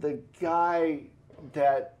the guy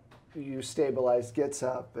that you stabilized gets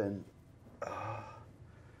up and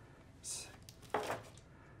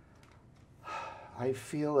I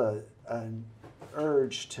feel an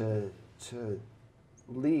urge to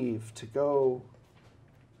leave, to go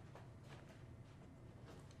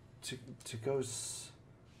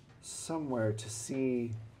somewhere to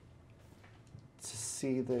see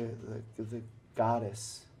the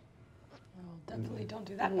goddess. Well, definitely don't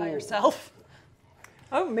do that by yourself.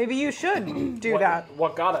 Oh, maybe you should do that.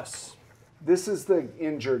 What got us? This is the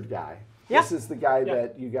injured guy. Yeah. This is the guy Yeah.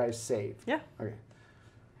 that you guys saved. Yeah. Okay.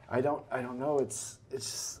 I don't know. It's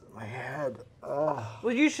just my head. Ugh.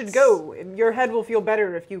 Well, you should go. Your head will feel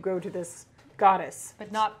better if you go to this goddess.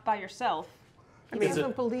 But not by yourself. He Is doesn't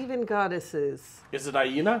it- believe in goddesses. Is it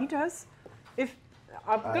Aina? He does. If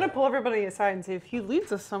I'm gonna pull everybody aside and say, if he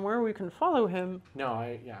leads us somewhere, we can follow him.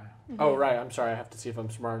 No, Oh, right. I'm sorry. I have to see if I'm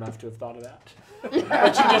smart enough to have thought of that. But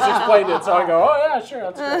she just explained it, so I go, oh, yeah,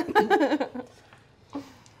 sure, that's good.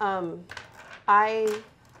 I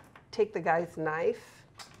take the guy's knife,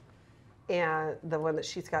 and the one that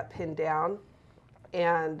she's got pinned down,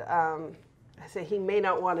 and I say he may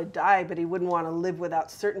not want to die, but he wouldn't want to live without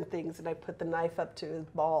certain things, and I put the knife up to his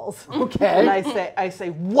balls. Okay. And I say,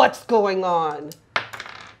 what's going on?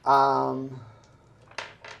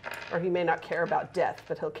 Or he may not care about death,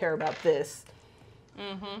 but he'll care about this.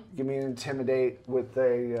 Give me an intimidate with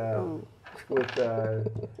a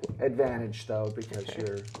advantage though, because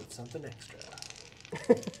you're With something extra.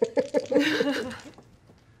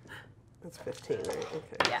 That's 15, right?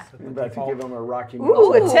 Okay. Yeah. I'm about to give him a Rocky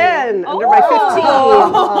Ooh, Mountain. a 10 under my 15.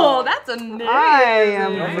 Oh, that's amazing. I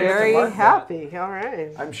am Don't very mark that. happy. All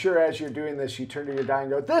right. I'm sure as you're doing this, you turn to your die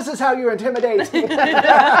and go, "This is how you intimidate." Men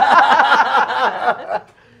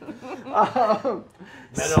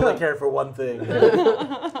only care for one thing. Three,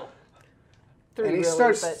 And he really,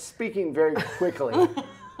 starts but- speaking very quickly.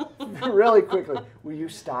 Really quickly. Will you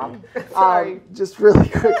stop? Sorry. Just really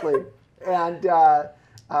quickly. And the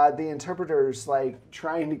interpreter's like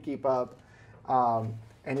trying to keep up.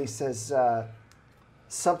 And he says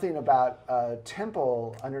something about a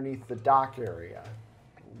temple underneath the dock area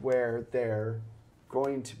where they're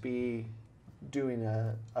going to be doing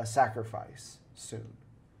a sacrifice soon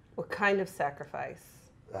What kind of sacrifice?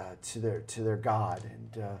 to their god,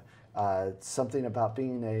 and something about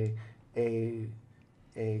being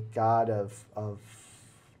a god of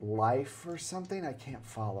life or something. I can't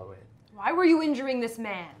follow it. Why were you injuring this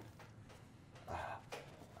man?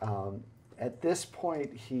 At this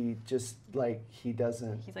point, he just he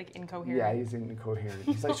doesn't. He's like incoherent. Yeah, he's incoherent.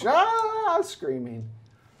 He's like screaming.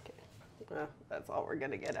 Well, that's all we're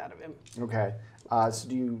gonna get out of him. Okay. So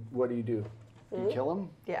what do you do? You kill him?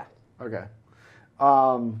 Yeah. Okay.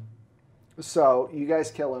 So you guys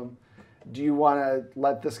kill him. Do you want to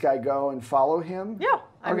let this guy go and follow him? Yeah.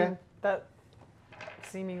 I Okay. mean, that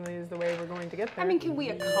seemingly is the way we're going to get there. I mean, can we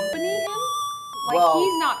accompany him? Like, Well,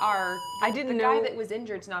 he's not our. I didn't the guy know- that was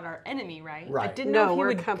injured's not our enemy, right? Right. I didn't No, know if he we're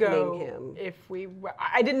would accompanying go him. if we.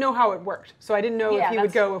 I didn't know how it worked, so I didn't know Yeah, if he would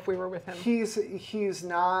that's- go if we were with him. He's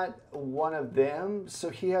not one of them, so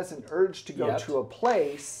he has an urge to go Yet. to a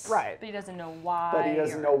place. Right. But he doesn't know why. But he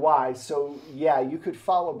doesn't know why. So yeah, you could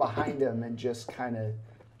follow behind him and just kind of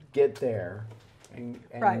get there and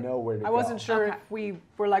Right. know where to go. I wasn't sure Okay. if we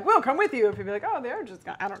were like, "We'll come with you." If he'd be like, "Oh, they're just,"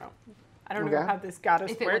 I don't know. I don't know Okay. how this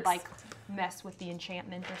goddess If it works. would like mess with the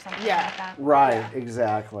enchantment or something Yeah. like that. Right, Yeah.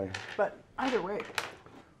 exactly. But either way,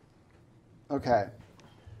 Okay.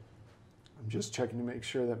 I'm just checking to make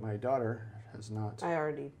sure that my daughter has not. I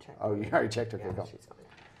already checked. Oh, you already checked. Okay, Yeah, go. she's fine.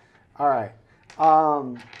 All right.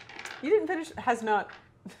 you didn't finish. Has not.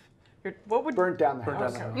 What would Burnt down the Burn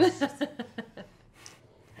house. down the house.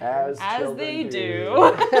 As As they children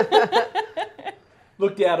do.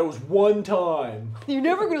 Look, Dad, it was one time. You're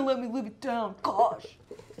never gonna let me live it down. Gosh.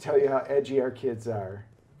 Tell you how edgy our kids are.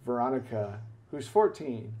 Veronica, who's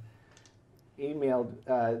 14, emailed,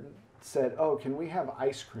 said, "Oh, can we have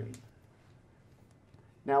ice cream?"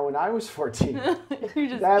 Now, when I was 14, You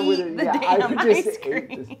just that would eat the I damn would just ice eat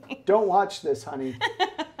cream. this. Don't watch this, honey.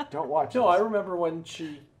 Don't watch No, I this remember when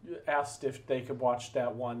she asked if they could watch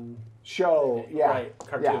that one show. Yeah, right,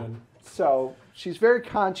 cartoon. Yeah. So she's very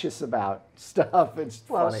conscious about stuff. It's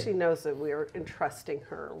Well, funny. she knows that we are entrusting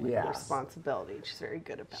her with Yes. responsibility. She's very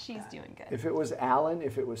good about She's that. doing good. If it was Alan,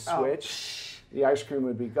 if it was Oh. Switch, the ice cream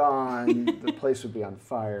would be gone. The place would be on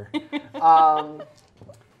fire.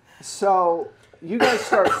 So you guys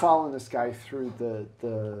start following this guy through the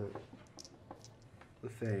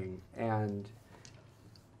thing, and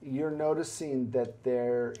you're noticing that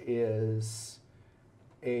there is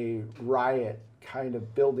a riot kind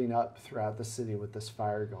of building up throughout the city with this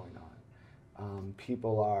fire going on.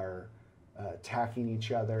 People are attacking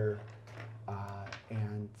each other,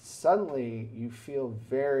 and suddenly you feel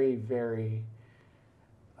very, very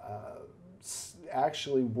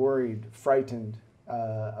actually worried, frightened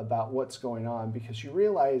about what's going on, because you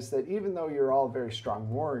realize that even though you're all very strong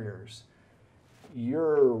warriors,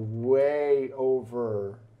 you're way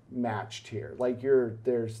overmatched here. Like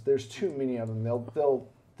there's too many of them. They'll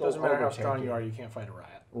Doesn't matter how overtake strong you are, you can't fight a riot.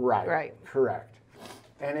 Right. Right. Correct.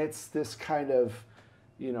 And it's this kind of,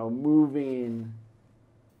 moving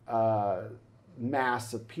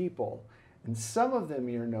mass of people. And some of them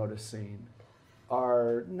you're noticing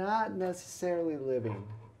are not necessarily living.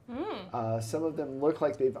 Some of them look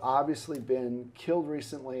like they've obviously been killed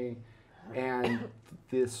recently, and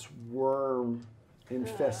this worm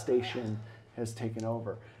infestation has taken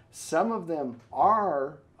over. Some of them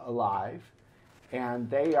are alive, and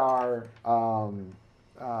they are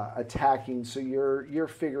attacking. So you're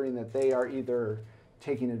figuring that they are either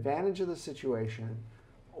taking advantage of the situation,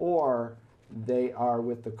 or they are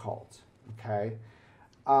with the cult. Okay.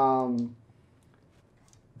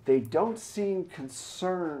 They don't seem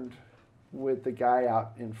concerned with the guy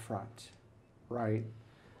out in front, right?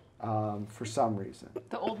 For some reason.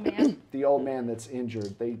 The old man. The old man that's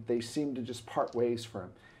injured, they seem to just part ways for him.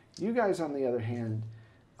 You guys, on the other hand,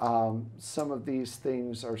 some of these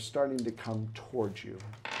things are starting to come towards you.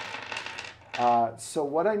 So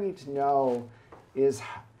what I need to know is,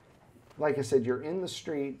 like I said, you're in the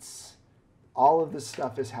streets. All of this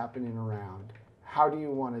stuff is happening around. How do you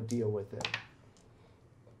want to deal with it?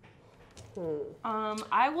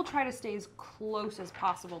 I will try to stay as close as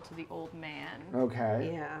possible to the old man.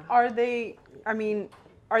 Okay. Yeah. are they? I mean,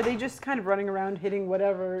 are they just kind of running around hitting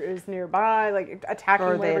whatever is nearby, like attacking Or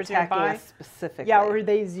are they whatever's attacking nearby? us specifically? Yeah, or are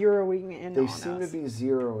they zeroing in They on seem us? to be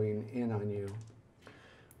zeroing in on you.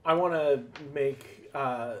 I want to make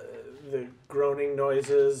the groaning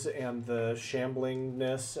noises and the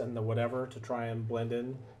shamblingness and the whatever to try and blend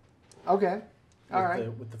in Okay. All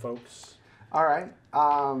right. with the folks. All right.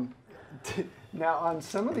 Now, on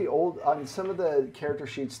some of the character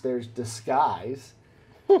sheets, there's disguise.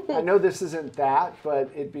 I know this isn't that, but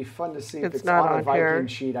it'd be fun to see if It's it's not on a on Viking here.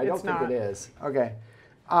 sheet. I don't It's think not. it is. Okay.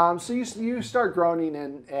 So you start groaning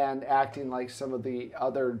and acting like some of the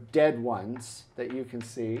other dead ones that you can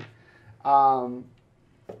see. I'm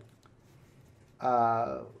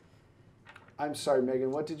sorry,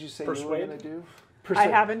 Megan. What did you say you were Persuade? going to do? I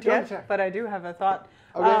haven't Go yet, attack. but I do have a thought.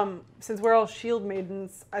 Okay. Since we're all shield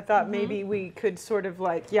maidens, I thought maybe we could sort of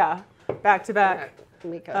back to back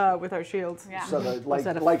Mika. with our shields. Yeah. So the, Was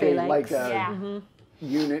that a like phalanx? a Yeah.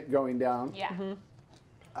 unit going down. Yeah.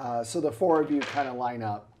 So the four of you kind of line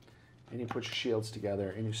up, and you put your shields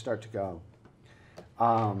together, and you start to go.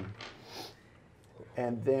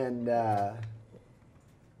 And then,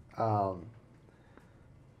 oh,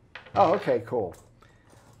 okay, cool.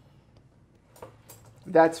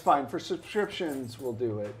 That's fine. For subscriptions, we'll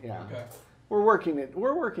do it. Yeah. Okay. We're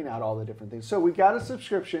working out all the different things. So we got a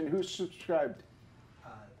subscription. Who's subscribed?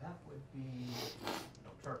 That would be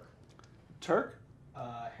Turk. Turk?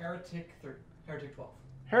 Heretic 12.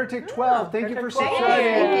 Heretic 12. Thank you for Thank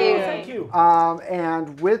subscribing. Thank you.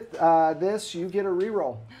 And with this, you get a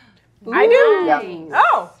reroll. I do. Yeah.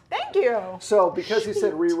 Oh, thank you. So because he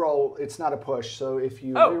said reroll, it's not a push. So if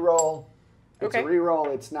you Oh. reroll, it's Okay. a reroll.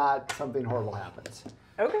 It's not something horrible happens.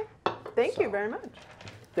 Okay. Thank you very much.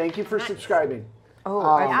 Thank you for subscribing. Oh,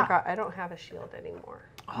 I forgot. I don't have a shield anymore.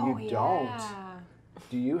 Oh, You don't. yeah.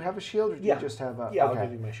 Do you have a shield, or do Yeah. you just have a? Yeah, okay. I'll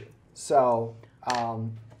give you my shield. So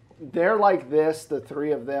they're like this. The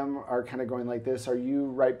three of them are kind of going like this. Are you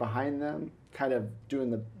right behind them, kind of doing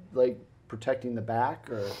the protecting the back,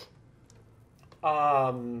 or?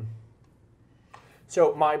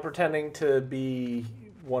 So my pretending to be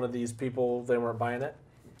one of these people, they weren't buying it?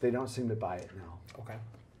 They don't seem to buy it now. Okay.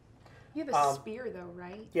 You have a spear though,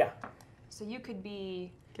 right? Yeah. So you could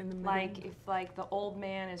be In the middle. like, if like the old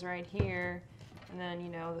man is right here, and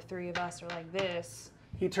then the three of us are like this.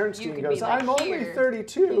 He turns to You you and could be goes, like "I'm only here,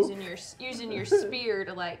 32." using your spear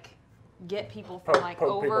to like get people from Poke like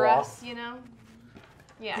people over off. us,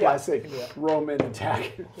 Yeah. Classic Roman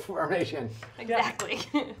attack formation. Exactly.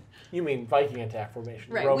 You mean Viking attack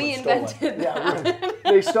formation. Right. Romans We stole it. invented that.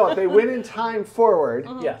 Yeah, they stole it. They went in time forward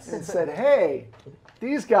Yes. and said, "Hey,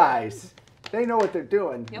 these guys, they know what they're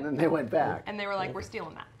doing." Yep. And then they went back. And they were like, we're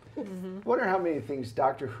stealing that. Wonder how many things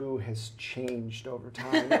Doctor Who has changed over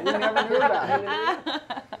time that we never knew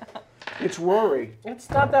about. It's Rory. It's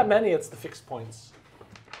not that many, it's the fixed points.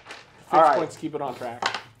 Fixed All right. points keep it on track.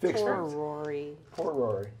 Fixed Poor points. Rory. Poor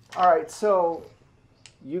Rory. All right, so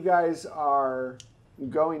you guys are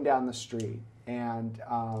going down the street, and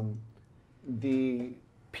the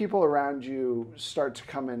people around you start to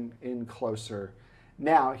come in closer.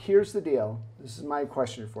 Now, here's the deal. This is my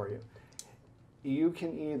question for you. You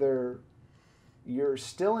can you're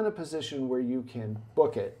still in a position where you can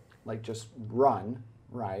book it, like just run,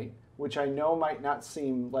 right? Which I know might not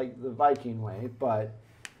seem like the Viking way, but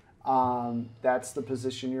that's the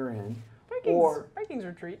position you're in. Vikings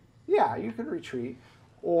retreat. Yeah, you can retreat,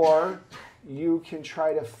 or you can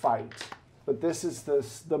try to fight. But this is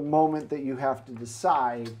the moment that you have to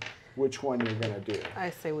decide which one you're going to do. I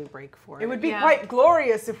say we break for it. It would be Yeah. quite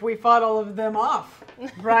glorious if we fought all of them off,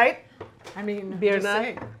 right? I mean, just Birna?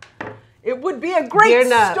 saying. It would be a great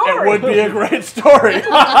Birna. story. It would be a great story.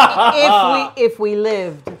 if we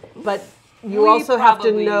lived, but you We also have to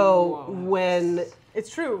probably know won't. when It's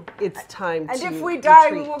true. it's time And to if we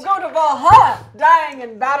die, we retreat. will go to Valhalla, dying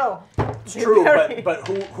in battle. It's true, but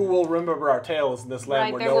who will remember our tales in this land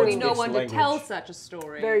Right, where there no will one be no speaks one the to language? tell such a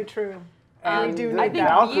story. Very true. And we do the need think that.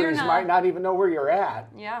 Valkyries Birna- might not even know where you're at.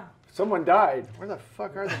 Yeah. Someone died. Where the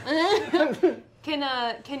fuck are they?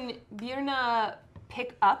 Can Birna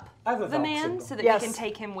pick up I have a the Valk man signal. so that Yes. we can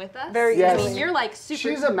take him with us? Very Yes. I mean, you're like super.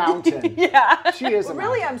 She's a mountain. Yeah. She is a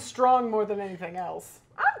Really, mountain. I'm strong more than anything else.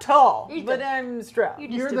 I'm tall, You're but just- I'm strong. You're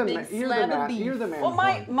You're just the a big you're the slab man. of beef. You're the man. Well,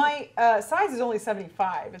 horn. my size is only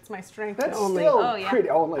 75. It's my strength. That's only- still Oh, yeah. pretty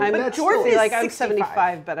only. I'm That's Dorothy still, like I'm 65.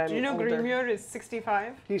 75, but I'm Do you know older. Grimur is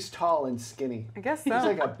 65? he's tall and skinny. I guess so. He's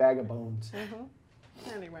like a bag of bones.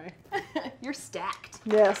 Anyway. You're stacked.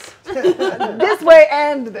 Yes. This way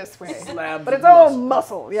and this way. Slabs But of it's all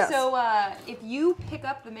muscle. muscle, yes. So if you pick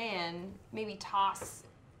up the man, maybe toss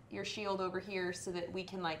your shield over here so that we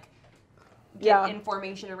can like get Yeah.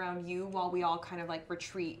 information around you while we all kind of like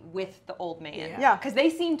retreat with the old man. Yeah. Because they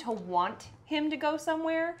seem to want him to go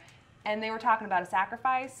somewhere, and they were talking about a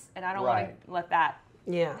sacrifice, and I don't Right. want to let that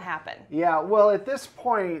Yeah. happen. Yeah. Well, at this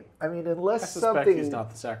point, I mean, unless I suspect something. he's not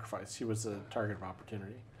the sacrifice. He was a target of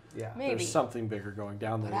opportunity. Yeah. Maybe. There's something bigger going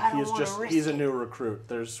down there. But I don't He is wanna just risk he's a it. new recruit.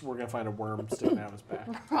 We're gonna find a worm sticking out of his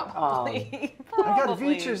back. Probably. I got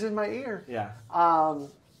Probably. features in my ear. Yeah. Um,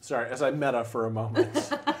 Sorry, as I meta for a moment.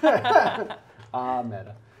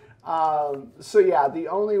 meta. So yeah, the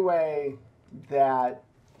only way that,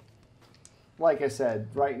 like I said,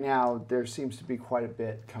 right now there seems to be quite a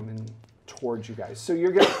bit coming towards you guys. So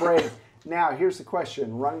you're gonna break. Now here's the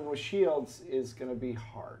question: running with shields is gonna be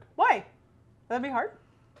hard. Why? That'd be hard.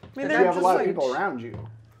 I mean, Because you have a lot of people around you,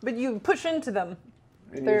 But you push into them.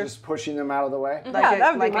 and They're- you're just pushing them out of the way. Like Yeah, a,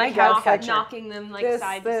 that would be like my a cow guess. catcher. knocking them like This,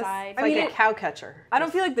 side this. to side. I Like mean, a cow catcher. I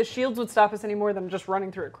don't feel like the shields would stop us any more than just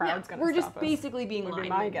running through a Yeah, crowd's gonna we're just stop us. basically being Would be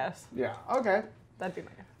linemen. my guess. Yeah. Okay. That'd be my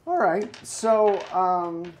guess. All right. So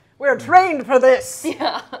We're trained for this.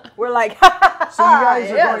 Yeah. We're like, So you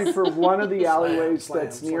guys are yes. going for one of the alleyways Slam,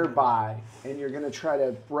 that's slam. nearby, and you're going to try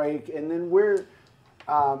to break. And then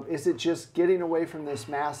is it just getting away from this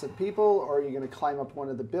mass of people, or are you going to climb up one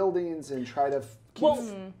of the buildings and try to keep...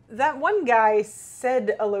 Well, that one guy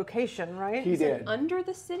said a location, right? He did. Under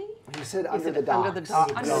the city? He said under said the docks. under the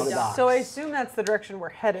docks. Under the docks. So I assume that's the direction we're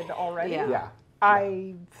headed already. Yeah. Yeah.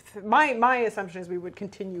 My assumption is we would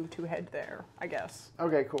continue to head there, I guess.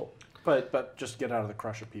 Okay, cool. But just get out of the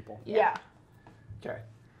crush of people. Yeah. Okay.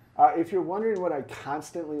 If you're wondering what I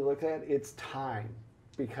constantly look at, it's time.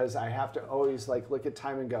 Because I have to always look at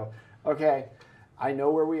time and go, okay, I know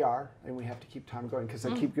where we are, and we have to keep time going because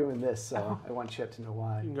I keep doing this, so I want Chet to know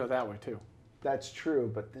why. You can go that way too. That's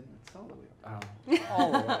true, but then it's all the way up.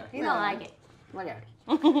 All the way. You don't like it. Okay.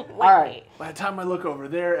 All right. By the time I look over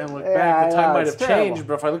there and look Yeah, back, the I time know, might it's have terrible. changed.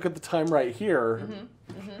 But if I look at the time right here,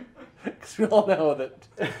 because we all know that.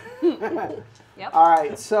 Yep. All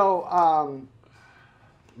right, so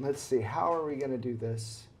let's see. How are we going to do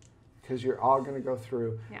this? Because you're all going to go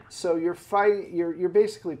through. Yeah. So you're fighting. You're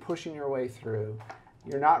basically pushing your way through.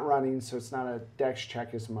 You're not running, so it's not a dex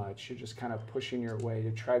check as much. You're just kind of pushing your way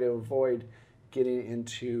to try to avoid getting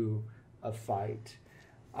into a fight.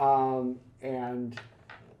 And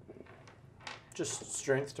Just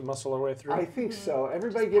strength to muscle our way through. I think so.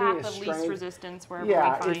 Everybody give me a Path of least strength. resistance wherever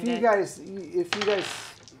Yeah, we find if you it. guys,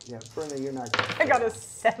 yeah, Brenda, you're not. I got a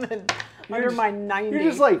 7 under my 90. You're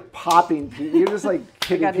just like popping. You're just like I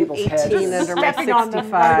hitting got an people's 18 heads. under my Stepping on them.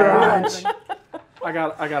 65. I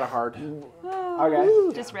got a hard.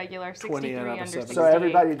 Okay. Just regular, 20 63 out of under 70. 68. So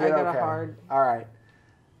everybody did I got a okay. hard. All right.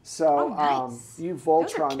 So nice. you Those are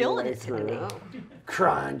Voltron your killing way it through. today.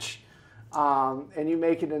 Crunch. And you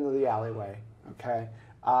make it into the alleyway. Okay.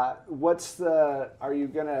 Are you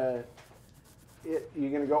gonna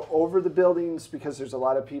go over the buildings because there's a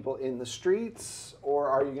lot of people in the streets, or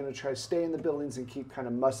are you gonna try to stay in the buildings and keep kind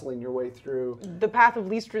of muscling your way through? The path of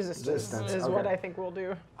least resistance Resistance, is okay. what I think we'll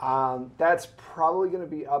do. That's probably going to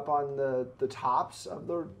be up on the tops of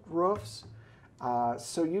the roofs.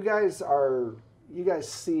 So you guys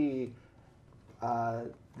see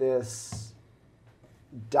this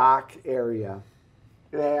dock area,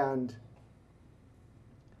 and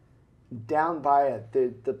down by it,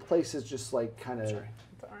 the place is just like kind of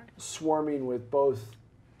swarming with both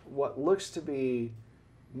what looks to be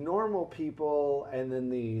normal people and then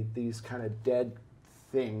these kind of dead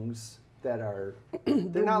things that are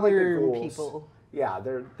they're not like the worm ghouls. people. Yeah,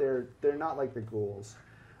 they're not like the ghouls.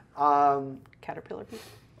 Caterpillar people.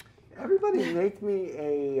 Everybody make me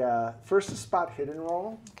a first to spot hidden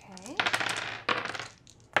roll. Okay.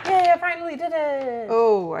 Yay, I finally did it!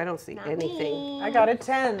 Oh, I don't see Not anything. me. I got a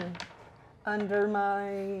 10 under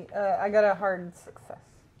my, I got a hard success.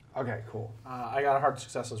 Okay, cool. I got a hard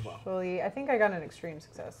success as well. Actually, I think I got an extreme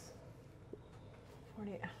success.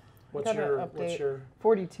 40. What's gotta your update.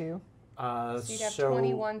 42. So you'd have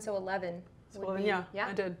 21, so 11. would Well, be- yeah, yeah.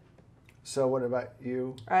 I did. So what about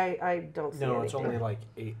you? I don't see No, anything. it's only like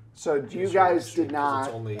 8. So you guys did not.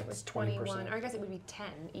 It's only It was 20%. 21, or I guess it would be 10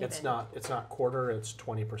 even. It's not quarter. It's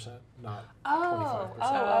 20%, not Oh,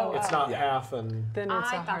 25%. It's not Yeah. half and. Then it's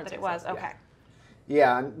I a thought hard that it was. success. Okay.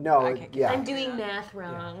 Yeah, no, I can't get yeah. I'm doing math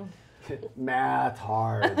wrong. Math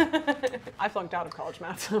hard. I flunked out of college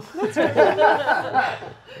math.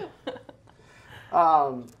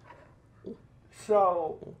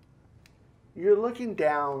 So you're looking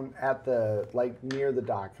down at the near the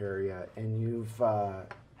dock area, and you've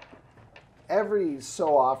every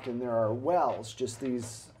so often there are wells, just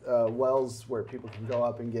these wells where people can go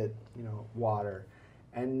up and get water,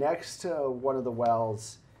 and next to one of the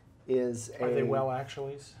wells is Are they well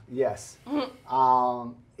actuallys? Yes.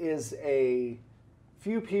 Is a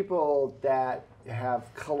few people that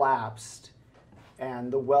have collapsed,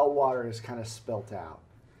 and the well water is kind of spilt out.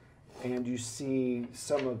 And you see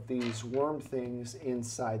some of these worm things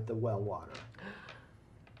inside the well water.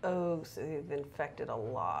 Oh, so they've infected a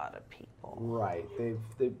lot of people. Right.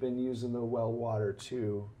 They've been using the well water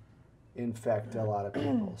to infect a lot of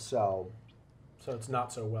people. So So it's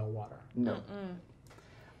not so well water. no.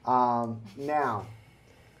 Now,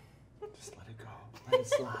 just let it go. Let it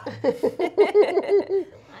slide.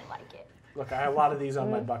 I like it. Look, I have a lot of these on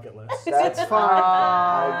my bucket list. That's fine.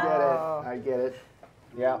 I get it.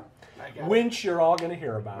 Yeah. Winch, you're all going to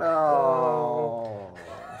hear about. Oh,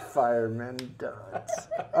 firemen duds.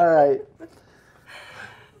 All right.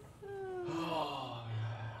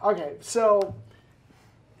 Okay, so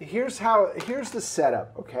here's the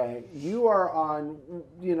setup. Okay, you are on.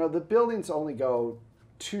 The buildings only go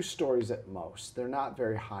 2 stories at most. They're not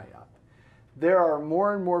very high up. there are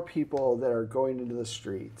more and more people that are going into the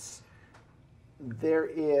streets. There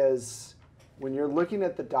is, when you're looking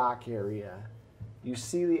at the dock area, you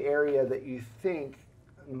see the area that you think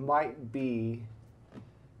might be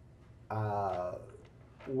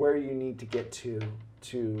where you need to get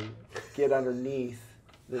to get underneath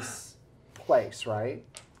this place, right?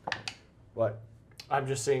 What? I'm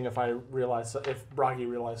just seeing if Bragi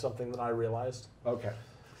realized something that I realized. Okay.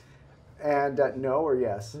 And no or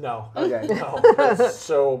yes? No. Okay. No. That's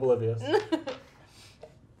so oblivious.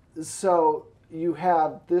 So you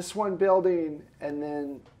have this one building, and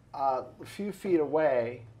then a few feet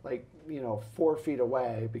away, like 4 feet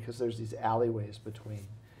away, because there's these alleyways between,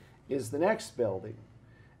 is the next building.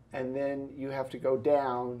 And then you have to go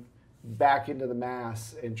down back into the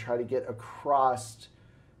mass and try to get across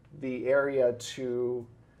the area to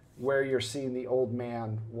where you're seeing the old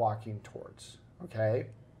man walking towards. Okay?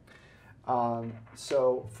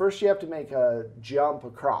 So first you have to make a jump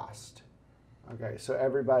across. Okay, so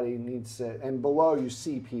everybody needs to, and below you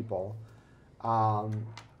see people.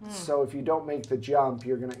 So if you don't make the jump,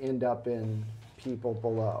 you're going to end up in people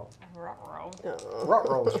below. Ruh-roh,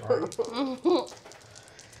 sorry.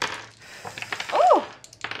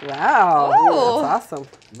 Wow, Oh. that's awesome.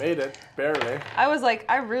 Made it, barely. I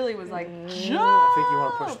really was like, jump. I think you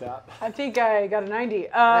want to push that. I think I got a 90.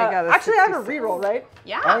 I got a Actually, I have a 66. reroll, right?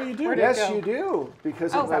 Yeah. Oh, you do? Where'd it Yes, go? you do,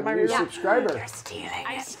 because Oh, of is that a my new reroll? subscriber.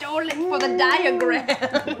 I stole it for the diagram.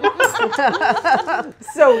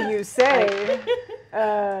 So you say.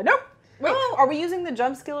 Nope. Wait, are we using the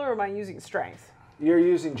jump skill or am I using strength? You're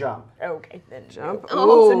using jump. Okay, then Jump.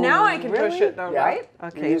 So now I can push really? it, though, Yeah. right?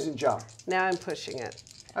 Okay. You're using jump. Now I'm pushing it.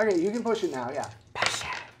 Okay, you can push it now, yeah.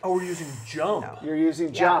 Oh, we're using jump, You're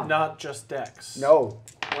using jump. not just dex. No.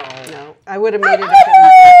 No, I would have made it if it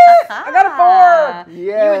I got a 4!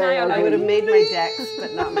 Yeah. was, I would have made my dex,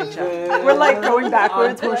 but not my jump. We're like going I'm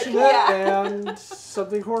backwards. pushing it, and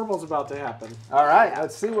something horrible's about to happen. All right,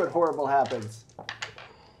 let's see what horrible happens.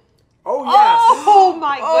 Oh, yes! Oh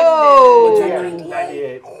my goodness.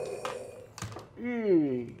 Yeah.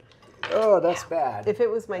 98. Oh, that's bad. If it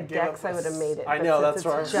was my gave dex, up I would have made it. I but know, since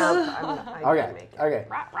that's it's right. jump, I didn't Okay, make it. okay.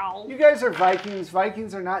 Ruh-roh. You guys are Vikings.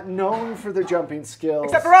 Vikings are not known for their jumping skills.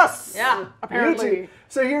 Except for us! Yeah. Me Apparently. too.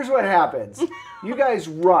 So here's what happens. You guys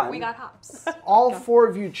run. We got hops. All 4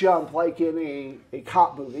 of you jump like in a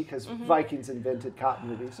cop movie, because Vikings invented cop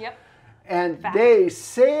movies. Yep. And they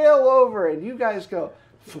sail over, and you guys go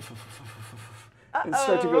and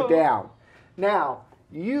start to go down. Now,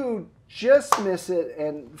 you just miss it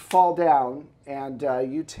and fall down, and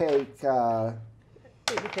you take.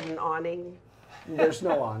 Maybe get an awning. There's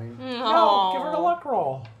no awning. No, give her a luck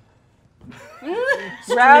roll.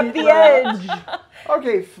 Grab the edge!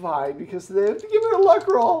 Okay, fine, because they have to give it a luck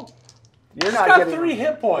roll. You're not Got getting 3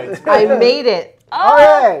 hit points. I made it. All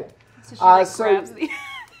right. So she like grabs the.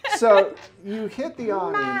 So you hit the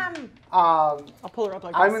awning. I'll pull her up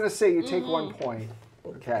like this. I'm going to say you take 1 point.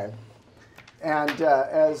 Okay. And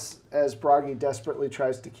as Bragi desperately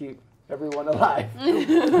tries to keep everyone alive. I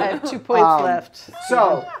have 2 points left.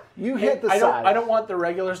 So you hit the side. I don't want the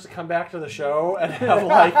regulars to come back to the show and have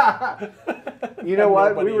like. You know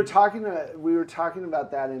what? We nobody- were talking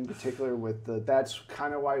about that in particular with that's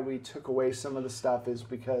kind of why we took away some of the stuff, is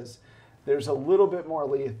because there's a little bit more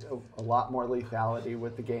a lot more lethality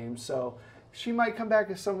with the game. So she might come back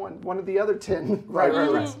as one of the other 10. Right.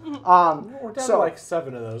 We're down to like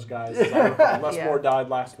 7 of those guys, unless Yeah. more died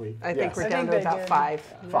last week. I think Yes. we're I down think to they about did. 5.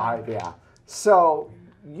 5, yeah. So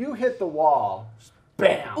you hit the wall,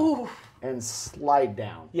 bam, and slide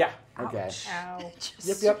down. Yeah. Okay. Ow.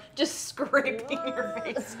 Yep. Just scraping your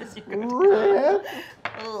face as you go. Rip.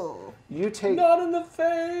 Oh. You take Not in the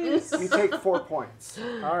face. 4 points.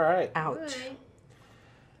 All right. Ouch.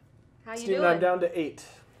 How you Steven, doing? I'm down to 8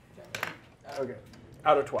 Okay.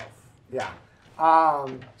 out of 12. Yeah.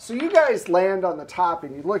 So you guys land on the top,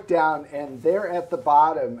 and you look down, and they're at the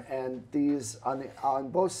bottom, and these on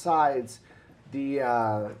both sides,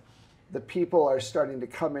 the people are starting to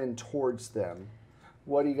come in towards them.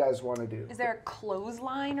 What do you guys want to do? Is there a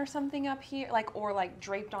clothesline or something up here, or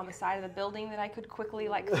draped on the side of the building that I could quickly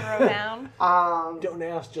throw down? Don't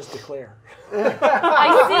ask, just declare. I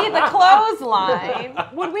see the clothesline.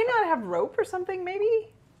 Would we not have rope or something, maybe?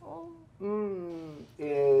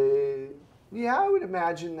 Yeah, I would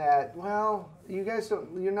imagine that. Well, you guys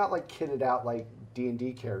don't. You're not kitted out like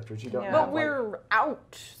D&D characters. You don't. Yeah. have, But we're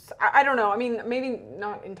out. I don't know. I mean, maybe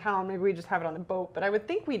not in town. Maybe we just have it on the boat. But I would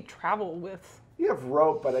think we'd travel with. You have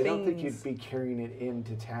rope, but I don't think Things. you'd be carrying it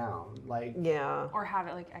into town. Yeah. Or have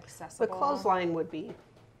it accessible. The clothesline would be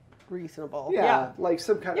reasonable. Yeah, Yeah. like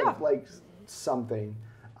some kind Yeah. of something.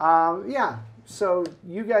 Yeah. So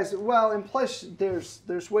you guys, well, and plus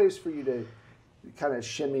there's ways for you to kind of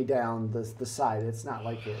shimmy down the side. It's not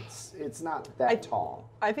like it's not that tall.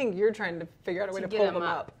 I think you're trying to figure out a way to get pull him them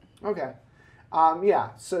up. up. Okay. Yeah.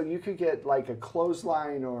 So you could get like a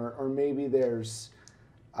clothesline, or maybe there's.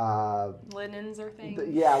 Linens or things.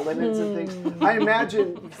 Yeah, linens and things. I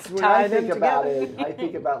imagine when I think about it, I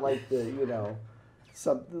think about like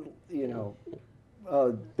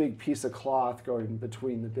a big piece of cloth going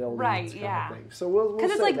between the buildings, Right, kind yeah. of thing. So we'll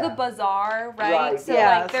Because it's say like that. the bazaar, right? Right. So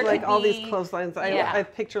Yeah, like there it's like could all be, these clotheslines. Yeah. I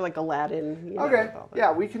picture like Aladdin. You know, Okay. with all that.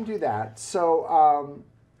 Yeah, we can do that. So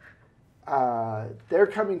they're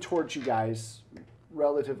coming towards you guys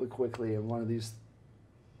relatively quickly, and one of these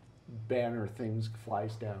banner things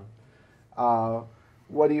flies down.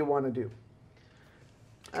 What do you want to do?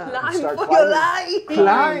 Climb Start for climbing. your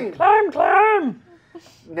life. Climb. Climb!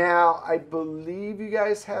 Now, I believe you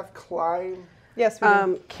guys have climb Yes, we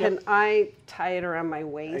do. Can I tie it around my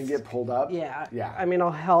waist? and get pulled up. Yeah. Yeah. I mean, I'll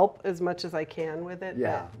help as much as I can with it.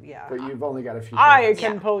 Yeah. But yeah. But you've only got a few. I minutes.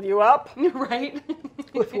 can pull you up. Right?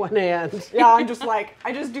 With one hand. Yeah, I'm just like,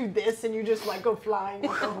 I just do this and you just like go flying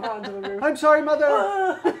over onto the roof. I'm sorry,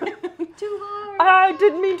 mother. Too hard. I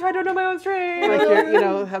didn't mean to, I don't know my own strength. Like you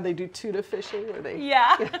know how they do tuna fishing, where they.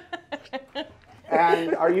 Yeah.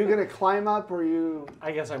 And are you gonna climb up, or you?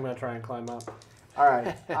 I guess I'm gonna try and climb up. All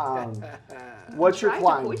right. What's your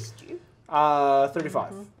climb?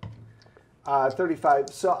 35. 35.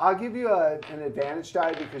 So I'll give you an advantage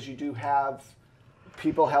die because you do have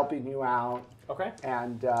people helping you out. Okay.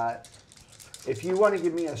 And if you want to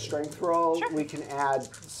give me a strength roll, we can add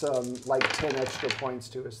some like 10 extra points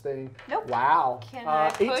to his thing. Nope. Wow. Can I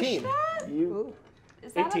push 18. that? You.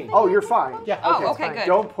 Is that 18. a thing? Oh, you're fine. Yeah. Oh, okay, good.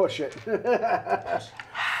 Don't push it.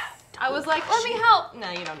 I was like, let me help.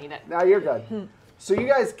 No, you don't need it. Now you're good. So you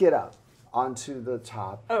guys get up onto the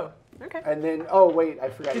top, Oh, okay. and then wait, I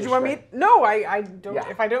forgot. Did your you want me? strength. No, I don't. Yeah.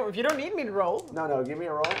 If you don't need me to roll, No, give me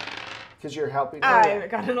a roll because you're helping. I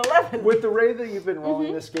got an 11. With the way that you've been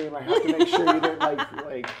rolling this game, I have to make sure you didn't like throw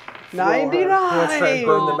her. 99. Let's try and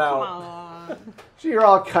burn them Come out. on. So you're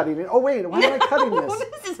all cutting it. Oh wait, why am I cutting this?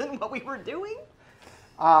 This isn't what we were doing.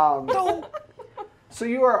 So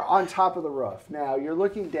you are on top of the roof. Now you're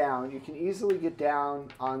looking down. You can easily get down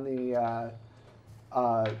on the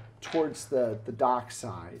towards the dock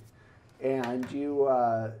side, and you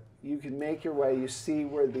can make your way. You see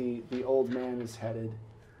where the old man is headed.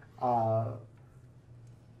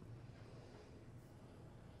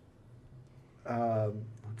 Let's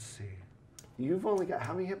see. You've only got,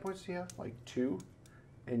 how many hit points do you have? Like 2,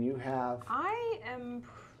 and you have. I am.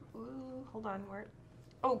 Ooh, hold on, where?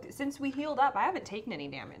 Oh, since we healed up, I haven't taken any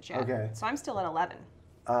damage yet. Okay. So I'm still at 11.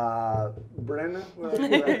 Brenna, where are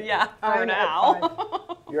you at? Yeah, for I'm at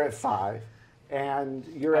now. You're at 5, and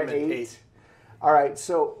you're I'm at at 8. 8. All right.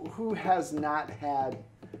 So who has not had?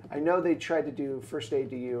 I know they tried to do first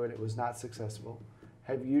aid to you, and it was not successful.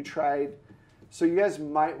 Have you tried? So you guys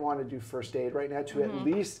might want to do first aid right now to at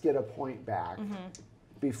least get a point back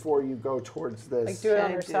before you go towards this. Like do it Can on I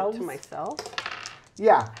do yourselves? to myself.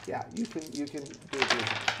 Yeah. You can do it. To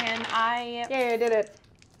yourself. Can I? Yay, I did it.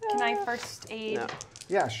 Can I first aid No.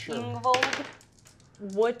 Yeah, sure. Ingvold?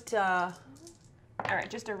 What? All right,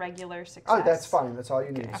 just a regular success. Oh, that's fine. That's all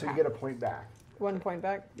you need. So you Okay. get a point back. 1 point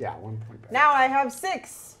back. Yeah, 1 point back. Now I have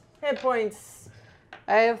 6 hit points.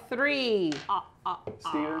 I have 3. Steven,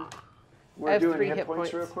 I we're have doing 3 hit hit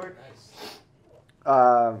points real points.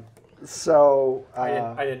 quick. So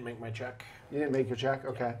I didn't make my check. you didn't make your check?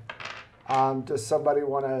 Okay. Does somebody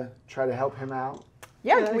want to try to help him out?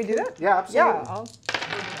 Yeah, can we do that? Yeah, absolutely. Yeah.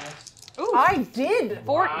 Ooh, I did.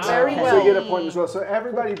 14. Very So well. you get a point as well. So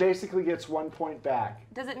everybody basically gets 1 point back.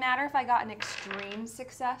 Does it matter if I got an extreme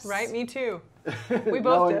success? Right, me too. We No,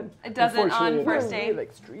 both did. It doesn't on unfortunately, first it aid.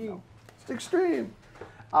 Extreme. It's extreme.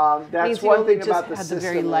 That's Means you one only thing just about the had system. to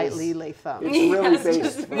very is lightly lay thumbs. It's really Yes, based.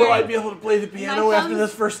 just Will I be able to play the piano My after thumbs-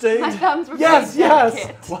 this first aid? My thumbs were Yes, very yes.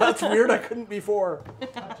 delicate. Well, that's weird. I couldn't before.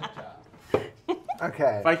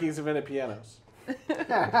 Okay. Vikings invented pianos.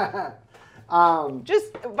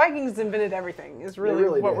 Just Vikings invented everything is really,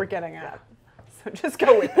 really what did. we're getting at. So just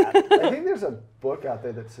go with that. I think there's a book out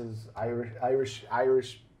there that says Irish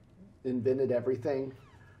invented everything,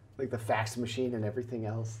 like the fax machine and everything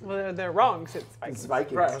else. Well, they're wrong since It's Vikings.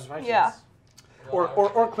 Vikings. Right, it was Vikings. Yeah. Or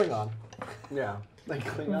Klingon. Yeah. Like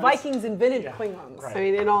Klingons. Vikings invented Yeah. Klingons. Right. I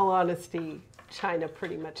mean, in all honesty, China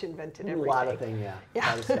pretty much invented A everything. lot of things, yeah. A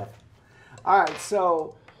lot of stuff. All right,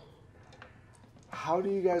 so how do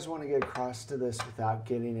you guys want to get across to this without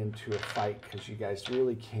getting into a fight? Because you guys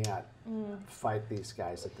really can't fight these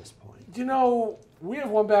guys at this point. You know, we have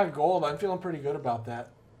 1 bag of gold. I'm feeling pretty good about that.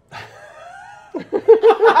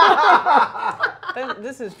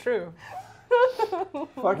 This is true.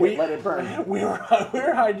 Fuck it, let it burn. We were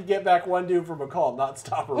hired to get back one dude from a cult, not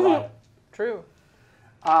stop a riot. True.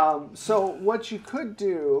 So what you could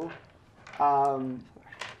do,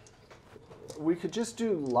 we could just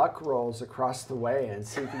do luck rolls across the way and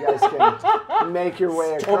see if you guys can make your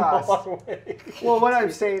way across. Well, what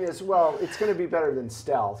I'm saying is, well, it's going to be better than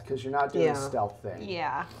stealth because you're not doing a stealth thing.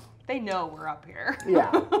 Yeah. They know we're up here.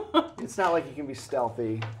 Yeah. It's not like you can be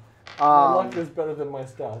stealthy. My luck is better than my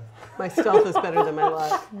stealth. My stealth is better than my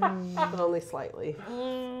luck, but only slightly.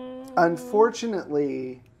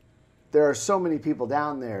 Unfortunately, there are so many people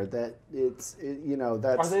down there that that's.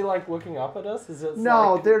 Are they like looking up at us? Is it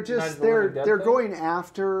No, like they're just Night of the Living Dead they're thing? going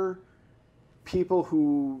after people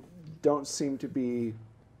who don't seem to be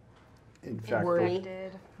infected.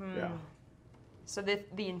 Infected. Yeah. So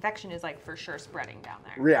the infection is like for sure spreading down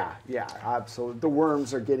there. Yeah, absolutely. The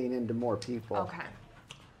worms are getting into more people. Okay.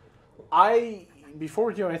 Before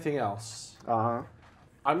we do anything else, Uh-huh.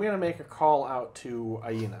 I'm going to make a call out to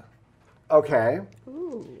Aina. Okay.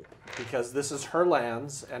 Because this is her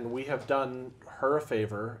lands, and we have done her a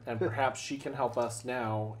favor, and perhaps she can help us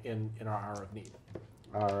now in our hour of need.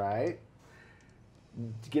 All right.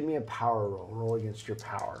 Give me a power roll. Roll against your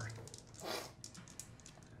power.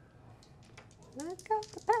 I got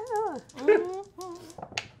the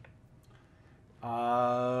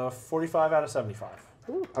power. 45 out of 75.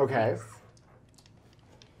 Okay.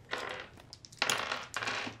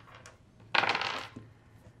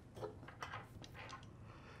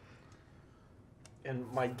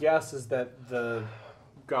 And my guess is that the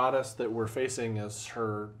goddess that we're facing is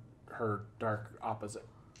her dark opposite.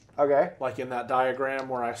 Okay. Like in that diagram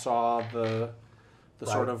where I saw the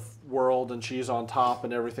sort of world, and she's on top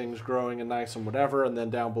and everything's growing and nice and whatever, and then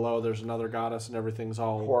down below there's another goddess and everything's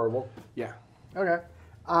all Horrible. Yeah. Okay.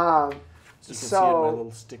 So you can see it in my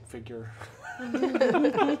little stick figure.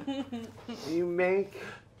 You make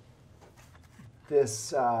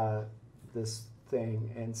this this thing,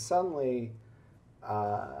 and suddenly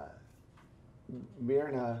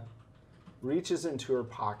Myrna reaches into her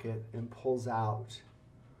pocket and pulls out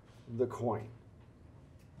the coin.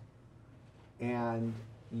 And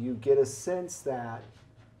you get a sense that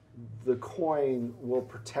the coin will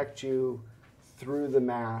protect you through the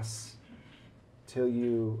mass till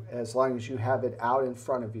you, as long as you have it out in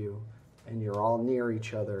front of you and you're all near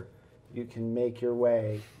each other, you can make your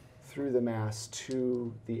way through the mass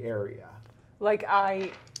to the area. Like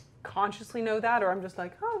I consciously know that, or I'm just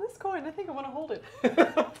like, oh, this coin, I think I want to hold it.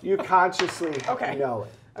 You consciously Okay. know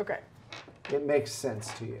it. Okay. It makes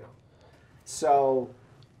sense to you. So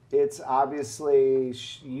it's obviously,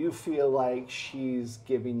 you feel like she's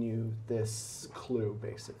giving you this clue,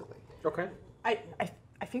 basically. Okay.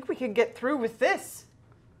 I think we could get through with this.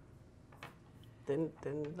 Then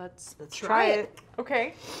Let's try it.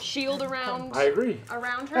 Okay. Shield around I agree.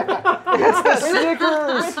 around her.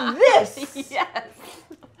 Snickers! This. Yes.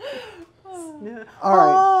 All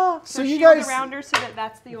right. So you shield guys, around her so that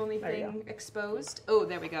that's the only you thing exposed. Oh,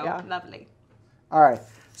 there we go. Yeah. Lovely. all right.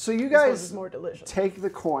 So you This guys is more delicious. take the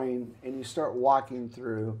coin and you start walking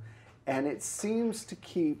through, and it seems to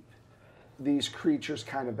keep these creatures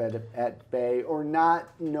kind of at bay or not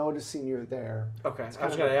noticing you're there. Okay. It's I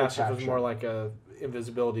was kind going of to a ask if it was protection. more like a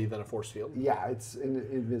invisibility than a force field. Yeah, it's an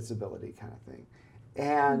invisibility kind of thing.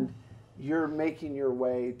 And you're making your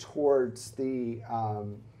way towards the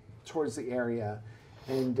area,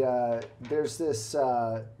 and there's this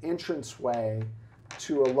entranceway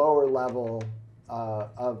to a lower level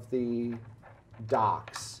of the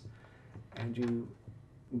docks, and you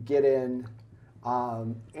get in,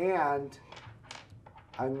 and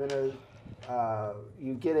I'm gonna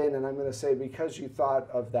you get in, and I'm gonna say, because you thought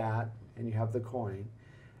of that and you have the coin,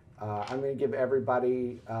 I'm gonna give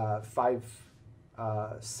everybody 5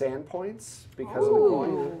 sand points because of the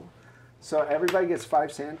coin. So everybody gets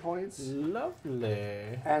 5 sand points,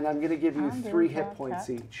 Lovely. and I'm gonna give you 3 hit points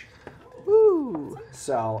each. Woo!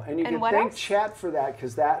 So, and you And can what thank else? chat for that,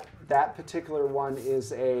 because that particular one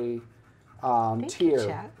is a tier. You,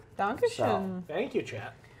 chat. Dankeschön. Thank you,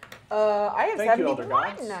 chat. I have Thank you, Elder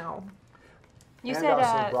 71 Gods. now. You And said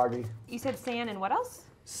also Broggy. you said sand and what else?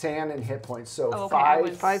 Sand and hit points. So Oh, okay, I 5,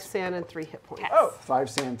 was- 5 sand and 3 hit points. Oh. 5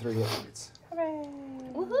 sand, 3 hit points. Hooray.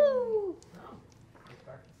 Woohoo!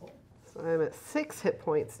 So I'm at 6 hit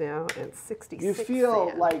points now and 66 You feel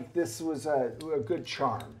sand. like this was a good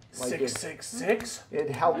charm. Like 666. it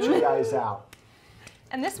helped you guys out.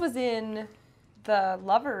 And this was in the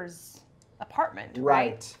lover's apartment,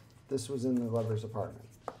 right? Right. This was in the lover's apartment.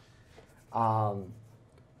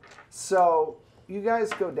 So you guys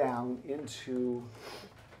go down into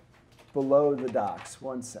below the docks.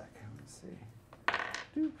 1 sec. Let's see.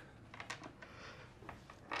 Doop.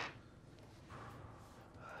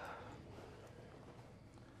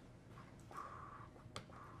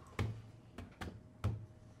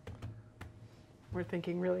 We're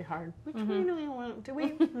thinking really hard. Which way do we want? Do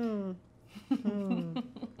we?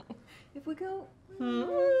 If we go.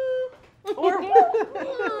 Or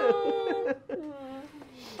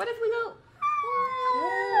What if we go?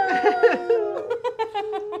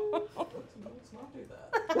 Let's not do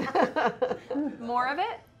that. More of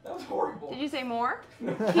it? That was horrible. Did you say more?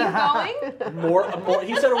 Keep going. More.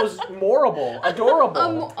 He said it was moreable,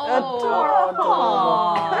 adorable.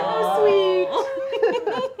 Sweet.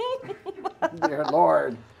 Dear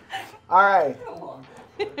Lord. All right.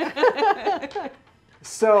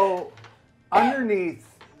 So underneath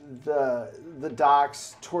the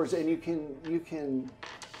docks towards, and you can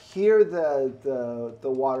hear the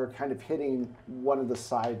water kind of hitting one of the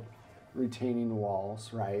side retaining walls,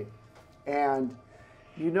 right? And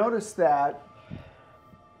you notice that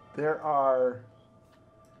there are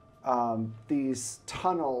these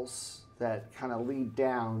tunnels that kind of lead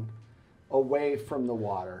down away from the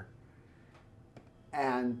water.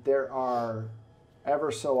 And there are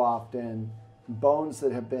ever so often bones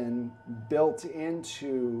that have been built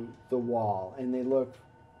into the wall, and they look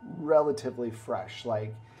relatively fresh,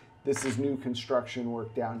 like this is new construction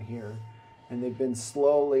work down here. And they've been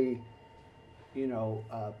slowly,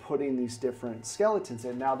 putting these different skeletons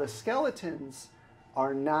in. Now, the skeletons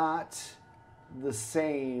are not the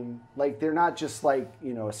same, like they're not just like,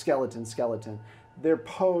 a skeleton. They're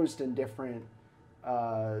posed in different,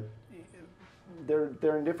 they're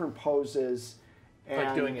in different poses. And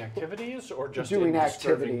Like doing activities or just doing in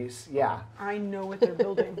disturbing- activities, yeah. I know what they're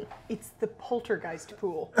building. It's the poltergeist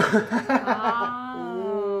pool.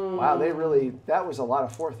 Wow, that was a lot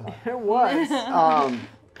of forethought. It was.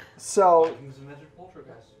 So, Vikings invented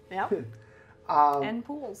poltergeist. Yep. And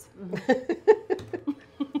pools.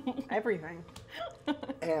 Everything.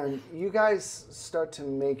 and you guys start to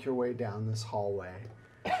make your way down this hallway,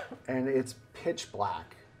 and it's pitch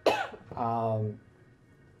black.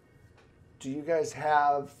 Do you guys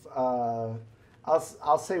have? I'll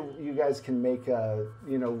say you guys can make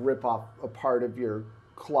rip off a part of your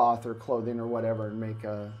cloth or clothing or whatever and make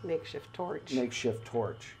a Makeshift torch.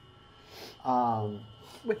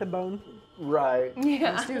 With a bone. Right.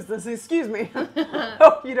 Yeah. Let's use this. Excuse me.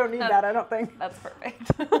 Oh, you don't need that, I don't think. That's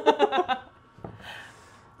perfect.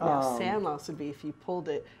 Sand loss would be if you pulled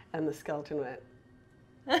it and the skeleton went.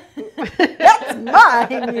 That's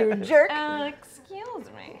mine, you jerk. Excuse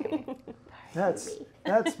me. That's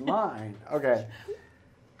mine. Okay.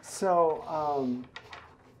 So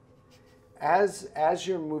as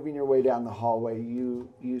you're moving your way down the hallway,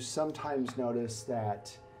 you sometimes notice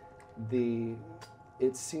that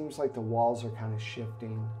it seems like the walls are kind of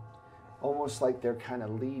shifting, almost like they're kind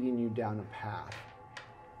of leading you down a path.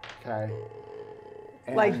 Okay.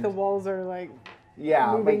 Like the walls are like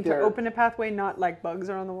like moving to they're open a pathway, not like bugs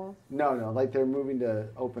are on the wall. No, like they're moving to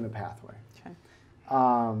open a pathway. Okay.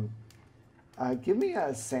 Give me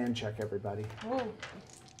a sand check, everybody.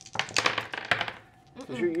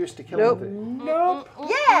 Because you're used to killing things. Nope.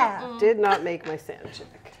 Yeah. Did not make my sand check.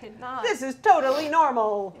 Did not. This is totally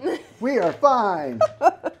normal. We are fine.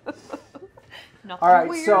 Nothing All right,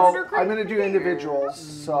 weird so or I'm going to creepy do individuals.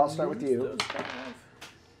 So I'll start with you.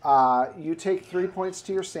 You take 3 points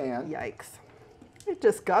to your sand. Yikes. I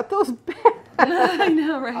just got those back. I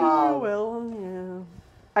know, right? Oh, well, yeah.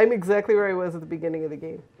 I'm exactly where I was at the beginning of the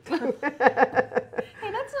game. Hey,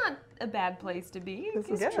 that's not a bad place to be. This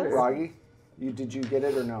is Yeah. true. Roggy, did you get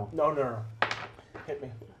it or no? No. Hit me.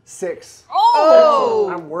 6.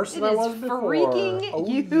 Oh! I'm worse It than I is was before. freaking Oh,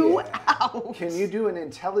 you yeah. out. Can you do an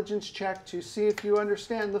intelligence check to see if you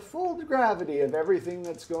understand the full gravity of everything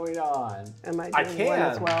that's going on? Am I I doing one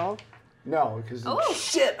as can. well? No, because Oh,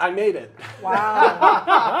 Shit, I made it.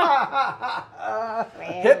 Wow.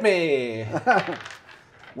 Hit me.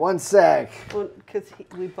 1 sec. Well, because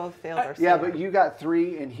we both failed our Yeah, sand. but you got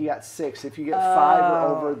 3 and he got 6. If you get 5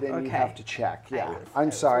 or over, then you okay. have to check. Yeah, I I'm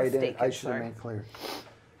was sorry. mistaken, I should have sorry. made clear.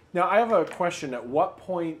 Now, I have a question. At what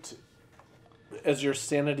point, as your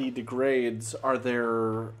sanity degrades, are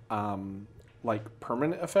there like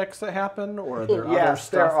permanent effects that happen, or are there other Yes,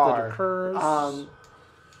 stuff there are. that occurs?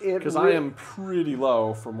 Because Because I am pretty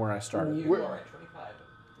low from where I started. You are at 25.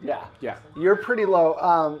 Yeah. You're pretty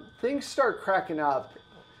low. Things start cracking up,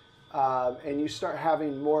 and you start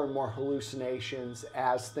having more and more hallucinations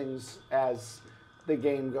as the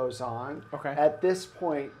game goes on. Okay. At this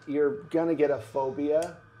point, you're gonna get a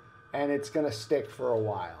phobia, and it's gonna stick for a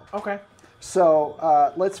while. Okay.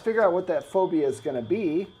 So let's figure out what that phobia is gonna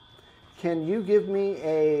be, can you give me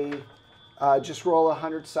a, just roll a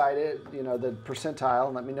 100-sided, the percentile,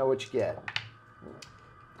 and let me know what you get.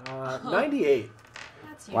 98.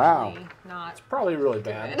 That's Wow. usually not Probably really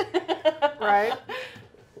bad. Right?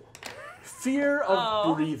 Fear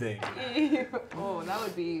of breathing. Oh, that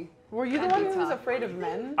would be. Were you the That'd one be who was tough. afraid of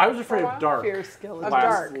men? I was afraid for a of while? dark. Fear skill. Of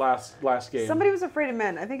dark. Last game. Somebody was afraid of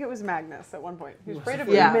men. I think it was Magnus at one point. He was afraid of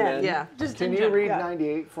Yeah, men. yeah. Just Can in you general. read Yeah.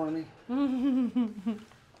 98 for me?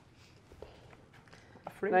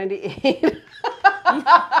 98.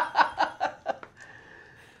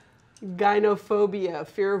 Gynophobia,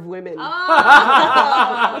 fear of women. You're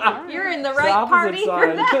in the It's right opposite party for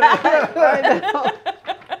side. that.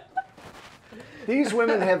 These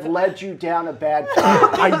women have led you down a bad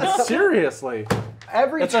path. Seriously.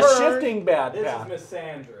 Every It's turn, a shifting bad This path. is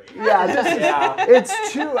misandry. Yeah, Yeah.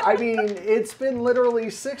 it's too. I mean, it's been literally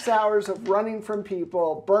 6 hours of running from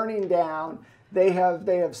people, burning down. They have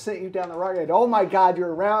sent you down the road. Oh my God,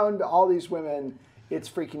 you're around all these women. It's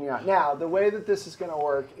freaking you out. Now, the way that this is going to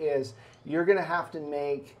work is you're going to have to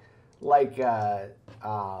make like I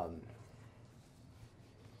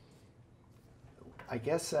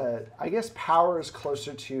guess power is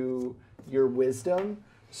closer to your wisdom.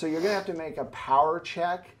 So you're going to have to make a power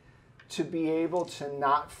check to be able to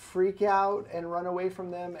not freak out and run away from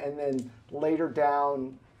them. And then later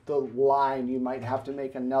down the line, you might have to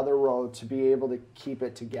make another roll to be able to keep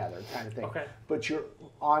it together, kind of thing. Okay. But you're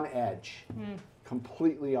on edge,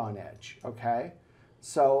 completely on edge, okay?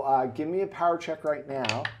 So give me a power check right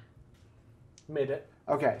now. Made it.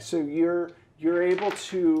 Okay, so you're able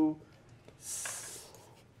to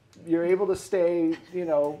stay,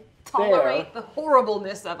 Tolerate the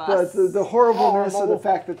horribleness of us. the horribleness of the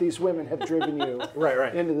fact that these women have driven you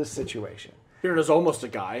Right. into this situation. Here is almost a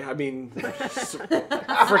guy. I mean, it's a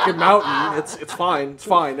freaking mountain. It's fine. It's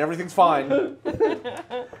fine. Everything's fine.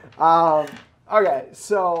 Okay,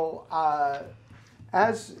 so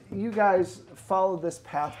as you guys follow this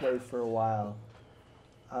pathway for a while,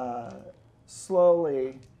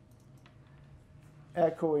 slowly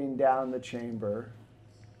echoing down the chamber,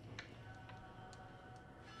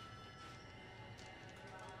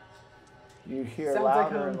 you hear Sounds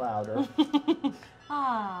like louder and louder.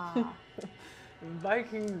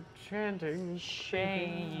 Viking chanting.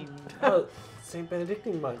 Shame. Oh, St.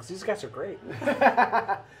 Benedictine monks. These guys are great.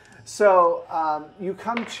 So you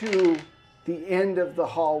come to the end of the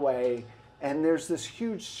hallway, and there's this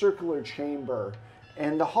huge circular chamber,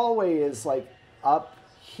 and the hallway is like up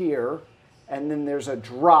here, and then there's a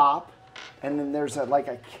drop, and then there's like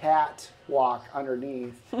a catwalk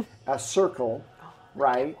underneath, a circle,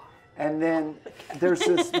 right? And then there's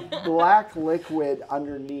this black liquid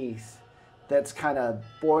underneath that's kind of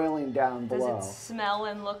boiling down Does below. it smell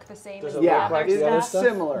and look the same as Does it the Yeah, look like other the other it's stuff?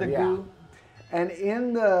 stuff? similar. The Yeah. goo.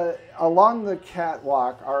 And along the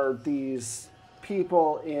catwalk are these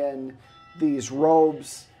people in these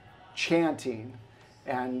robes chanting,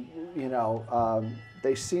 and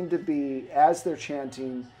they seem to be, as they're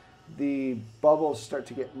chanting, the bubbles start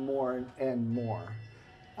to get more and more.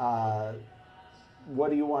 What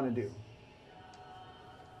do you want to do?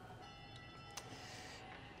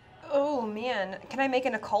 Oh man, can I make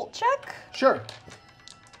an occult check? Sure.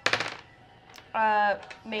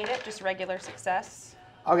 Made it, just regular success.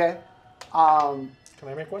 Okay. Can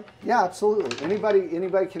I make one? Yeah, absolutely.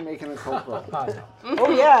 Anybody can make an occult roll.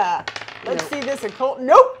 Oh yeah. Let's see this occult.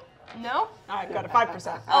 Nope. No? I got a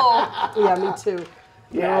 5%. Oh, Yeah, me too.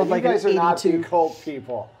 Yeah, rolled you like an guys are not the 82. occult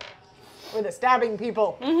people. We're the stabbing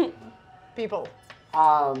people. People.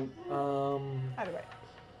 Um, Either way.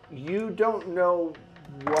 You don't know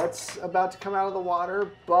what's about to come out of the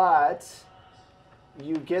water, but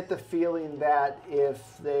you get the feeling that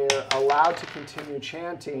if they're allowed to continue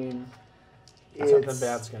chanting, Something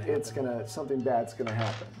bad's gonna happen. something bad's gonna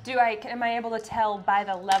happen. am I able to tell by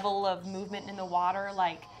the level of movement in the water,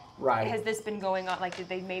 like, Right. has this been going on, like, did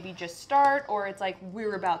they maybe just start, or it's like,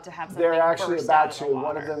 we're about to have something They're actually burst about out to. of the One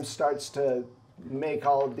of water? them starts to make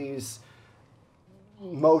all of these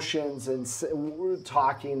motions and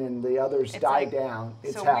talking, and the others It's die like- down.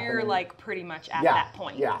 It's So happening. we're, like, pretty much at Yeah, that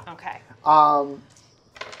point. yeah. Okay.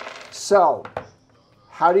 So,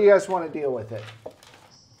 how do you guys want to deal with it?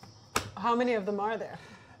 How many of them are there?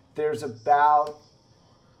 There's about,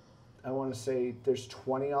 I want to say, there's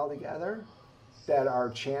 20 altogether that are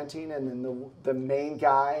chanting, and then the main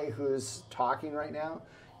guy who's talking right now,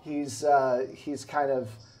 he's kind of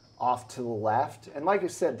off to the left. And like I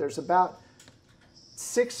said, there's about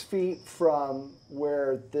 6 feet from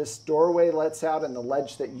where this doorway lets out and the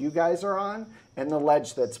ledge that you guys are on, and the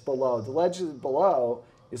ledge that's below. The ledge that's below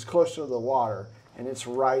is closer to the water, and it's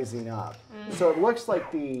rising up. So it looks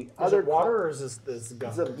like the Is other it water or is this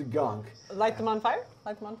gunk? It's the gunk. Light them on fire.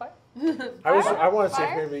 Light them on fire. I want to see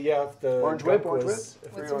Fire? if maybe if the Orange gunk whip, orange was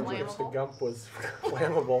whip. if some the flammable? gunk was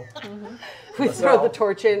flammable. We throw the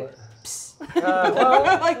torch in.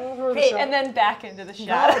 Like, hey, and then back into the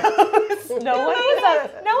shadows. No one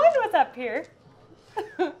was up here.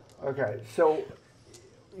 Okay, so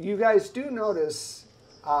you guys do notice.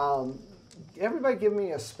 Everybody, give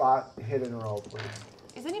me a spot hidden roll, please.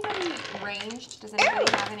 Is anybody ranged? Does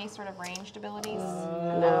anybody have any sort of ranged abilities?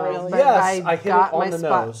 No, really. but Yes, I I hit it got on my the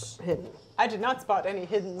spot nose. hidden. I did not spot any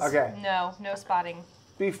hiddens. Okay. No spotting.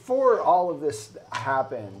 Before all of this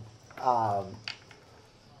happened,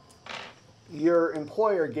 your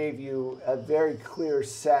employer gave you a very clear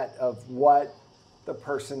set of what the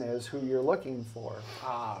person is who you're looking for.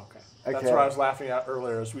 Ah, okay. That's Okay. what I was laughing at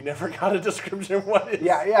earlier. Is we never got a description of what is.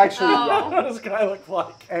 Yeah, actually, yeah. What does this guy look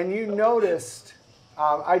like? And you noticed,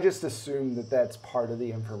 I just assumed that that's part of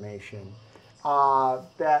the information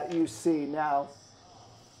that you see now.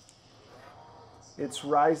 It's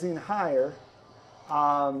rising higher.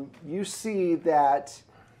 You see that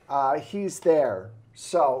he's there.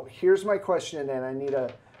 So here's my question, and I need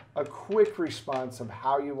a quick response of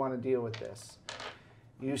how you want to deal with this.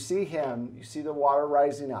 You see him, you see the water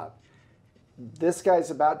rising up. This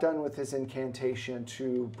guy's about done with his incantation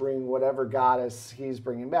to bring whatever goddess he's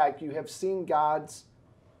bringing back. You have seen gods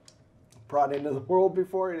brought into the world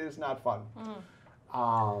before. It is not fun.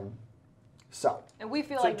 So And we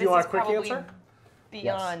feel So like do you this want is a quick probably answer?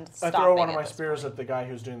 beyond I stopping throw one of at my this spears point. at the guy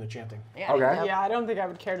who's doing the chanting. Yeah. okay. Yeah, I don't think I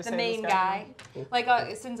would care to The say main this guy. Like,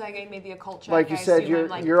 since I made the occult check, Like you I said, assume I'm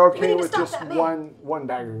like, you're "We okay need to with stop just that man." one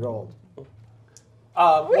bag of gold.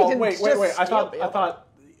 Well, didn't wait. just I steal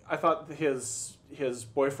thought his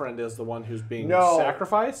boyfriend is the one who's being No.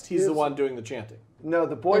 sacrificed. He's the His- one doing the chanting. No,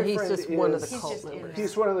 the And boyfriend he's just is one of the He's cult just in members. there.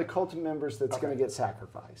 he's one of the cult members that's going to get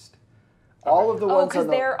sacrificed. All of the Oh, ones 'cause on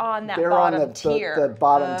the, they're on that they're bottom on the, tier. The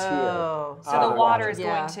bottom Oh. So the water is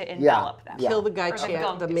Yeah. going to envelop them. Yeah. Kill the guy Or the chant,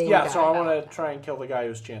 gunk the is main Yeah, guy. so I want to try and kill the guy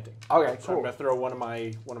who's chanting. tier. Okay, So I'm cool. gonna throw one of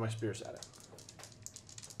my spears at it.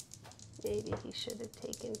 Maybe he should have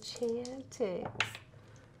taken chanting.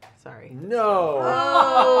 Sorry. No.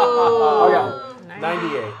 Okay.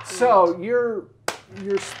 98. So your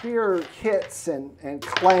spear hits and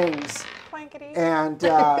clangs, Plankety. and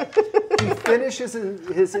he finishes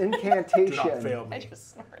his incantation. Do not fail I me.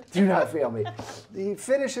 just snorted. Do not fail me. He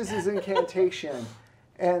finishes his incantation,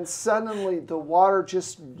 and suddenly the water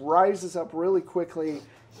just rises up really quickly,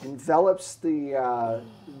 envelops the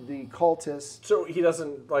cultist. So he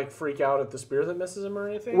doesn't like freak out at the spear that misses him or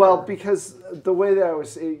anything? Well, or? because the way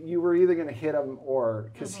that you were either going to hit him or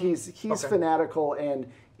because he's Okay. fanatical and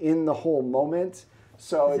in the whole moment.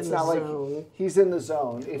 So He's it's in the not like zone. he's in the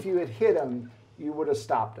zone. If you had hit him, you would have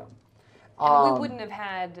stopped him. And we wouldn't have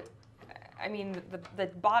had. I mean, the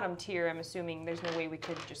bottom tier. I'm assuming there's no way we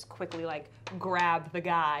could just quickly like grab the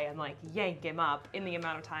guy and like yank him up in the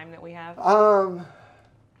amount of time that we have.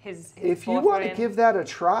 His If you bullet want to in. give that a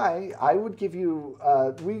try, I would give you.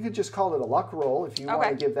 We could just call it a luck roll if you want Okay.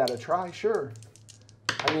 to give that a try. Sure.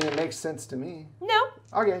 I mean, it makes sense to me. No,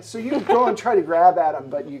 Okay, so you go and try to grab at him,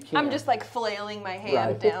 but you can't. I'm just like flailing my hand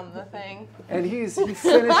Right. down the thing. And he finishes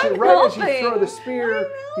right as you throw the helping.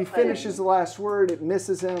 spear. He I'm finishes the last word. It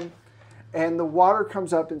misses him, and the water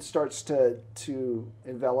comes up and starts to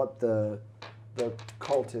envelop the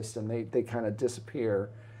cultist, and they kind of disappear.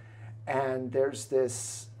 And there's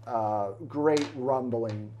this great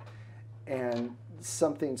rumbling, and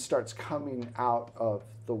something starts coming out of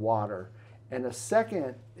the water. And a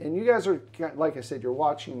second, and you guys are, like I said, you're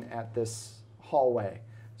watching at this hallway,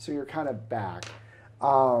 so you're kind of back.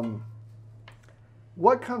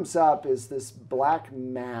 What comes up is this black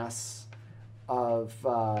mass of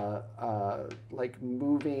like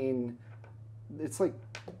moving. It's like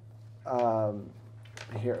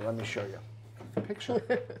here. Let me show you. Picture.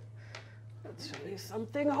 Let's show you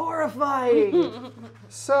something horrifying.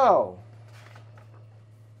 So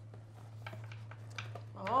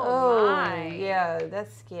Oh, my. Yeah,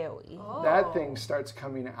 that's scary. that thing starts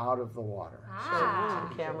coming out of the water.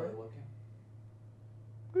 Ah. Camera.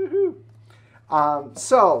 Woohoo!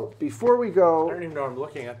 So before we I go, don't even know what I'm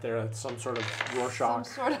looking at there. It's some sort of Some Rorschach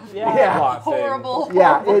sort of yeah, plot thing. horrible,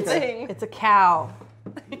 Yeah, horrible it's- thing. It's a cow.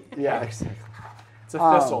 yeah, exactly. It's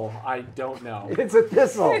a thistle. I don't know. It's a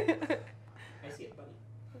thistle. I see it,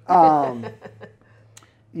 buddy.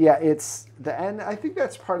 Yeah, it's the end. I think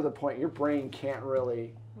that's part of the point. Your brain can't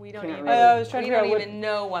really. We don't Can't even. really- I was trying we to figure don't out what even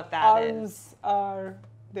know what that is. arms are.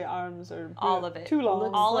 the arms are All of it. too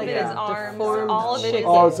long. All of like it is a arms. deformed All of it is chicken.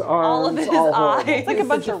 All his all of arms, it is all horrible. eyes. It's like a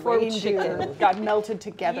bunch of deformed reindeer chicken. got melted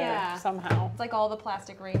together Yeah. somehow. It's like all the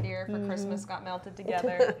plastic reindeer for Christmas got melted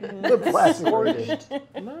together. The plastic reindeer.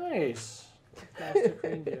 Nice. Plastic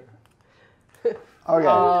reindeer.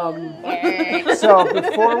 Okay.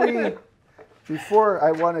 So before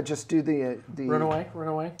I want to just do the Run away, run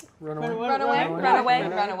away, run away. Run away, run away,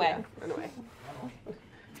 run away. Run away.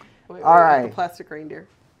 Wait, All right. The plastic reindeer.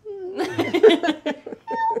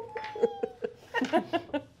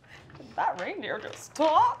 That reindeer just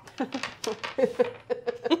stopped.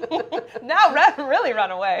 Now really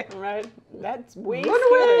run away. Right? That's way Run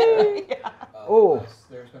scarier. Oh.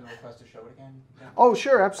 There's been a request to show it again. Yeah. Oh,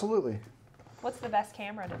 sure, absolutely. What's the best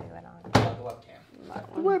camera to do it on? The webcam.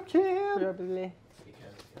 Webcam. Probably. Because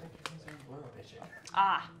the other cameras are blur bitching.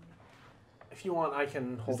 Ah. If you want, I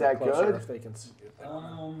can hold that it closer good? if they can see it.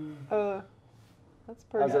 That's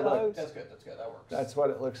pretty How's it look? close. That's good. That's good. That works. That's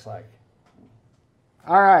what it looks like.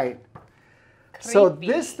 All right. So Creepy.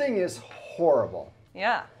 this thing is horrible.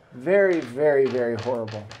 Yeah. Very, very, very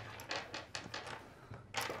horrible.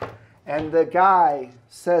 And the guy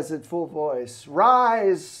says at full voice,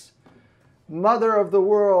 "Rise, mother of the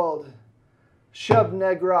world,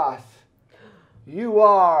 Shub-Negroth. You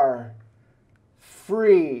are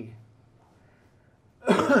free."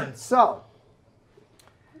 So,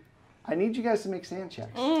 I need you guys to make sand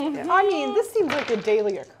checks. I mean, this seems like a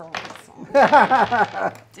daily occurrence.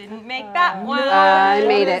 Didn't make that one. I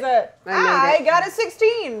made What is it. I made it. got a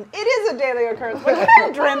 16. It is a daily occurrence. Like,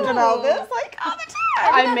 I dreamt about this like all the time.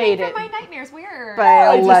 I made it My nightmares. Weird.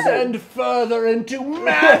 by 11. further into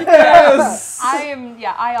madness.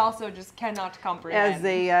 I also just cannot comprehend.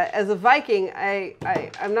 As a Viking,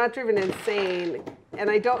 I'm not driven insane, and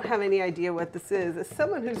I don't have any idea what this is. As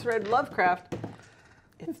someone who's read Lovecraft,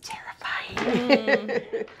 it's terrifying.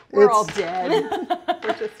 We're all dead.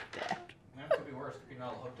 We're just dead. That could be worse. Could be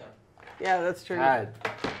not hooked up. Yeah, that's true. God.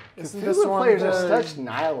 Isn't Cthulhu this one players are the such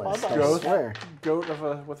nihilists, I Ghost? swear. Goat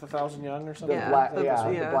with 1,000 young or something? Yeah. Black, the- yeah,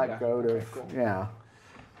 yeah. the black goat of, Cool. yeah.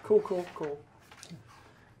 Cool.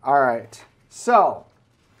 All right. So,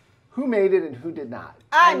 who made it and who did not?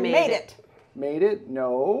 I made made it. it. Made it?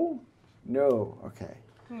 No. No. Okay.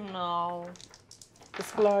 No. The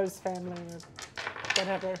Sklar's family or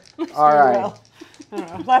whatever. All right. Well, I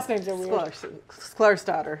don't know. Last names are weird.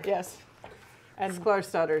 Sklarstadter. Yes. And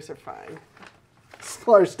Sklarstadders are fine.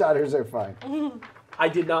 Sklar's daughters are fine. I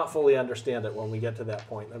did not fully understand it when we get to that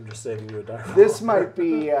point. I'm just saving you a dialogue. This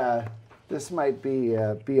might be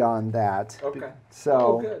beyond that. Okay. So.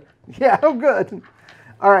 Oh, good. Yeah. Oh, good.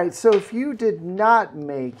 All right. So if you did not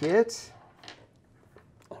make it,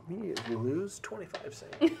 Immediately lose 25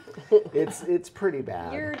 cents. it's pretty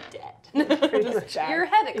bad. You're dead. pretty much that. Your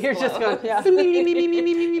head explodes. You're just going. Yeah.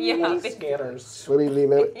 Yeah. Scanners.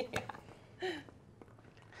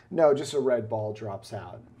 No, just a red ball drops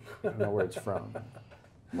out. I don't know where it's from.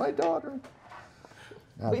 My daughter.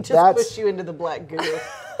 Now We just that's push you into the black goo.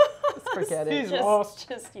 Just forget it. He's lost.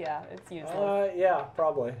 Just yeah, it's useless. Yeah,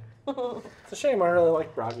 probably. It's a shame. I really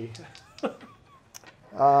like Broggy.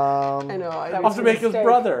 I know. I'll have to make his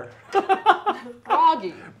brother.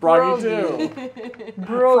 Froggy. Broggy too.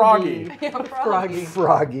 Froggy. Froggy.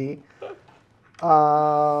 Froggy.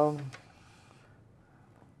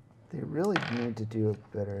 They really need to do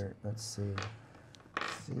a better. Let's see.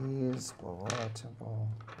 These blah blah temple.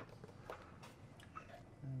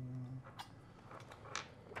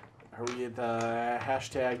 Are we at the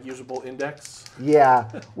hashtag usable index? Yeah.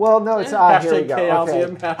 Well, no, it's here we go.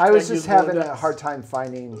 Chaosium, Okay. I was hashtag just usable having a index. hard time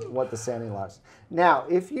finding what the standing laws. Now,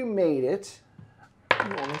 if you made it,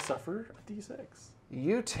 You only suffer a d6.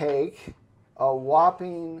 you take a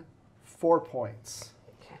whopping 4 points.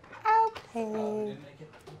 Okay. Didn't make it.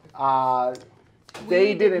 They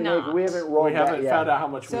We did didn't make. not. We haven't rolled We haven't that found yet. out how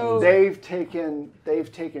much we So- lose.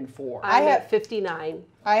 They've taken 4. I'm have- at 59.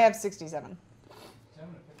 I have 67.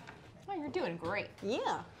 Oh, you're doing great. Yeah.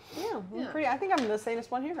 Yeah. I think I'm the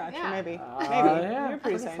sanest one here, actually. Yeah. Maybe. yeah, You're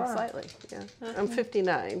pretty sane. Slightly. Yeah. I'm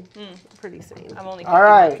 59. Pretty sane. I'm only. All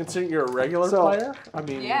right. Considering you're a regular So- player, I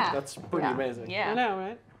mean, Yeah. that's pretty amazing. I Yeah. know,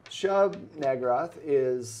 right? Shub-Negroth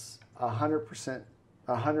is 100%,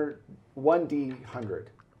 1d100.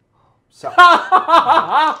 So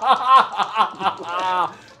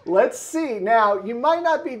let's see. Now you might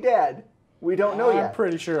not be dead. We don't know I'm yet.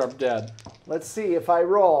 pretty sure I'm dead. Let's see if I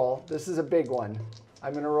roll. This is a big one.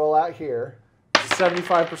 I'm going to roll out here.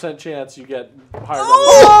 75% chance you get higher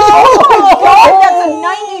That's a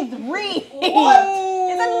 93! What?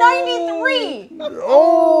 It's a 93!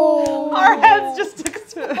 Oh! Our heads just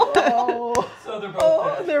explode. So they're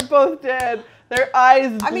both dead. They're both dead. Their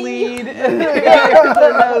eyes bleed. And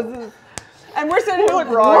their noses. And we're sitting here like,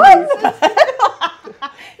 Groggy.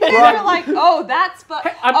 And they're like, oh, that's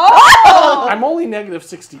I'm only negative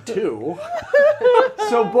 62.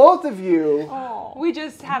 So both of you, we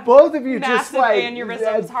just have just massive like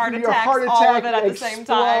aneurysms, heart your attacks, heart all of attack it at the same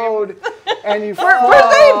time. explode, and you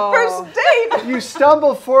first date. you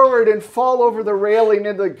stumble forward and fall over the railing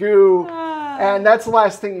in the goo, and that's the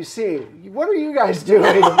last thing you see. What are you guys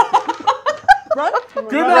doing? Run.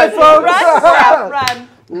 Good night, folks. Run.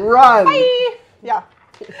 Run. Yeah.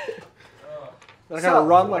 I gotta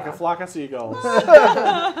run like a flock of seagulls.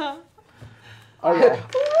 Okay.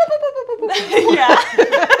 Yeah.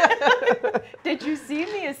 Did you see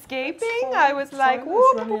me escaping? I was like, I'm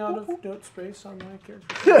whoop. running out of note space on my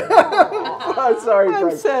character. Sorry, I'm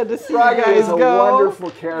Frog. sad to see Frog you guys is a go. wonderful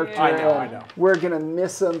character. I know, I and know. We're gonna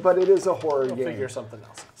miss him, but it is a horror We'll game. figure something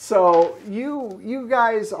else. So you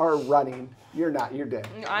guys are running. You're not. You're dead.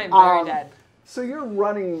 I'm very dead. So you're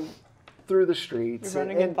running through the streets. You're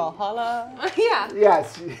running in Valhalla. Yeah.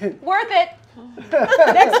 Yes. Worth it.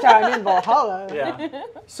 Next time in Valhalla. Yeah.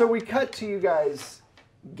 So we cut to you guys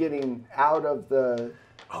getting out of the.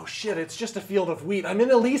 Oh shit, it's just a field of wheat. I'm in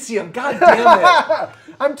Elysium. God damn it.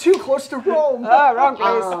 I'm too close to Rome. Wrong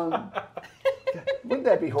place. Wouldn't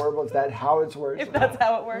that be horrible if that's how it's worked? If that's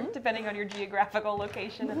how it worked, depending on your geographical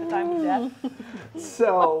location at the time of death.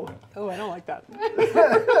 So, Oh, I don't like that.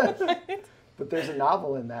 but there's a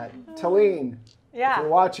novel in that. Talene, if you're Yeah.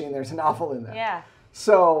 watching, there's a novel in that. Yeah.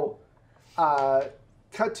 So,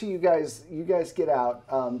 cut to you guys. You guys get out.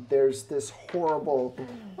 There's this horrible.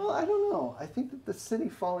 Well, I don't know. I think that the city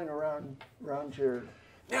falling around your.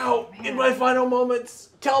 Now, in my final moments,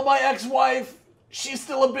 tell my ex-wife she's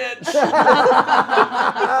still a bitch.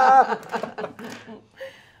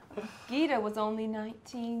 Gita was only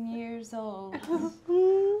 19 years old.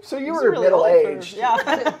 So you This is were really middle old for- aged.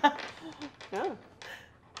 Yeah. Yeah.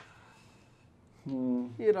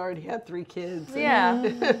 He had already had 3 kids. Yeah.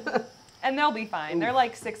 And they'll be fine. They're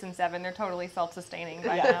like 6 and 7. They're totally self-sustaining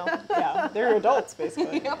by now. Yeah, they're adults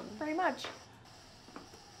basically. Yep, pretty much.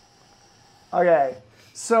 Okay.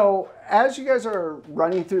 So as you guys are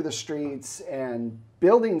running through the streets and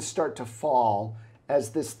buildings start to fall as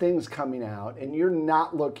this thing's coming out, and you're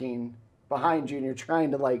not looking behind you, and you're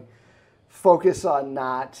trying to like focus on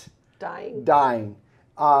not dying.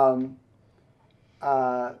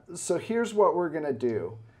 So here's what we're gonna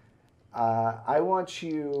do. I want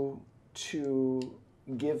you to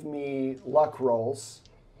give me luck rolls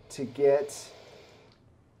to get.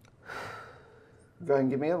 Go ahead and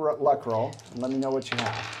give me a luck roll and let me know what you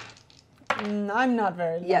have. I'm not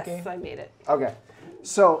very lucky. Yes, I made it. Okay.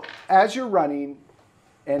 So as you're running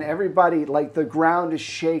and everybody, like the ground is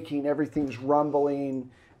shaking, everything's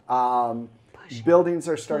rumbling, buildings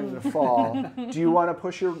are starting to fall. Do you want to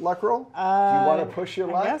push your luck roll? Do you want to push your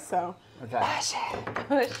luck? I guess so. Okay.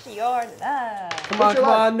 Push your luck. Come on, your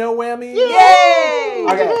come luck. on, no whammy. Yay!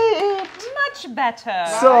 Okay. Much better.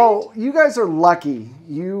 So you guys are lucky.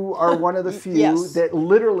 You are one of the few Yes. that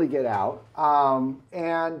literally get out,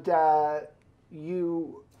 and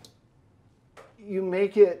you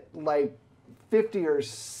make it like 50 or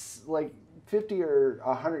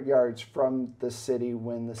 100 yards from the city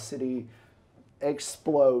when the city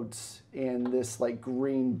explodes in this like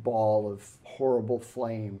green ball of horrible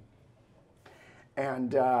flame.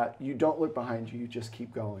 And you don't look behind you, you just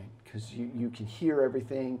keep going because you can hear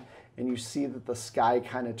everything and you see that the sky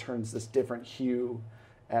kind of turns this different hue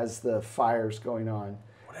as the fire's going on.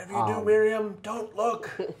 Whatever you do, Miriam, don't look.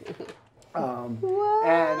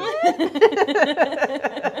 And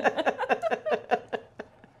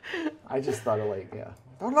I just thought of like, yeah,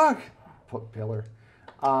 don't look, pillar.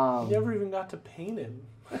 You never even got to paint him.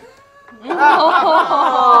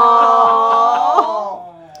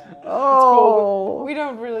 Oh, We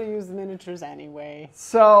don't really use miniatures anyway.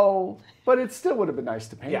 so, but it still would have been nice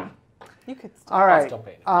to paint. Yeah. You could still. All right. still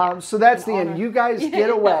paint it. So that's the honor. end. You guys get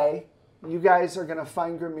away. You guys are gonna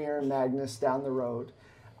find Grimir and Magnus down the road.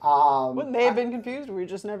 Wouldn't they have been confused? We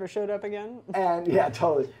just never showed up again. And yeah,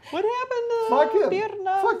 totally. What happened to Fuck him.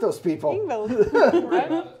 Birna Fuck those people. Ingvild?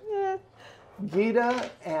 Right? Yeah.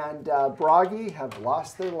 Gita and Bragi have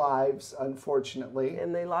lost their lives, unfortunately.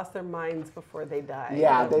 And they lost their minds before they died.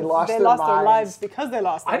 Yeah, they lost They their lost minds. their lives because they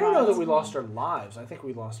lost their I don't know minds. that we lost our lives. I think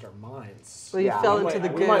we lost our minds. Well, you Yeah. fell We into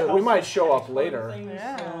the we goo. might show up later.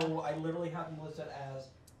 So I literally have them listed as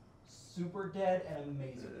super dead and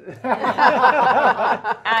amazing.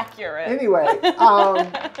 Accurate. Anyway,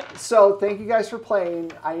 so thank you guys for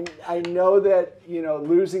playing. I know that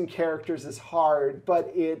losing characters is hard,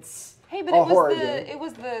 but it's Hey, but a it horror was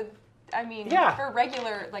game. I mean, Yeah. for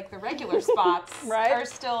regular, like the regular spots Right. are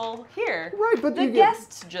still here. Right, but the you get-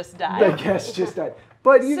 guests just The died. guest just died.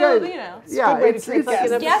 But you So, guys, you know, it's a yeah, good way to it's, treat it's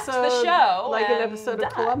guests. Guest the show like an and episode of die.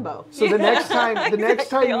 Columbo. so the next time,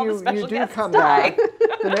 Exactly, all the you special do guests come die. back,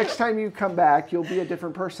 the next time you come back, you'll be a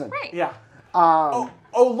different person. Right. Yeah.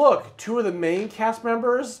 Oh, look, 2 of the main cast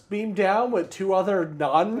members beamed down with 2 other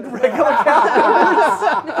non-regular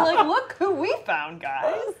cast members. Like, look who we found,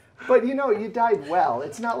 guys. But you know, you died well.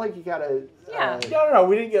 It's not like you gotta. Yeah. No,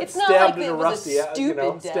 we didn't get It's not stabbed like in it a was a rusty,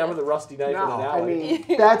 stupid stabbed death. with a rusty knife in an No, I alley.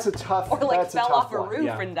 mean that's a tough. Or like that's fell a tough off a one. roof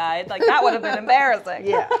Yeah. and died. Like that would have been embarrassing.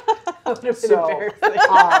 Yeah. That would have been So,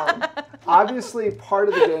 embarrassing. obviously, part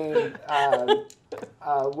of the game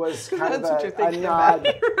was kind That's what you're of a thinking nod.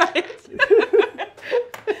 Right.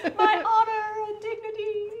 My honor and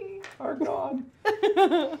dignity. Our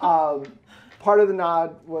God. Part of the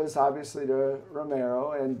nod was obviously to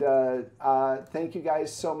Romero, and thank you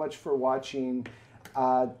guys so much for watching.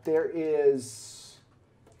 There is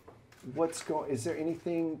is there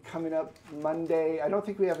anything coming up Monday? I don't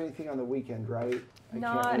think we have anything on the weekend, right? I can't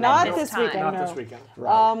Not- remember. Not this this time. weekend. Not no. this weekend.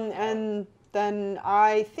 Right. And then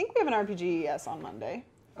I think we have an RPG on Monday.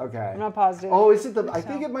 Okay. I'm not positive. Oh, is it the? I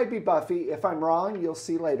think it might be Buffy. If I'm wrong, you'll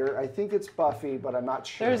see later. I think it's Buffy, but I'm not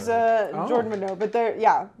sure. There's Jordan would know, but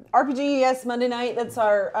RPG Monday night. That's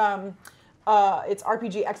our it's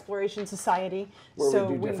RPG Exploration Society. Where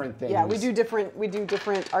we do different Yeah, we things. do different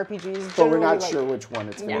RPGs. but we're generally, not like, sure which one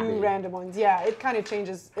it's going to new be. random ones. Yeah, it kind of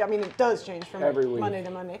changes. I mean, it does change from Every week. Monday to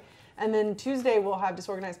Monday. And then Tuesday we'll have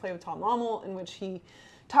Disorganized Play with Tom Lommel, in which he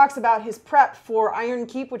talks about his prep for Iron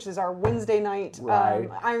Keep, which is our Wednesday night Right.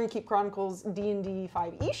 Iron Keep Chronicles D&D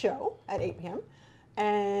 5e show at 8 p.m.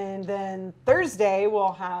 And then Thursday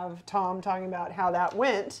we'll have Tom talking about how that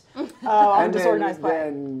went on And Disorganized Play.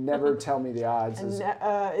 then never tell me the odds. And, Is,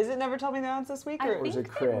 is it Never Tell Me the Odds this week? I Or was think it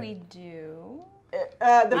that crit? we do. the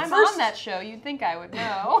I'm first, on that show. You'd think I would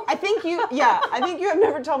know. I think you have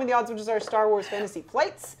Never Tell Me the Odds, which is our Star Wars Fantasy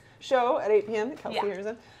Flights show at 8 p.m. that Kelsey Yeah. hears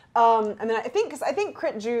in. And then I think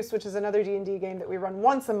Crit Juice, which is another D&D game that we run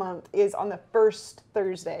once a month, is on the first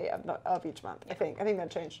Thursday of each month. I think that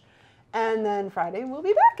changed. And then Friday we'll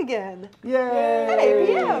be back again. Yay! At 8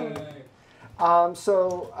 p.m.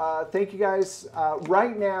 Thank you guys.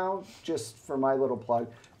 Right now, just for my little plug,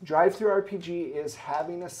 Drive Through RPG is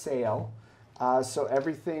having a sale. So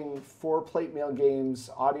everything 4-plate meal games,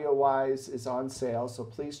 audio-wise, is on sale. So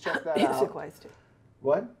please check that out. Music-wise, too.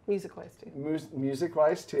 What? Music-wise, too.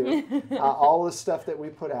 Music-wise, too. All the stuff that we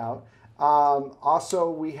put out. Also,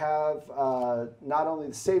 we have not only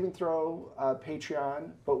the Save and Throw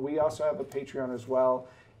Patreon, but we also have a Patreon as well.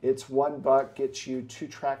 It's $1, gets you 2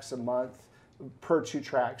 tracks a month per 2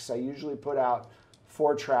 tracks. I usually put out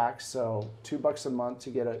 4 tracks, so $2 a month to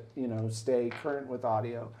get stay current with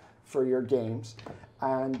audio for your games.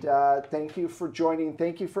 And thank you for joining.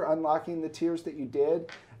 Thank you for unlocking the tiers that you did.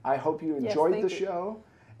 I hope you enjoyed the show.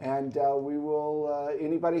 And we will.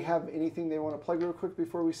 Anybody have anything they want to plug real quick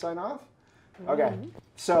before we sign off? Okay.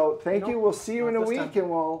 So thank you. We'll see you in a week, and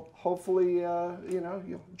we'll hopefully,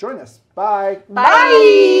 you'll join us. Bye.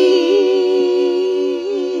 Bye.